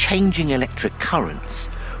changing electric currents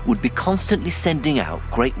would be constantly sending out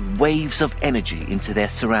great waves of energy into their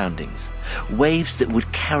surroundings, waves that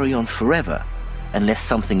would carry on forever unless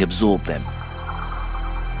something absorbed them.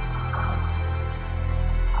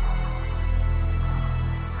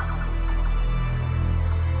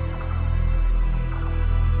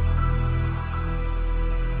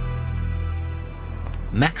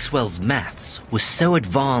 Maxwell's maths was so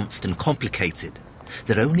advanced and complicated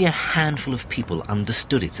that only a handful of people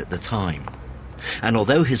understood it at the time. And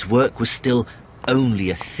although his work was still only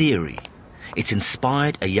a theory, it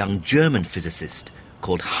inspired a young German physicist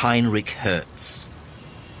called Heinrich Hertz.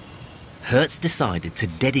 Hertz decided to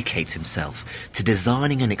dedicate himself to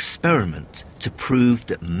designing an experiment to prove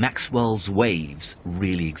that Maxwell's waves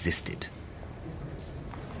really existed.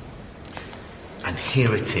 And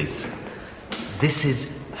here it is. This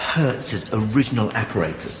is Hertz's original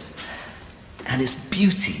apparatus, and its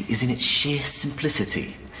beauty is in its sheer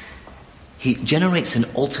simplicity. He generates an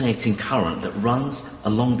alternating current that runs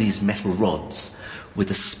along these metal rods with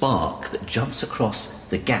a spark that jumps across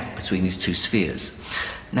the gap between these two spheres.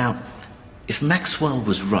 Now, if Maxwell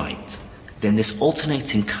was right, then this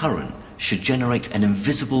alternating current should generate an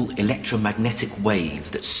invisible electromagnetic wave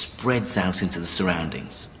that spreads out into the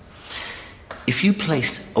surroundings. If you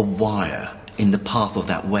place a wire in the path of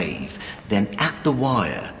that wave, then at the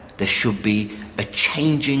wire there should be a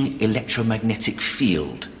changing electromagnetic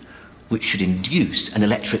field which should induce an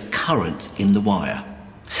electric current in the wire.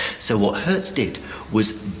 So what Hertz did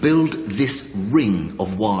was build this ring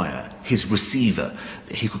of wire, his receiver,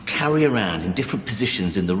 that he could carry around in different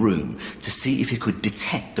positions in the room to see if he could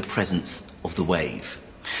detect the presence of the wave.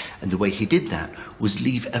 And the way he did that was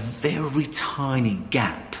leave a very tiny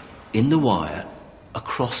gap in the wire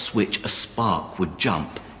across which a spark would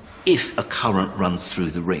jump if a current runs through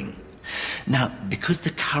the ring. Now, because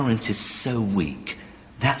the current is so weak,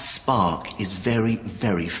 that spark is very,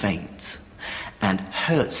 very faint. And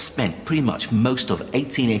Hertz spent pretty much most of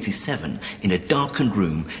 1887 in a darkened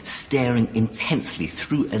room staring intensely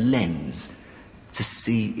through a lens to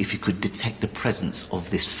see if he could detect the presence of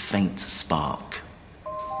this faint spark.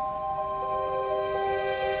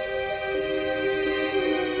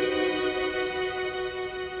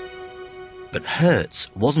 But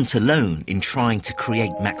Hertz wasn't alone in trying to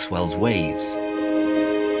create Maxwell's waves.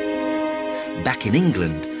 Back in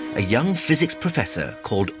England, A young physics professor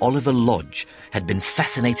called Oliver Lodge had been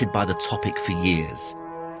fascinated by the topic for years,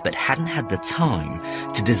 but hadn't had the time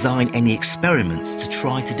to design any experiments to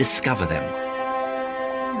try to discover them.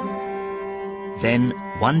 Then,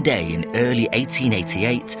 one day in early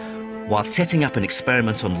 1888, while setting up an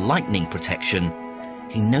experiment on lightning protection,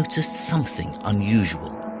 he noticed something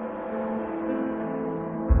unusual.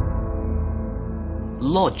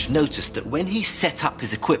 Lodge noticed that when he set up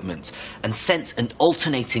his equipment and sent an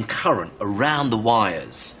alternating current around the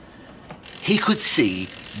wires, he could see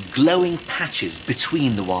glowing patches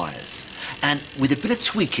between the wires. And with a bit of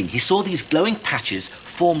tweaking, he saw these glowing patches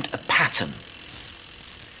formed a pattern.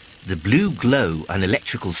 The blue glow and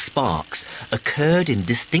electrical sparks occurred in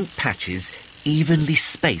distinct patches evenly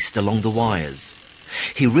spaced along the wires.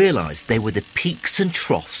 He realized they were the peaks and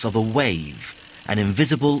troughs of a wave, an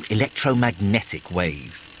invisible electromagnetic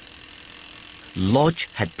wave. Lodge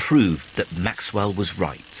had proved that Maxwell was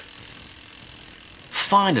right.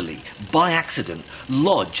 Finally, by accident,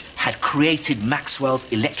 Lodge had created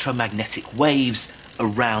Maxwell's electromagnetic waves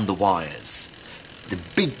around the wires. The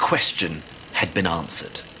big question had been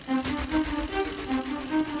answered.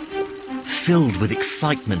 Filled with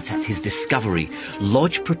excitement at his discovery,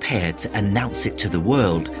 Lodge prepared to announce it to the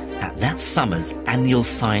world at that summer's annual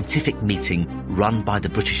scientific meeting run by the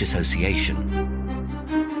British Association.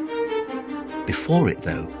 Before it,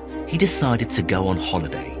 though, he decided to go on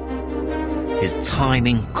holiday. His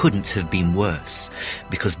timing couldn't have been worse,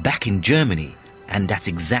 because back in Germany, and at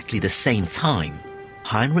exactly the same time,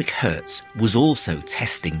 Heinrich Hertz was also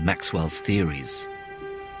testing Maxwell's theories.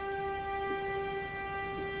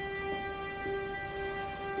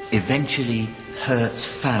 Eventually, Hertz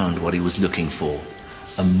found what he was looking for,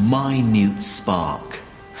 a minute spark.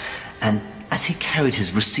 And as he carried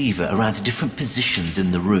his receiver around to different positions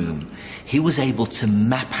in the room, he was able to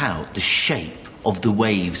map out the shape of the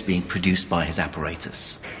waves being produced by his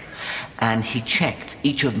apparatus. And he checked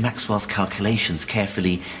each of Maxwell's calculations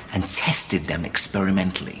carefully and tested them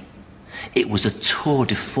experimentally. It was a tour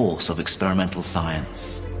de force of experimental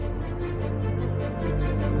science.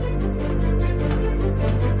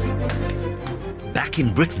 Back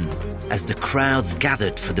in Britain, as the crowds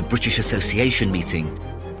gathered for the British Association meeting,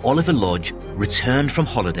 Oliver Lodge returned from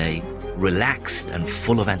holiday, relaxed and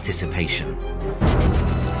full of anticipation.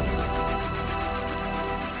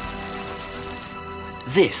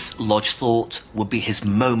 This, Lodge thought, would be his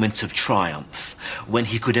moment of triumph, when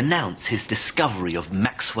he could announce his discovery of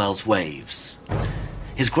Maxwell's waves.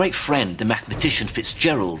 His great friend, the mathematician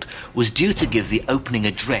Fitzgerald, was due to give the opening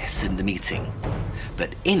address in the meeting.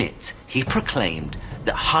 But in it, he proclaimed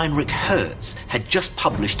that Heinrich Hertz had just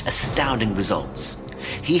published astounding results.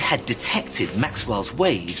 He had detected Maxwell's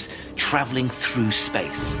waves traveling through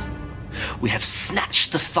space. "We have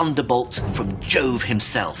snatched the thunderbolt from Jove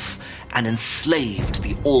himself and enslaved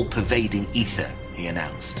the all-pervading ether," he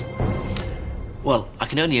announced. Well, I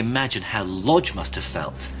can only imagine how Lodge must have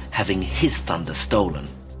felt having his thunder stolen.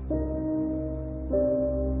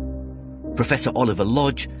 Professor Oliver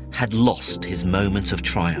Lodge had lost his moment of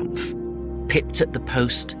triumph, pipped at the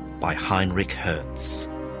post by Heinrich Hertz.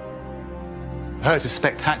 Hertz's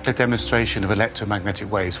spectacular demonstration of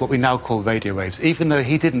electromagnetic waves, what we now call radio waves, even though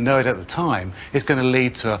he didn't know it at the time, is going to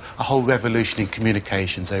lead to a whole revolution in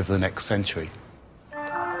communications over the next century.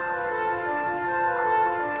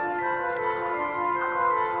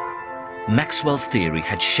 Maxwell's theory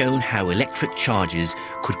had shown how electric charges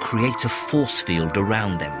could create a force field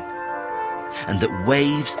around them, and that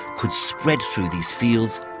waves could spread through these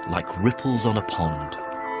fields like ripples on a pond.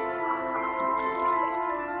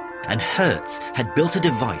 And Hertz had built a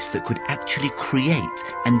device that could actually create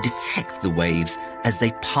and detect the waves as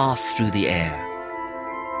they pass through the air.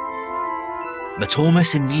 But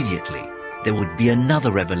almost immediately, there would be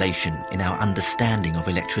another revelation in our understanding of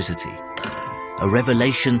electricity. A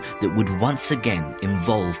revelation that would once again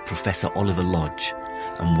involve Professor Oliver Lodge,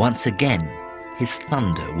 and once again, his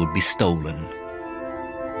thunder would be stolen.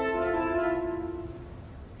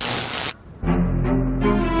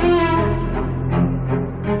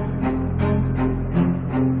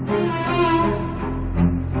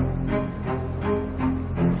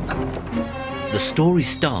 The story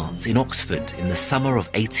starts in Oxford in the summer of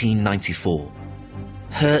 1894.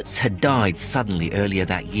 Hertz had died suddenly earlier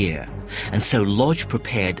that year, and so Lodge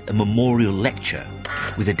prepared a memorial lecture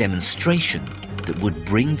with a demonstration that would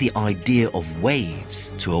bring the idea of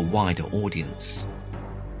waves to a wider audience.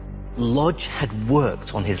 Lodge had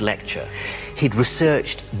worked on his lecture. He'd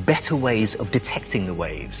researched better ways of detecting the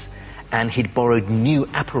waves, and he'd borrowed new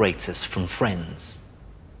apparatus from friends.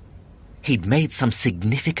 He'd made some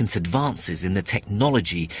significant advances in the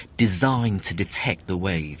technology designed to detect the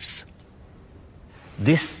waves.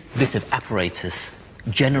 This bit of apparatus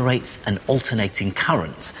generates an alternating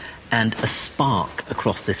current and a spark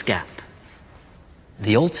across this gap.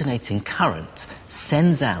 The alternating current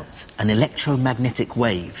sends out an electromagnetic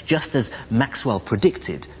wave, just as Maxwell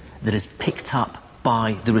predicted, that is picked up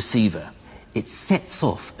by the receiver. It sets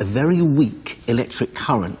off a very weak electric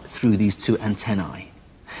current through these two antennae.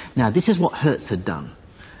 Now, this is what Hertz had done.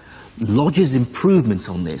 Lodge's improvement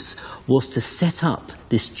on this was to set up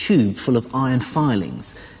this tube full of iron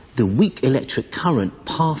filings. The weak electric current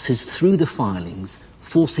passes through the filings,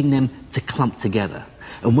 forcing them to clump together.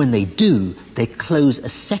 And when they do, they close a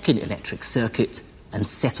second electric circuit and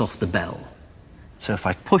set off the bell. So if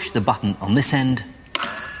I push the button on this end,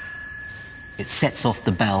 it sets off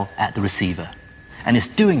the bell at the receiver. And it's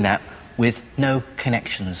doing that with no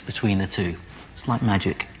connections between the two. It's like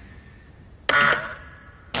magic.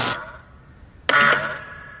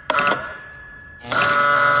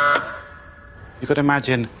 You've got to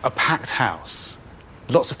imagine a packed house,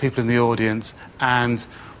 lots of people in the audience, and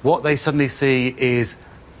what they suddenly see is,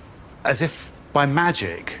 as if by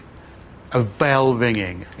magic, a bell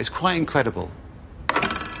ringing. It's quite incredible.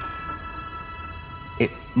 It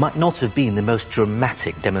might not have been the most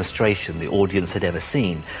dramatic demonstration the audience had ever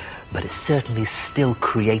seen, but it certainly still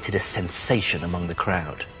created a sensation among the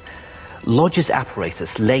crowd. Lodge's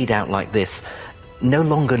apparatus, laid out like this, no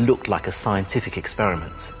longer looked like a scientific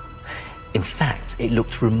experiment. In fact, it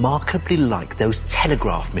looked remarkably like those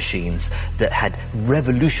telegraph machines that had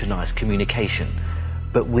revolutionized communication,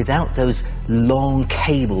 but without those long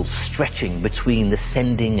cables stretching between the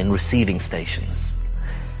sending and receiving stations.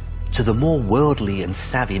 To the more worldly and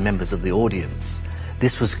savvy members of the audience,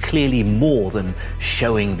 this was clearly more than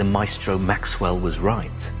showing the maestro Maxwell was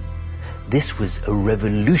right. This was a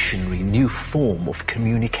revolutionary new form of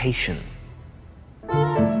communication.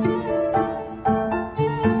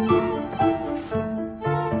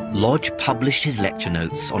 Lodge published his lecture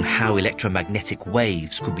notes on how electromagnetic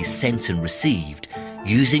waves could be sent and received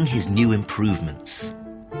using his new improvements.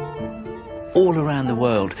 All around the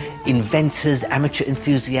world, inventors, amateur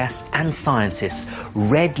enthusiasts and scientists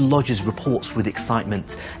read Lodge's reports with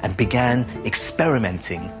excitement and began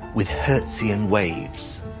experimenting with Hertzian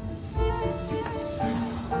waves.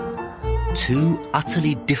 Two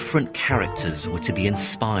utterly different characters were to be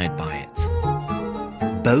inspired by it.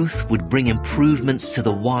 Both would bring improvements to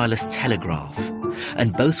the wireless telegraph,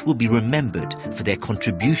 and both would be remembered for their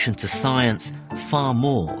contribution to science far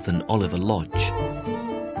more than Oliver Lodge.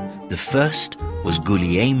 The first was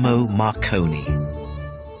Guglielmo Marconi.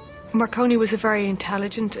 Marconi was a very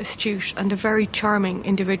intelligent, astute and a very charming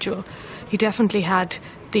individual. He definitely had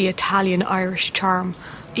the Italian-Irish charm.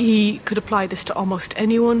 He could apply this to almost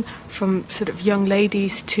anyone, from sort of young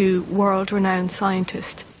ladies to world-renowned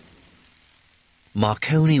scientists.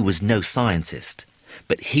 Marconi was no scientist,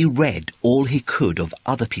 but he read all he could of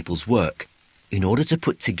other people's work in order to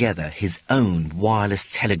put together his own wireless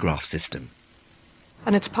telegraph system.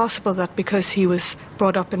 And it's possible that because he was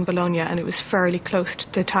brought up in Bologna and it was fairly close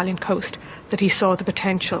to the Italian coast, that he saw the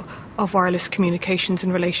potential of wireless communications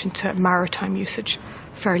in relation to maritime usage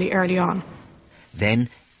fairly early on. Then,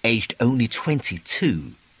 aged only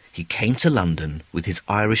 22, he came to London with his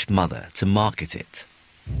Irish mother to market it.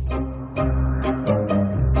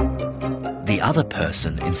 The other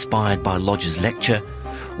person inspired by Lodge's lecture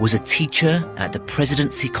was a teacher at the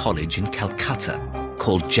Presidency College in Calcutta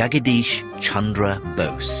called Jagadish Chandra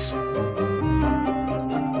Bose.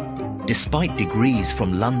 Despite degrees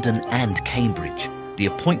from London and Cambridge, the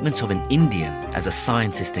appointment of an Indian as a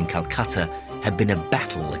scientist in Calcutta had been a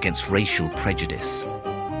battle against racial prejudice.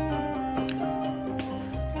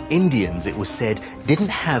 Indians, it was said, didn't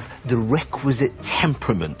have the requisite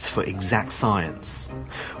temperament for exact science.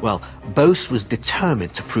 Well, Bose was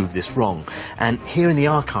determined to prove this wrong, and here in the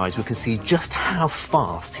archives we can see just how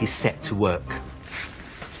fast he set to work.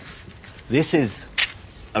 This is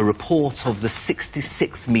a report of the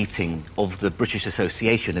 66th meeting of the British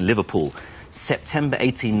Association in Liverpool, September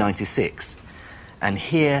 1896. And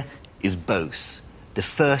here is Bose, the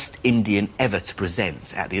first Indian ever to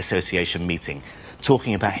present at the association meeting,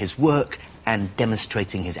 talking about his work and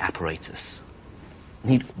demonstrating his apparatus.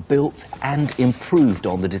 He'd built and improved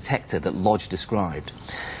on the detector that Lodge described,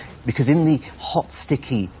 because in the hot,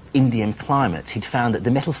 sticky Indian climate, he'd found that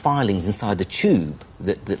the metal filings inside the tube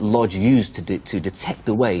that Lodge used to detect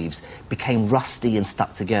the waves became rusty and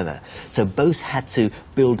stuck together. So Bose had to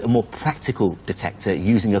build a more practical detector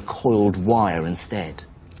using a coiled wire instead.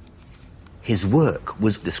 His work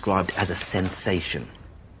was described as a sensation.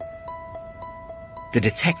 The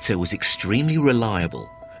detector was extremely reliable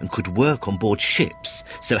and could work on board ships,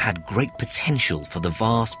 so it had great potential for the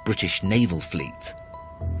vast British naval fleet.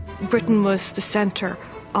 Britain was the centre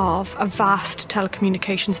of a vast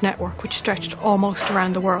telecommunications network which stretched almost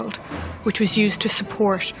around the world, which was used to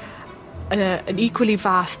support an equally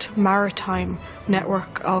vast maritime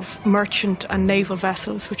network of merchant and naval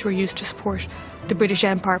vessels which were used to support the British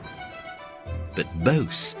Empire. But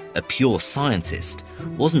Bose, a pure scientist,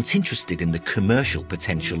 wasn't interested in the commercial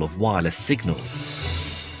potential of wireless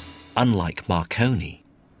signals, unlike Marconi.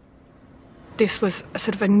 This was a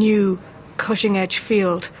sort of a new cutting-edge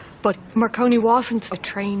field, but Marconi wasn't a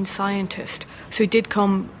trained scientist, so he did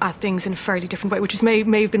come at things in a fairly different way, which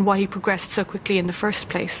may have been why he progressed so quickly in the first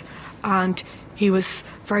place. And he was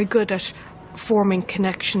very good at forming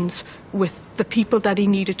connections with the people that he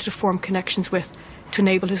needed to form connections with to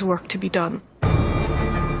enable his work to be done.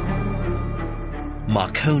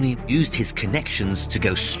 Marconi used his connections to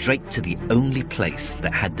go straight to the only place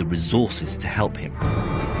that had the resources to help him.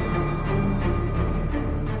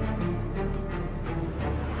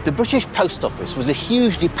 The British Post Office was a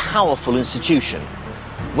hugely powerful institution.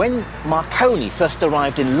 When Marconi first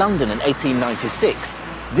arrived in London in 1896,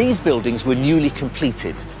 these buildings were newly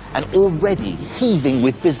completed and already heaving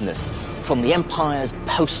with business from the Empire's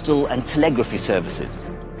postal and telegraphy services.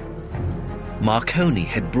 Marconi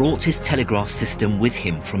had brought his telegraph system with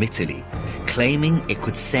him from Italy, claiming it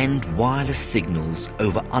could send wireless signals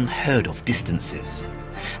over unheard of distances.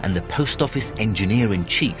 And the Post Office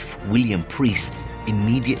engineer-in-chief, William Preece,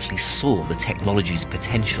 immediately saw the technology's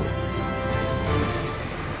potential.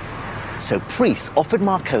 So Preece offered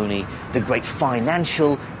Marconi the great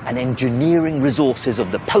financial and engineering resources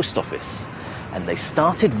of the Post Office, and they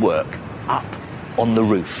started work up on the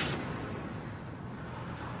roof.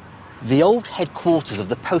 The old headquarters of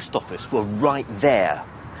the Post Office were right there,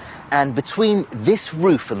 and between this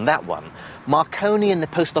roof and that one, Marconi and the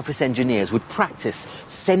Post Office engineers would practice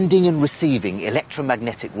sending and receiving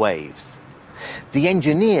electromagnetic waves. The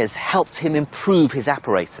engineers helped him improve his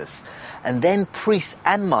apparatus, and then Preece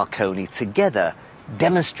and Marconi together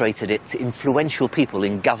demonstrated it to influential people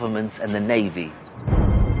in government and the Navy.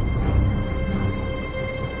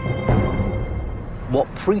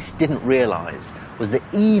 What Preece didn't realise was that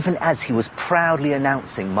even as he was proudly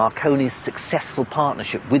announcing Marconi's successful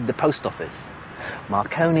partnership with the Post Office,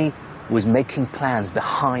 Marconi was making plans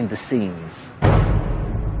behind the scenes.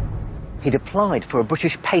 He'd applied for a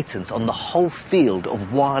British patent on the whole field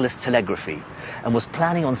of wireless telegraphy and was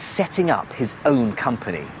planning on setting up his own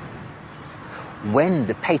company. When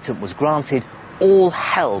the patent was granted, all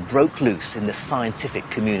hell broke loose in the scientific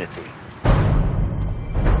community.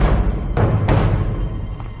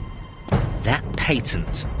 That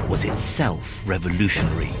patent was itself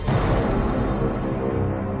revolutionary.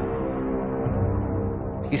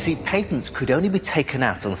 You see, patents could only be taken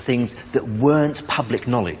out on things that weren't public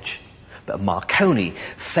knowledge. But Marconi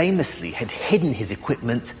famously had hidden his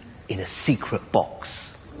equipment in a secret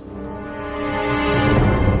box.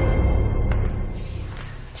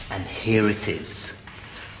 And here it is.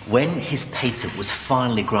 When his patent was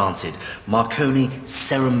finally granted, Marconi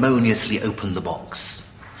ceremoniously opened the box.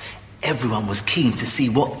 Everyone was keen to see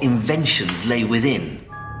what inventions lay within.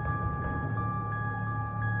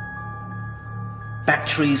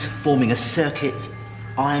 Batteries forming a circuit,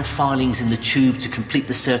 iron filings in the tube to complete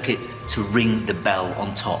the circuit to ring the bell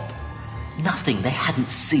on top. Nothing they hadn't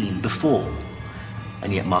seen before.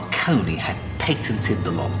 And yet Marconi had patented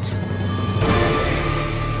the lot.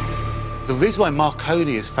 The reason why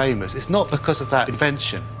Marconi is famous is not because of that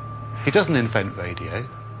invention. He doesn't invent radio,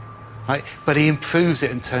 right? But he improves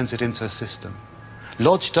it and turns it into a system.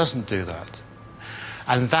 Lodge doesn't do that.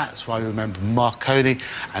 And that's why we remember Marconi,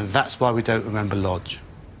 and that's why we don't remember Lodge.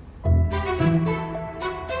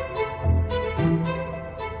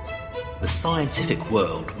 The scientific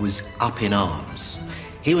world was up in arms.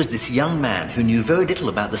 Here was this young man who knew very little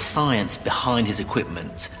about the science behind his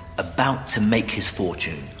equipment, about to make his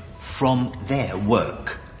fortune from their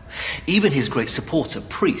work. Even his great supporter,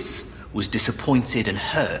 Preece, was disappointed and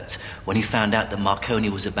hurt when he found out that Marconi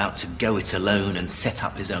was about to go it alone and set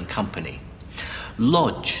up his own company.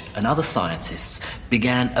 Lodge and other scientists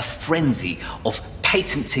began a frenzy of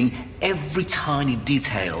patenting every tiny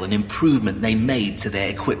detail and improvement they made to their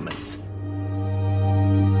equipment.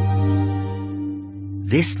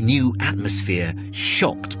 This new atmosphere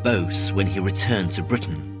shocked Bose when he returned to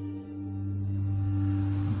Britain.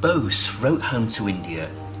 Bose wrote home to India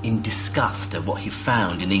in disgust at what he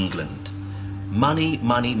found in England. Money,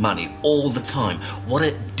 money, money, all the time. What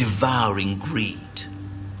a devouring greed.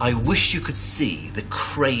 I wish you could see the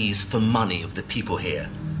craze for money of the people here.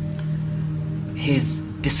 his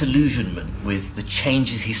disillusionment with the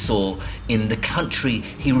changes he saw in the country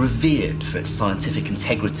he revered for its scientific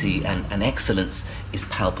integrity and excellence is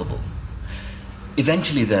palpable.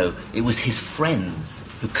 Eventually, though, it was his friends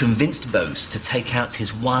who convinced Bose to take out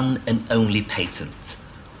his one and only patent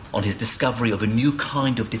on his discovery of a new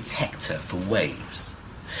kind of detector for waves.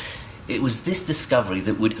 It was this discovery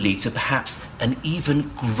that would lead to perhaps an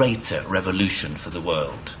even greater revolution for the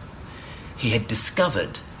world. He had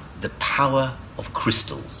discovered the power of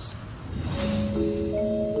crystals.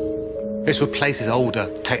 This replaces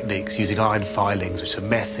older techniques using iron filings, which are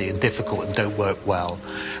messy and difficult and don't work well.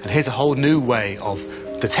 And here's a whole new way of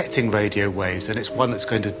detecting radio waves, and it's one that's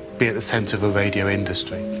going to be at the centre of a radio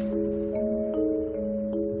industry.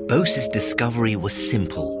 Bose's discovery was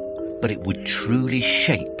simple, but it would truly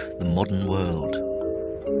shape the modern world.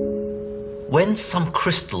 When some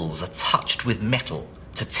crystals are touched with metal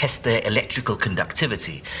to test their electrical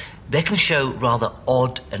conductivity, they can show rather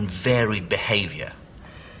odd and varied behaviour.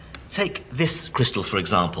 Take this crystal, for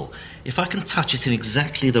example. If I can touch it in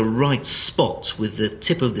exactly the right spot with the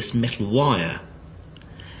tip of this metal wire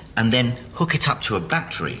and then hook it up to a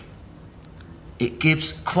battery, it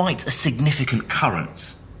gives quite a significant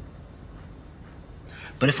current.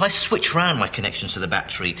 But if I switch around my connections to the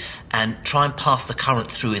battery and try and pass the current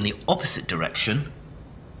through in the opposite direction,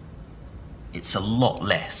 it's a lot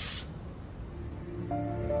less.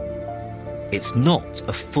 It's not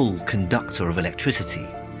a full conductor of electricity.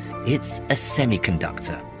 It's a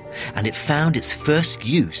semiconductor, and it found its first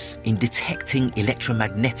use in detecting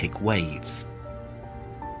electromagnetic waves.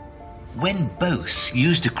 When Bose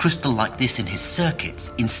used a crystal like this in his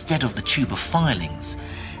circuits instead of the tube of filings,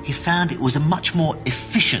 he found it was a much more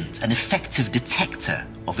efficient and effective detector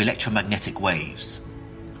of electromagnetic waves.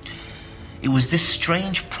 It was this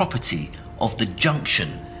strange property of the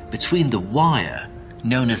junction between the wire,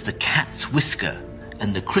 known as the cat's whisker,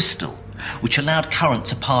 and the crystal, which allowed current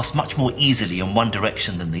to pass much more easily in one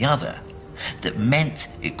direction than the other, that meant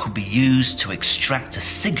it could be used to extract a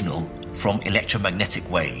signal from electromagnetic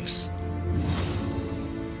waves.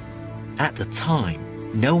 At the time,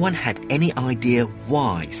 no one had any idea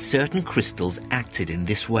why certain crystals acted in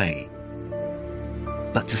this way.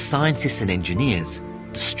 But to scientists and engineers,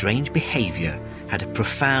 the strange behavior had a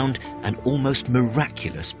profound and almost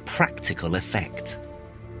miraculous practical effect.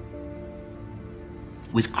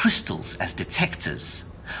 With crystals as detectors,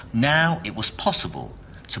 now it was possible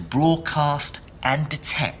to broadcast and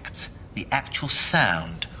detect the actual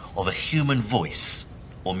sound of a human voice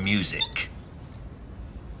or music.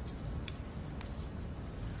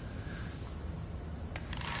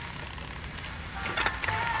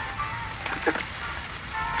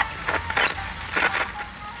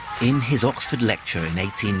 In his Oxford lecture in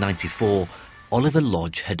 1894, Oliver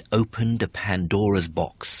Lodge had opened a Pandora's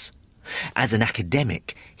box. As an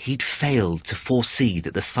academic, he'd failed to foresee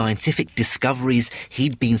that the scientific discoveries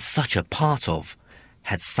he'd been such a part of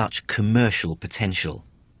had such commercial potential.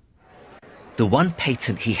 The one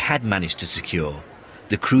patent he had managed to secure,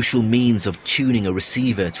 the crucial means of tuning a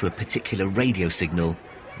receiver to a particular radio signal,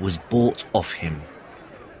 was bought off him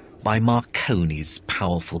by Marconi's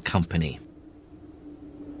powerful company.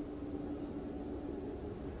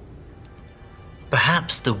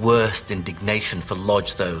 Perhaps the worst indignation for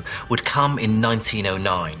Lodge, though, would come in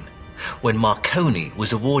 1909, when Marconi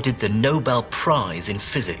was awarded the Nobel Prize in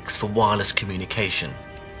Physics for wireless communication.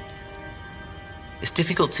 It's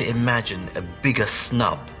difficult to imagine a bigger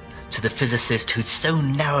snub to the physicist who'd so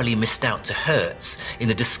narrowly missed out to Hertz in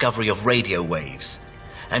the discovery of radio waves,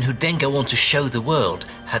 and who'd then go on to show the world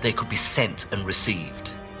how they could be sent and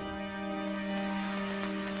received.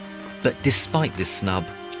 But despite this snub,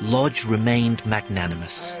 Lodge remained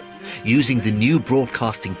magnanimous, using the new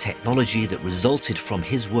broadcasting technology that resulted from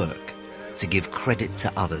his work to give credit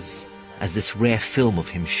to others, as this rare film of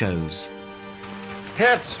him shows.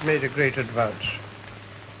 Hertz made a great advance.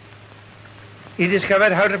 He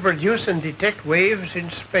discovered how to produce and detect waves in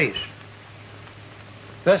space,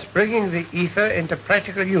 thus bringing the ether into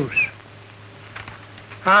practical use,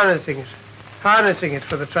 harnessing it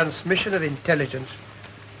for the transmission of intelligence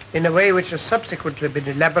in a way which has subsequently been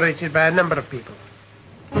elaborated by a number of people.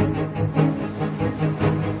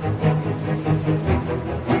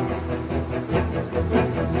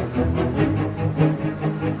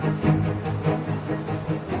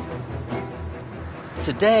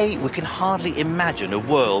 Today, we can hardly imagine a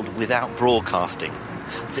world without broadcasting.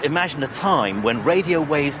 To imagine a time when radio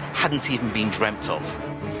waves hadn't even been dreamt of.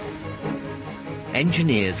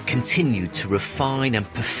 Engineers continued to refine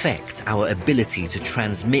and perfect our ability to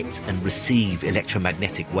transmit and receive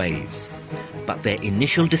electromagnetic waves, but their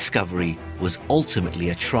initial discovery was ultimately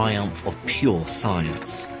a triumph of pure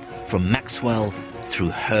science, from Maxwell through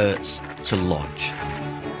Hertz to Lodge.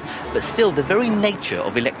 But still, the very nature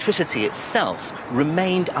of electricity itself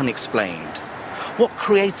remained unexplained. What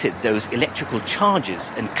created those electrical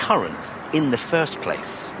charges and currents in the first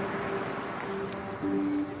place?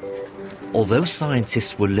 Although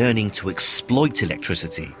scientists were learning to exploit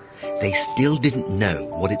electricity, they still didn't know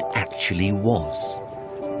what it actually was.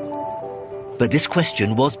 But this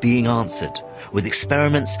question was being answered, with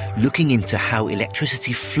experiments looking into how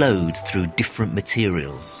electricity flowed through different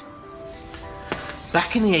materials.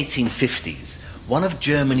 Back in the 1850s, one of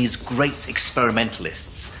Germany's great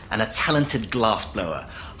experimentalists and a talented glassblower,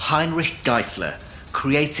 Heinrich Geissler,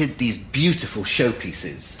 created these beautiful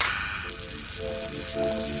showpieces.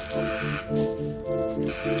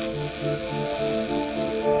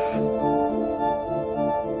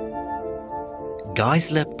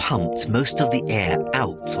 Geissler pumped most of the air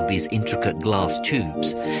out of these intricate glass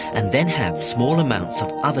tubes and then had small amounts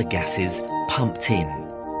of other gases pumped in.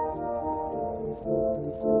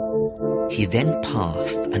 He then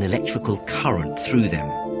passed an electrical current through them.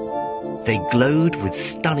 They glowed with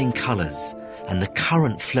stunning colours, and the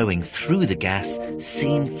current flowing through the gas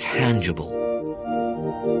seemed tangible.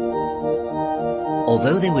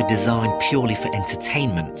 Although they were designed purely for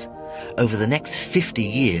entertainment, over the next 50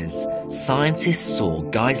 years, scientists saw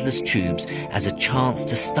Geissler's tubes as a chance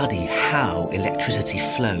to study how electricity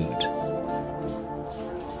flowed.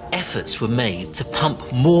 Efforts were made to pump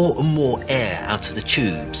more and more air out of the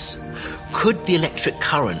tubes. Could the electric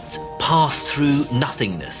current pass through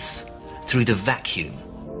nothingness, through the vacuum?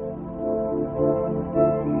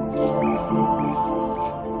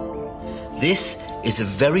 This is a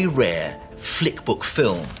very rare flickbook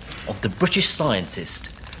film of the British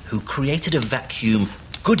scientist who created a vacuum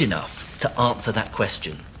good enough to answer that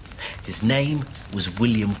question. His name was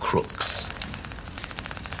William Crookes.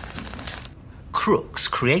 Crookes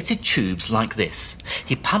created tubes like this.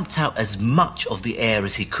 He pumped out as much of the air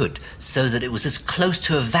as he could so that it was as close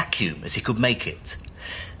to a vacuum as he could make it.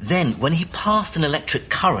 Then, when he passed an electric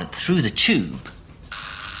current through the tube,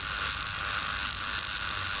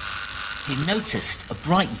 he noticed a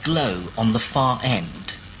bright glow on the far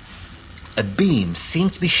end. A beam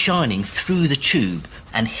seemed to be shining through the tube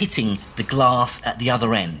and hitting the glass at the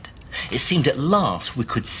other end. It seemed at last we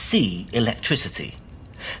could see electricity.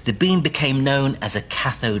 The beam became known as a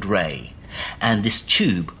cathode ray, and this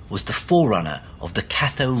tube was the forerunner of the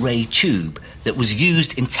cathode ray tube that was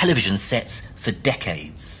used in television sets for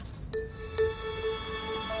decades.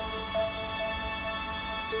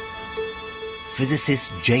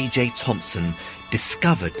 Physicist J.J. Thomson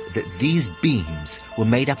discovered that these beams were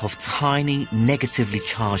made up of tiny negatively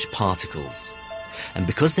charged particles, and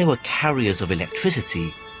because they were carriers of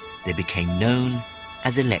electricity, they became known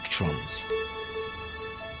as electrons.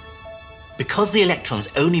 Because the electrons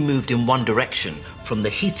only moved in one direction, from the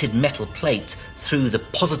heated metal plate through the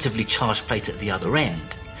positively charged plate at the other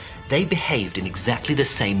end, they behaved in exactly the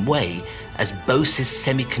same way as Bose's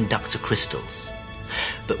semiconductor crystals.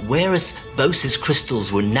 But whereas Bose's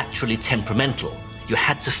crystals were naturally temperamental, you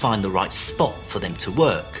had to find the right spot for them to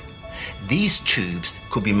work, these tubes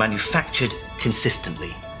could be manufactured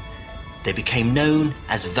consistently. They became known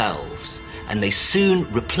as valves, and they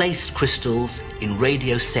soon replaced crystals in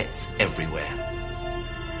radio sets everywhere.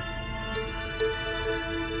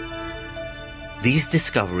 These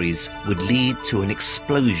discoveries would lead to an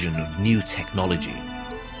explosion of new technology.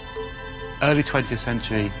 Early 20th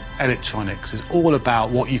century electronics is all about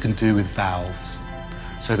what you can do with valves.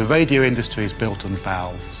 So the radio industry is built on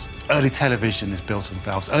valves. Early television is built on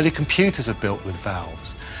valves. Early computers are built with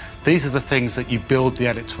valves. These are the things that you build the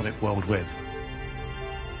electronic world with.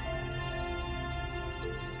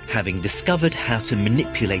 Having discovered how to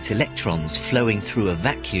manipulate electrons flowing through a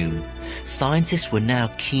vacuum, scientists were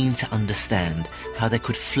now keen to understand how they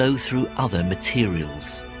could flow through other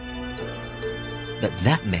materials. But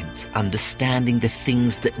that meant understanding the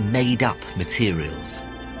things that made up materials,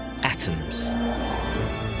 atoms.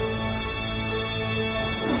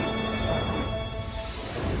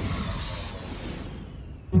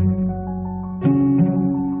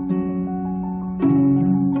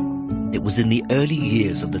 It was in the early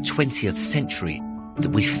years of the 20th century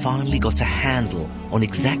that we finally got a handle on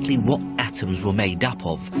exactly what atoms were made up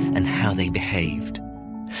of and how they behaved.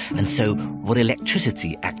 And so what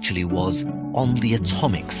electricity actually was on the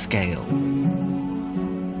atomic scale.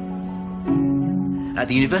 At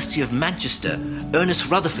the University of Manchester, Ernest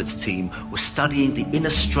Rutherford's team was studying the inner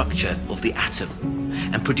structure of the atom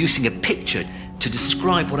and producing a picture to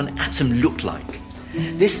describe what an atom looked like.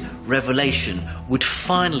 This revelation would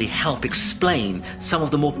finally help explain some of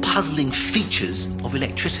the more puzzling features of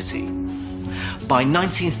electricity. By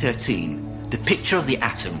 1913, the picture of the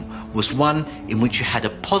atom was one in which you had a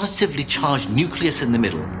positively charged nucleus in the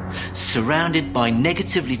middle, surrounded by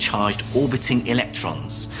negatively charged orbiting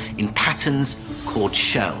electrons in patterns called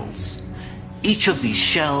shells. Each of these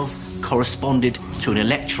shells corresponded to an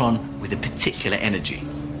electron with a particular energy.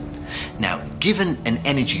 Now, given an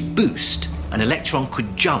energy boost, an electron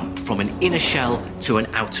could jump from an inner shell to an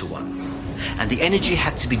outer one. And the energy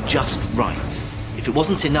had to be just right. If it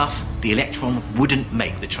wasn't enough, the electron wouldn't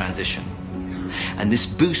make the transition. And this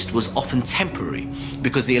boost was often temporary,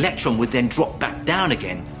 because the electron would then drop back down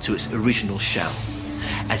again to its original shell.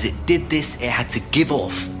 As it did this, it had to give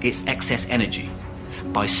off its excess energy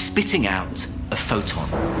by spitting out a photon.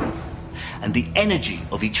 And the energy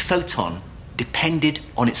of each photon depended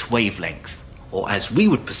on its wavelength, or as we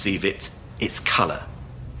would perceive it, its color.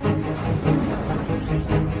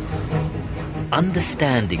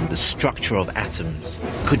 Understanding the structure of atoms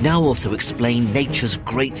could now also explain nature's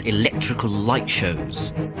great electrical light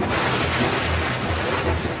shows.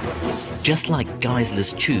 Just like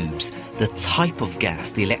Geisler's tubes, the type of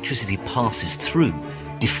gas the electricity passes through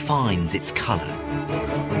defines its color.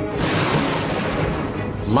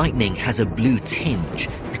 Lightning has a blue tinge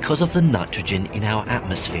because of the nitrogen in our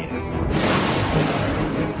atmosphere.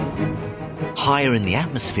 Higher in the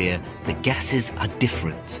atmosphere, the gases are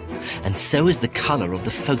different, and so is the color of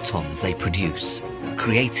the photons they produce,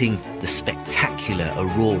 creating the spectacular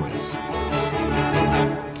auroras.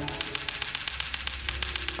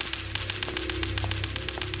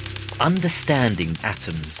 Understanding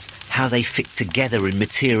atoms, how they fit together in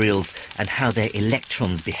materials, and how their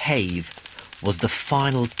electrons behave was the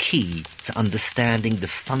final key to understanding the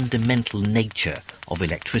fundamental nature of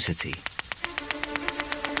electricity.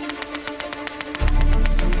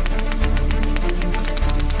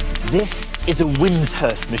 This is a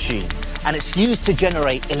Wimshurst machine, and it's used to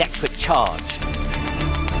generate electric charge.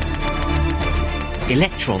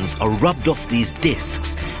 Electrons are rubbed off these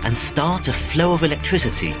discs and start a flow of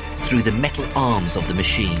electricity through the metal arms of the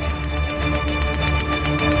machine.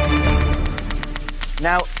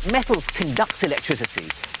 Now, metals conduct electricity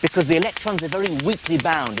because the electrons are very weakly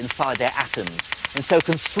bound inside their atoms, and so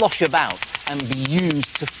can slosh about and be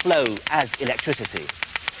used to flow as electricity.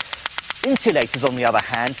 Insulators, on the other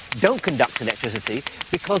hand, don't conduct electricity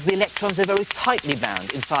because the electrons are very tightly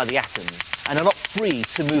bound inside the atoms and are not free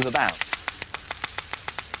to move about.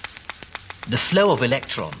 The flow of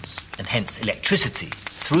electrons, and hence electricity,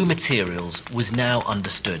 through materials was now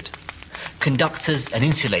understood. Conductors and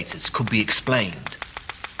insulators could be explained.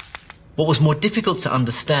 What was more difficult to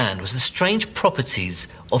understand was the strange properties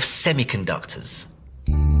of semiconductors.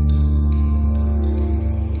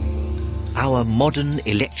 Our modern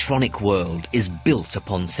electronic world is built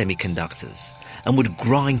upon semiconductors and would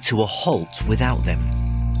grind to a halt without them.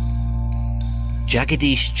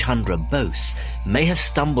 Jagadish Chandra Bose may have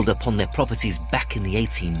stumbled upon their properties back in the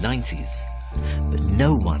 1890s, but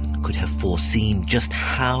no one could have foreseen just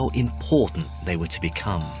how important they were to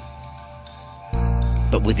become.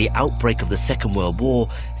 But with the outbreak of the Second World War,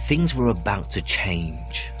 things were about to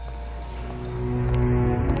change.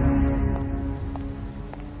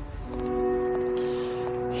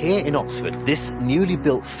 Here in Oxford, this newly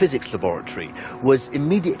built physics laboratory was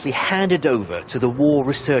immediately handed over to the war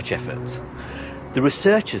research effort. The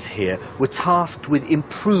researchers here were tasked with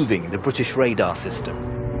improving the British radar system.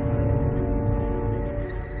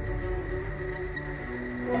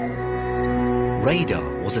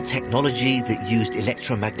 Radar was a technology that used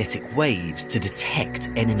electromagnetic waves to detect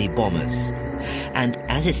enemy bombers. And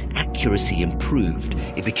as its accuracy improved,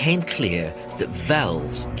 it became clear that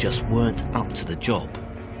valves just weren't up to the job.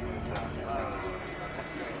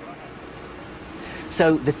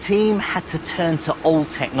 So the team had to turn to old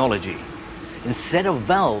technology. Instead of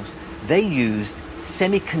valves, they used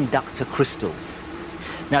semiconductor crystals.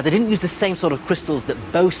 Now, they didn't use the same sort of crystals that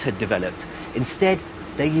Bose had developed. Instead,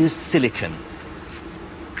 they used silicon.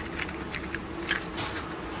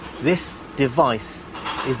 This device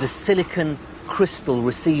is the silicon crystal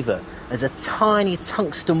receiver. There's a tiny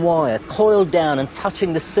tungsten wire coiled down and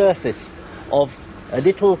touching the surface of a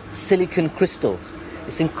little silicon crystal.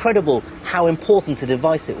 It's incredible how important a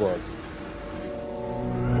device it was.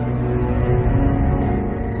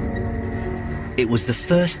 It was the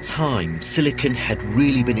first time silicon had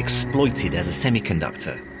really been exploited as a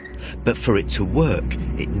semiconductor. But for it to work,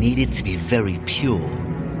 it needed to be very pure.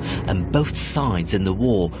 And both sides in the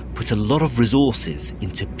war put a lot of resources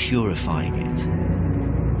into purifying it.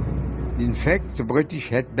 In fact, the British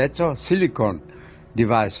had better silicon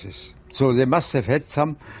devices. So they must have had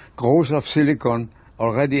some growth of silicon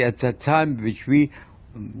already at that time, which we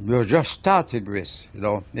were just starting with, you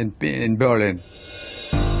know, in Berlin.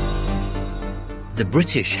 The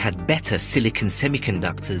British had better silicon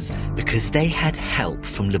semiconductors because they had help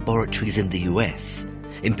from laboratories in the US,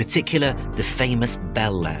 in particular the famous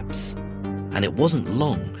Bell Labs. And it wasn't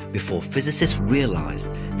long before physicists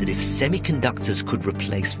realized that if semiconductors could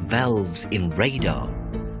replace valves in radar,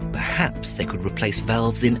 perhaps they could replace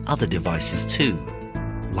valves in other devices too,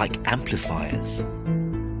 like amplifiers.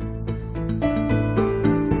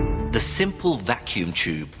 The simple vacuum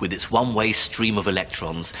tube with its one-way stream of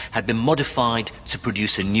electrons had been modified to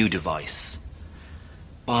produce a new device.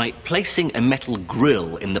 By placing a metal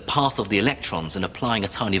grill in the path of the electrons and applying a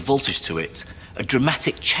tiny voltage to it, a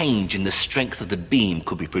dramatic change in the strength of the beam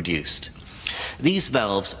could be produced. These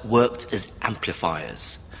valves worked as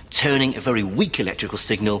amplifiers, turning a very weak electrical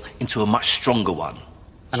signal into a much stronger one.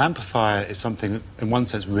 An amplifier is something, in one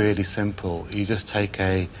sense, really simple. You just take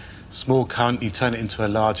a small current, you turn it into a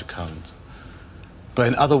larger current. But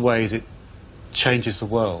in other ways, it changes the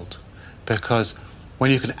world, because when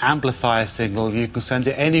you can amplify a signal, you can send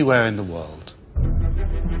it anywhere in the world.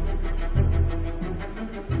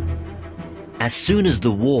 As soon as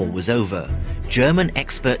the war was over, German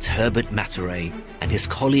expert Herbert Maturay and his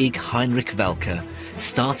colleague Heinrich Welcker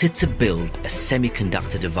started to build a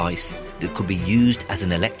semiconductor device that could be used as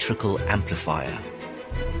an electrical amplifier.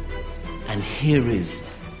 And here is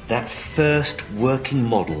that first working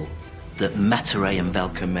model that Maturay and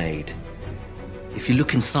Welcker made. If you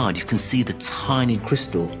look inside, you can see the tiny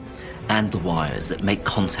crystal and the wires that make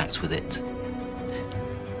contact with it.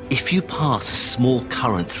 If you pass a small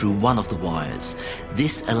current through one of the wires,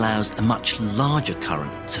 this allows a much larger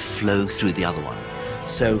current to flow through the other one.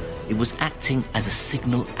 So it was acting as a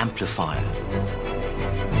signal amplifier.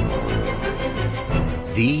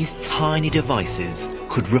 These tiny devices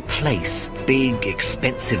could replace big,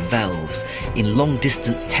 expensive valves in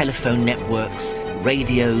long-distance telephone networks,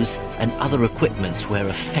 radios, and other equipment where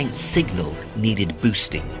a faint signal needed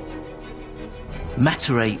boosting.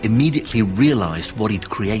 Maturay immediately realized what he'd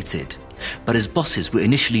created, but his bosses were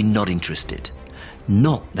initially not interested.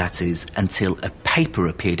 Not, that is, until a paper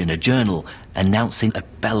appeared in a journal announcing a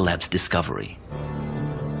Bell Labs discovery.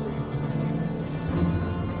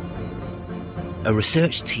 A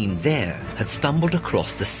research team there had stumbled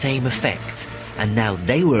across the same effect, and now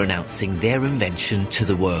they were announcing their invention to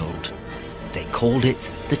the world. They called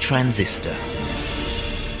it the transistor.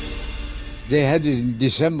 They had it in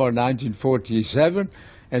December 1947,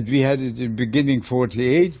 and we had it in beginning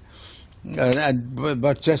 48,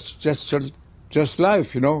 but just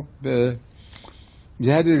life, you know. They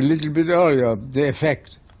had it a little bit earlier, the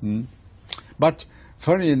effect. But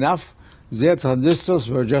funny enough, their transistors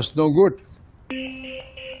were just no good.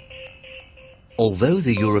 Although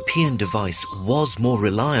the European device was more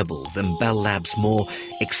reliable than Bell Labs' more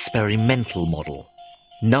experimental model,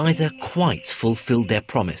 neither quite fulfilled their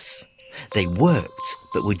promise. They worked,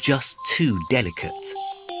 but were just too delicate.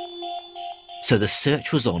 So the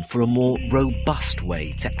search was on for a more robust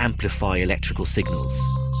way to amplify electrical signals.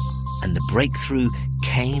 And the breakthrough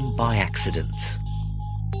came by accident.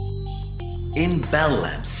 In Bell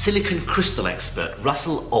Labs, silicon crystal expert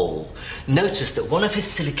Russell Ohl noticed that one of his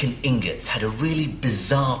silicon ingots had a really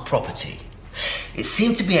bizarre property. It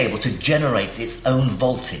seemed to be able to generate its own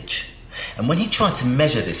voltage. And when he tried to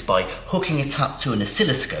measure this by hooking it up to an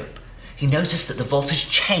oscilloscope, he noticed that the voltage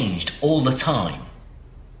changed all the time.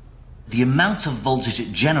 The amount of voltage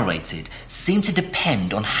it generated seemed to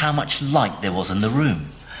depend on how much light there was in the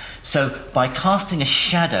room. So by casting a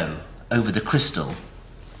shadow over the crystal,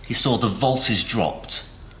 he saw the voltage dropped.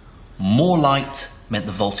 More light meant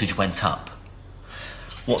the voltage went up.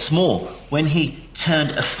 What's more, when he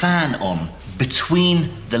turned a fan on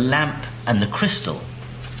between the lamp and the crystal,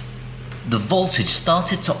 the voltage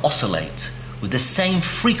started to oscillate with the same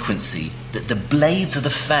frequency that the blades of the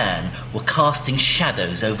fan were casting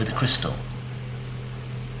shadows over the crystal.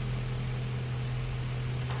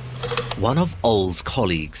 One of Ohl's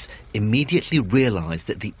colleagues immediately realized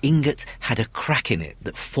that the ingot had a crack in it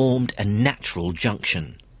that formed a natural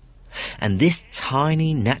junction. And this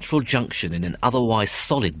tiny natural junction in an otherwise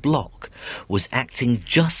solid block was acting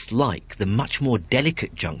just like the much more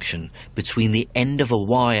delicate junction between the end of a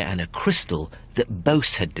wire and a crystal that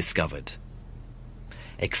Bose had discovered.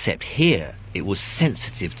 Except here it was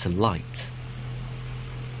sensitive to light.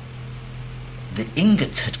 The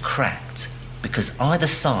ingot had cracked because either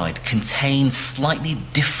side contained slightly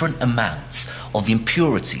different amounts of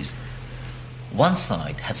impurities. One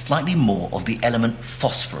side had slightly more of the element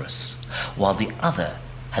phosphorus, while the other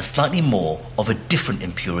had slightly more of a different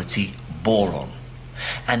impurity, boron.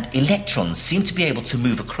 And electrons seem to be able to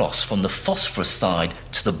move across from the phosphorus side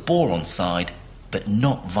to the boron side, but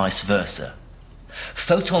not vice versa.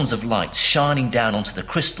 Photons of light shining down onto the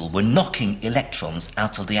crystal were knocking electrons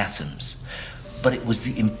out of the atoms, but it was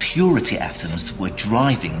the impurity atoms that were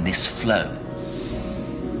driving this flow.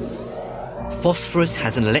 Phosphorus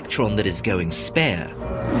has an electron that is going spare,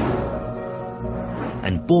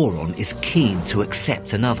 and boron is keen to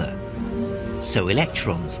accept another. So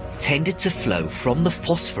electrons tended to flow from the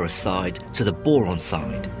phosphorus side to the boron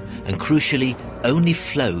side, and crucially only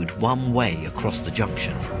flowed one way across the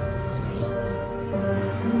junction.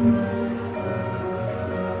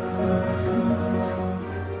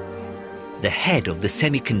 The head of the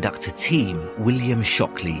semiconductor team, William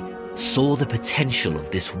Shockley, saw the potential of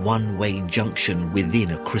this one-way junction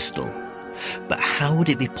within a crystal. But how would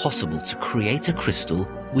it be possible to create a crystal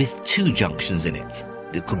with two junctions in it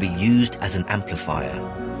that could be used as an amplifier?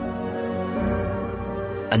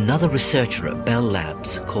 Another researcher at Bell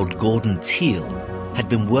Labs called Gordon Teal had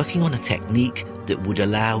been working on a technique that would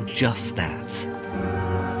allow just that.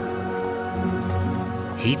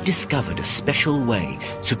 He'd discovered a special way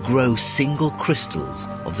to grow single crystals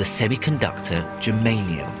of the semiconductor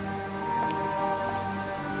germanium.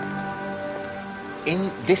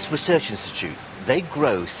 In this research institute, they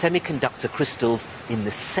grow semiconductor crystals in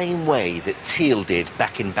the same way that Teal did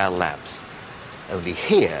back in Bell Labs. Only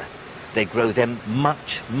here, they grow them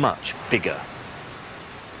much, much bigger.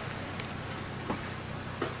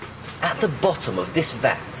 At the bottom of this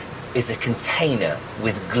vat is a container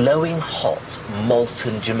with glowing hot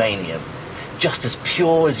molten germanium, just as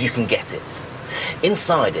pure as you can get it.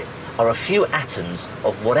 Inside it are a few atoms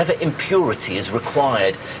of whatever impurity is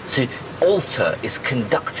required to alter its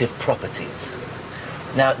conductive properties.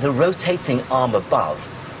 Now, the rotating arm above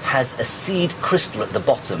has a seed crystal at the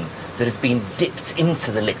bottom that has been dipped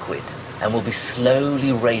into the liquid and will be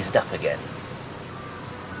slowly raised up again.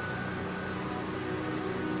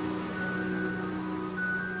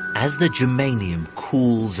 As the germanium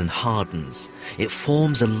cools and hardens, it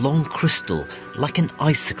forms a long crystal like an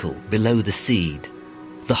icicle below the seed.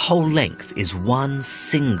 The whole length is one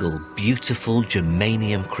single beautiful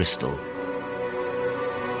germanium crystal.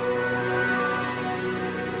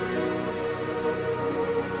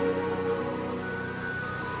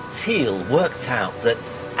 Teal worked out that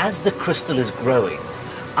as the crystal is growing,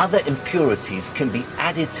 other impurities can be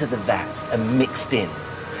added to the vat and mixed in.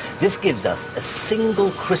 This gives us a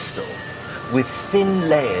single crystal with thin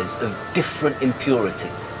layers of different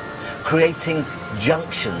impurities, creating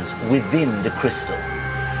junctions within the crystal.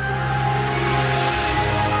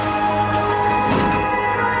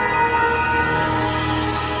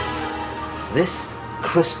 This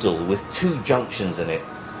crystal with two junctions in it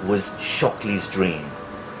was Shockley's dream.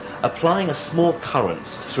 Applying a small current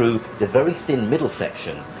through the very thin middle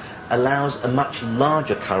section allows a much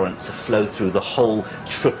larger current to flow through the whole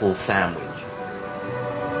triple sandwich.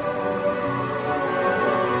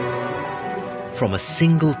 From a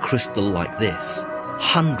single crystal like this,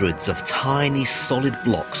 hundreds of tiny solid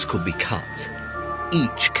blocks could be cut,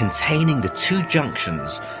 each containing the two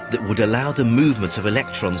junctions that would allow the movement of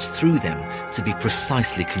electrons through them to be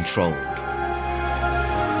precisely controlled.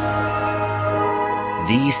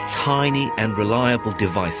 These tiny and reliable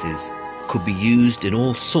devices could be used in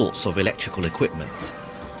all sorts of electrical equipment.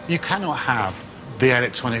 You cannot have the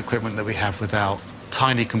electronic equipment that we have without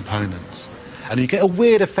tiny components. And you get a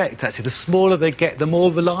weird effect, actually. The smaller they get, the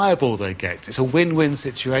more reliable they get. It's a win-win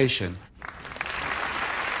situation.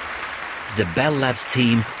 The Bell Labs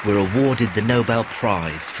team were awarded the Nobel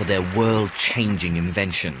Prize for their world-changing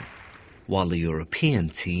invention, while the European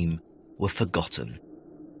team were forgotten.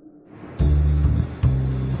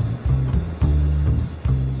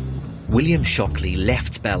 William Shockley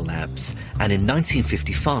left Bell Labs and in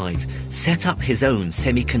 1955 set up his own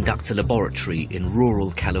semiconductor laboratory in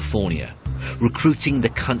rural California, recruiting the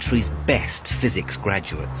country's best physics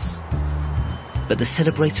graduates. But the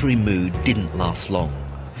celebratory mood didn't last long,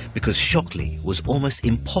 because Shockley was almost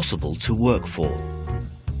impossible to work for.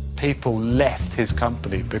 People left his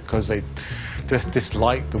company because they just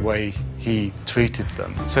disliked the way he treated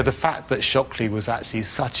them. So the fact that Shockley was actually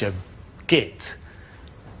such a git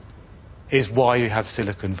is why you have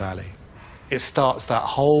Silicon Valley. It starts that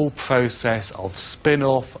whole process of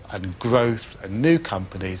spin-off and growth and new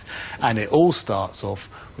companies, and it all starts off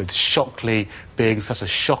with Shockley being such a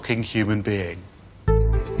shocking human being.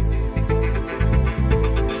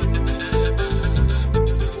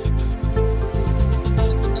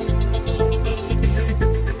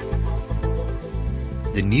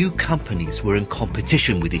 The new companies were in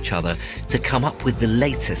competition with each other to come up with the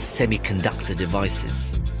latest semiconductor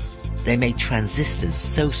devices. they made transistors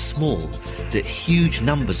so small that huge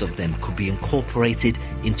numbers of them could be incorporated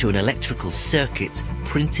into an electrical circuit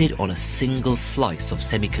printed on a single slice of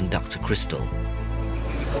semiconductor crystal.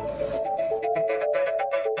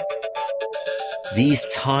 These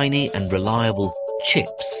tiny and reliable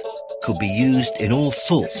chips could be used in all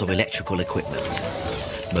sorts of electrical equipment,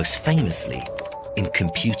 most famously in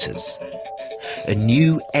computers. A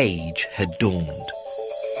new age had dawned.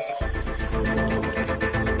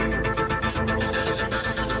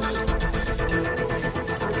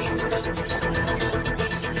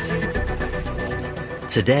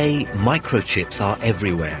 Today, microchips are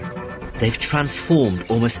everywhere. They've transformed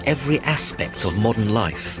almost every aspect of modern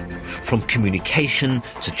life, from communication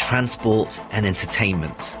to transport and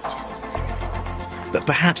entertainment. But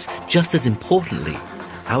perhaps just as importantly,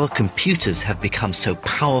 our computers have become so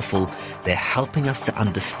powerful, they're helping us to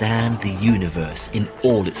understand the universe in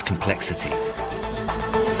all its complexity.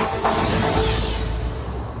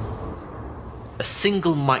 A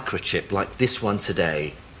single microchip like this one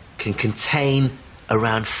today can contain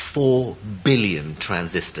around 4 billion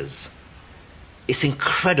transistors. It's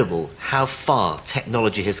incredible how far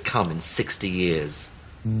technology has come in 60 years.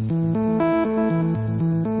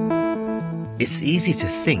 It's easy to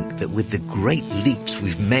think that with the great leaps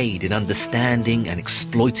we've made in understanding and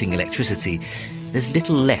exploiting electricity, there's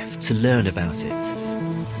little left to learn about it.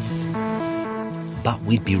 But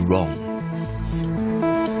we'd be wrong.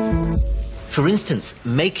 For instance,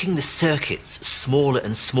 making the circuits smaller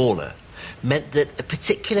and smaller meant that a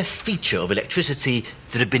particular feature of electricity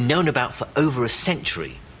that had been known about for over a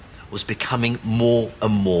century was becoming more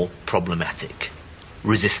and more problematic: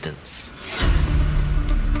 resistance.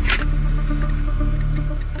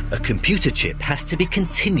 A computer chip has to be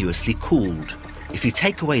continuously cooled. If you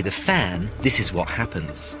take away the fan, this is what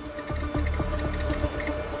happens.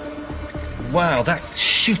 Wow, that's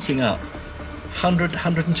shooting up. 100,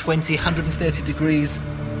 120, 130 degrees.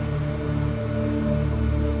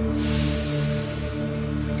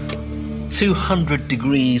 200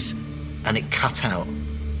 degrees, and it cut out.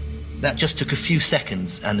 That just took a few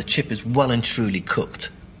seconds and the chip is well and truly cooked.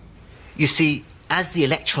 You see, as the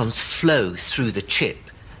electrons flow through the chip,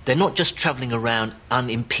 they're not just travelling around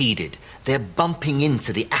unimpeded, they're bumping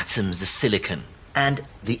into the atoms of silicon. And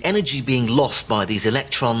the energy being lost by these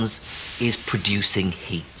electrons is producing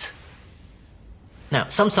heat. Now,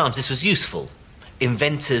 sometimes this was useful.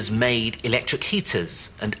 Inventors made electric heaters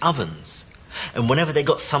and ovens. And whenever they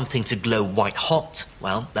got something to glow white hot,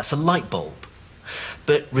 well, that's a light bulb.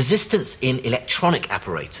 But resistance in electronic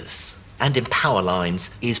apparatus and in power lines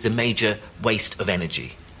is a major waste of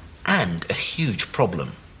energy and a huge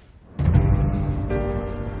problem.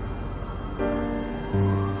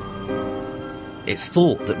 It's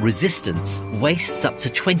thought that resistance wastes up to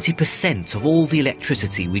 20% of all the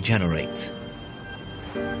electricity we generate.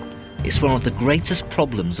 It's one of the greatest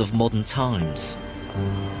problems of modern times.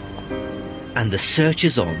 And the search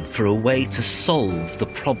is on for a way to solve the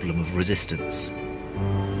problem of resistance.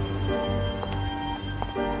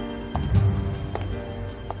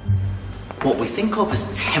 What we think of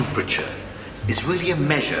as temperature is really a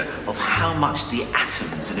measure of how much the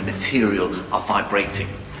atoms in a material are vibrating.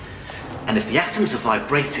 And if the atoms are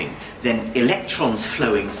vibrating, then electrons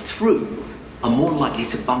flowing through are more likely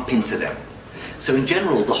to bump into them. So in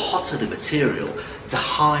general, the hotter the material, the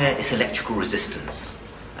higher its electrical resistance.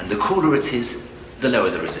 And the cooler it is, the lower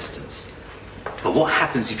the resistance. But what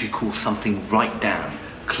happens if you cool something right down,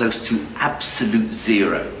 close to absolute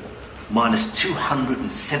zero, minus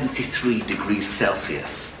 273 degrees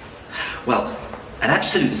Celsius? Well, at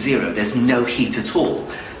absolute zero, there's no heat at all,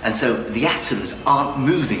 and so the atoms aren't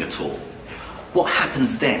moving at all. What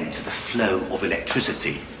happens then to the flow of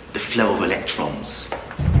electricity, the flow of electrons?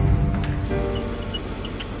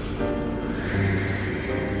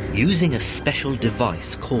 Using a special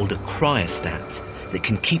device called a cryostat that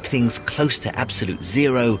can keep things close to absolute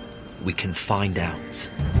zero, we can find out.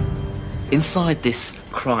 Inside this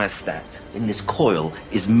cryostat, in this coil,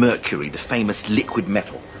 is mercury, the famous liquid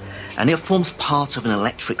metal, and it forms part of an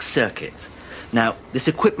electric circuit. Now, this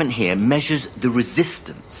equipment here measures the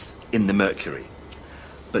resistance in the mercury.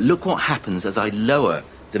 But look what happens as I lower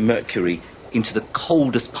the mercury into the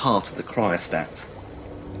coldest part of the cryostat.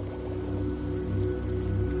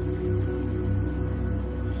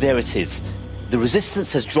 There it is. The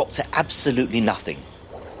resistance has dropped to absolutely nothing.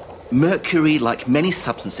 Mercury, like many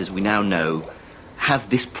substances we now know, have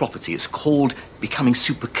this property. It's called becoming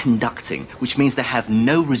superconducting, which means they have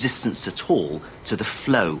no resistance at all to the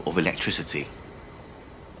flow of electricity.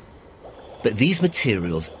 But these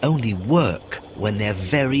materials only work when they're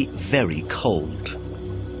very, very cold.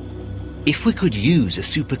 If we could use a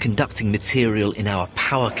superconducting material in our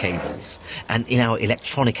power cables and in our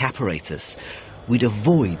electronic apparatus, we'd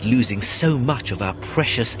avoid losing so much of our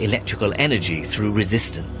precious electrical energy through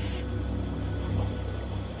resistance.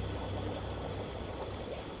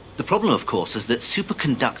 The problem, of course, is that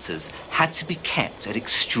superconductors had to be kept at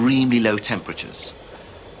extremely low temperatures.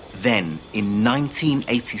 Then, in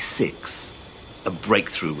 1986, a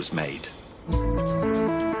breakthrough was made.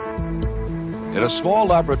 In a small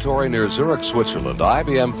laboratory near Zurich, Switzerland,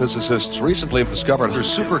 IBM physicists recently discovered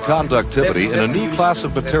superconductivity in a new class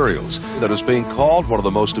of materials that is being called one of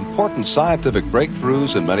the most important scientific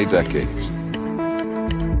breakthroughs in many decades.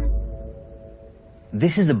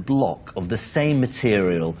 This is a block of the same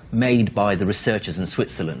material made by the researchers in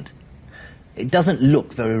Switzerland. It doesn't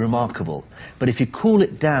look very remarkable, but if you cool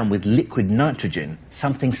it down with liquid nitrogen,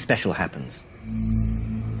 something special happens.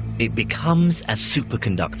 It becomes a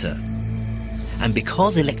superconductor. And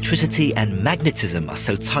because electricity and magnetism are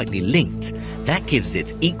so tightly linked, that gives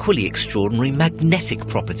it equally extraordinary magnetic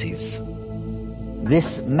properties.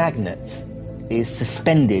 This magnet is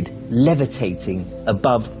suspended, levitating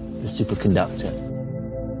above the superconductor.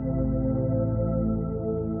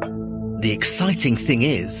 The exciting thing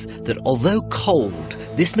is that although cold,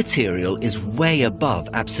 this material is way above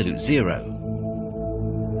absolute zero.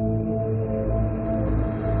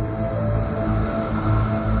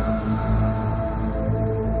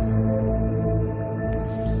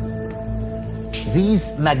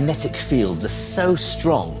 These magnetic fields are so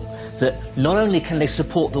strong that not only can they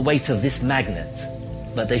support the weight of this magnet,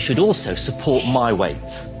 but they should also support my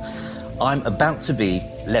weight. I'm about to be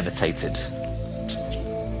levitated.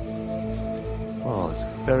 Oh, it's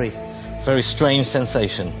a very, very strange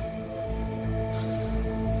sensation.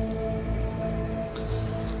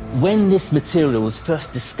 When this material was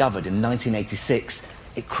first discovered in 1986,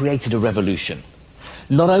 it created a revolution.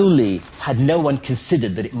 Not only had no one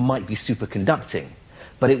considered that it might be superconducting,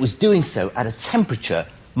 but it was doing so at a temperature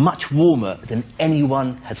much warmer than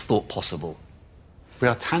anyone had thought possible. We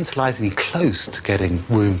are tantalizingly close to getting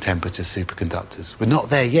room temperature superconductors. We're not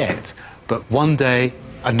there yet, but one day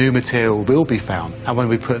a new material will be found, and when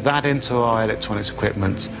we put that into our electronics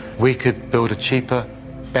equipment, we could build a cheaper,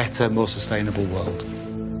 better, more sustainable world.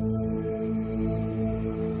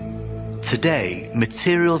 Today,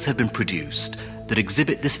 materials have been produced that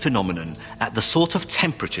exhibit this phenomenon at the sort of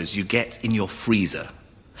temperatures you get in your freezer.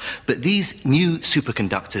 But these new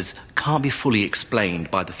superconductors can't be fully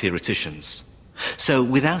explained by the theoreticians. So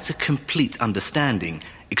without a complete understanding,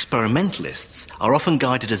 experimentalists are often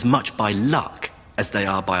guided as much by luck as they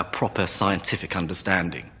are by a proper scientific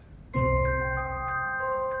understanding.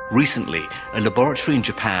 Recently, a laboratory in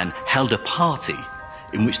Japan held a party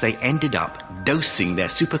in which they ended up dosing their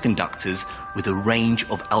superconductors with a range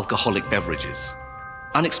of alcoholic beverages.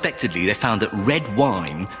 Unexpectedly, they found that red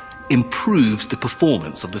wine improves the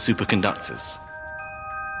performance of the superconductors.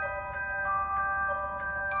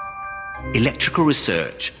 Electrical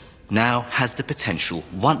research now has the potential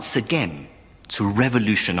once again to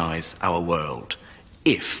revolutionize our world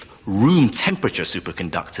if room temperature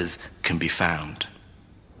superconductors can be found.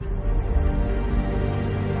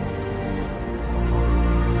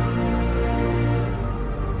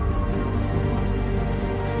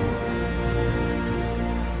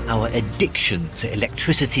 Our addiction to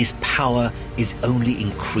electricity's power is only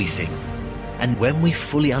increasing. And when we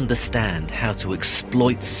fully understand how to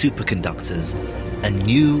exploit superconductors, a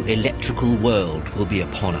new electrical world will be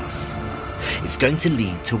upon us. It's going to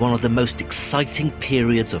lead to one of the most exciting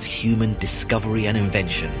periods of human discovery and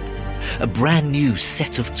invention. A brand new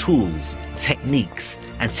set of tools, techniques,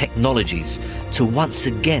 and technologies to once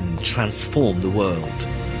again transform the world.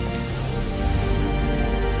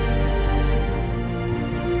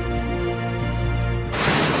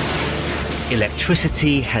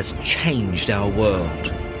 Electricity has changed our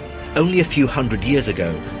world. Only a few hundred years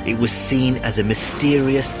ago, it was seen as a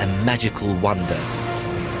mysterious and magical wonder.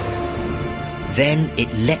 Then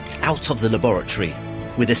it leapt out of the laboratory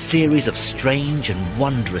with a series of strange and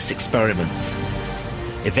wondrous experiments,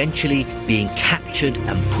 eventually being captured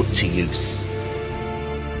and put to use.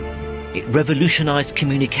 It revolutionized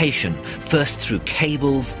communication, first through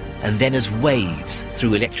cables and then as waves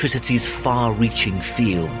through electricity's far-reaching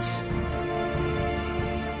fields.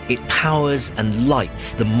 It powers and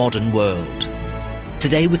lights the modern world.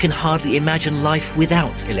 Today we can hardly imagine life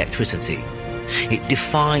without electricity. It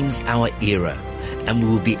defines our era, and we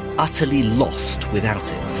will be utterly lost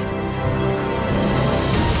without it.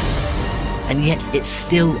 And yet it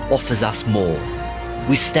still offers us more.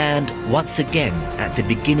 We stand once again at the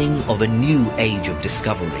beginning of a new age of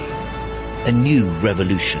discovery, a new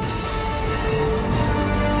revolution.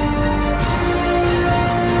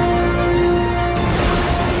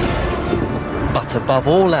 But above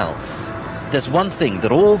all else, there's one thing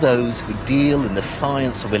that all those who deal in the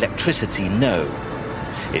science of electricity know.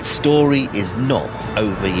 Its story is not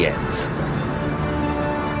over yet.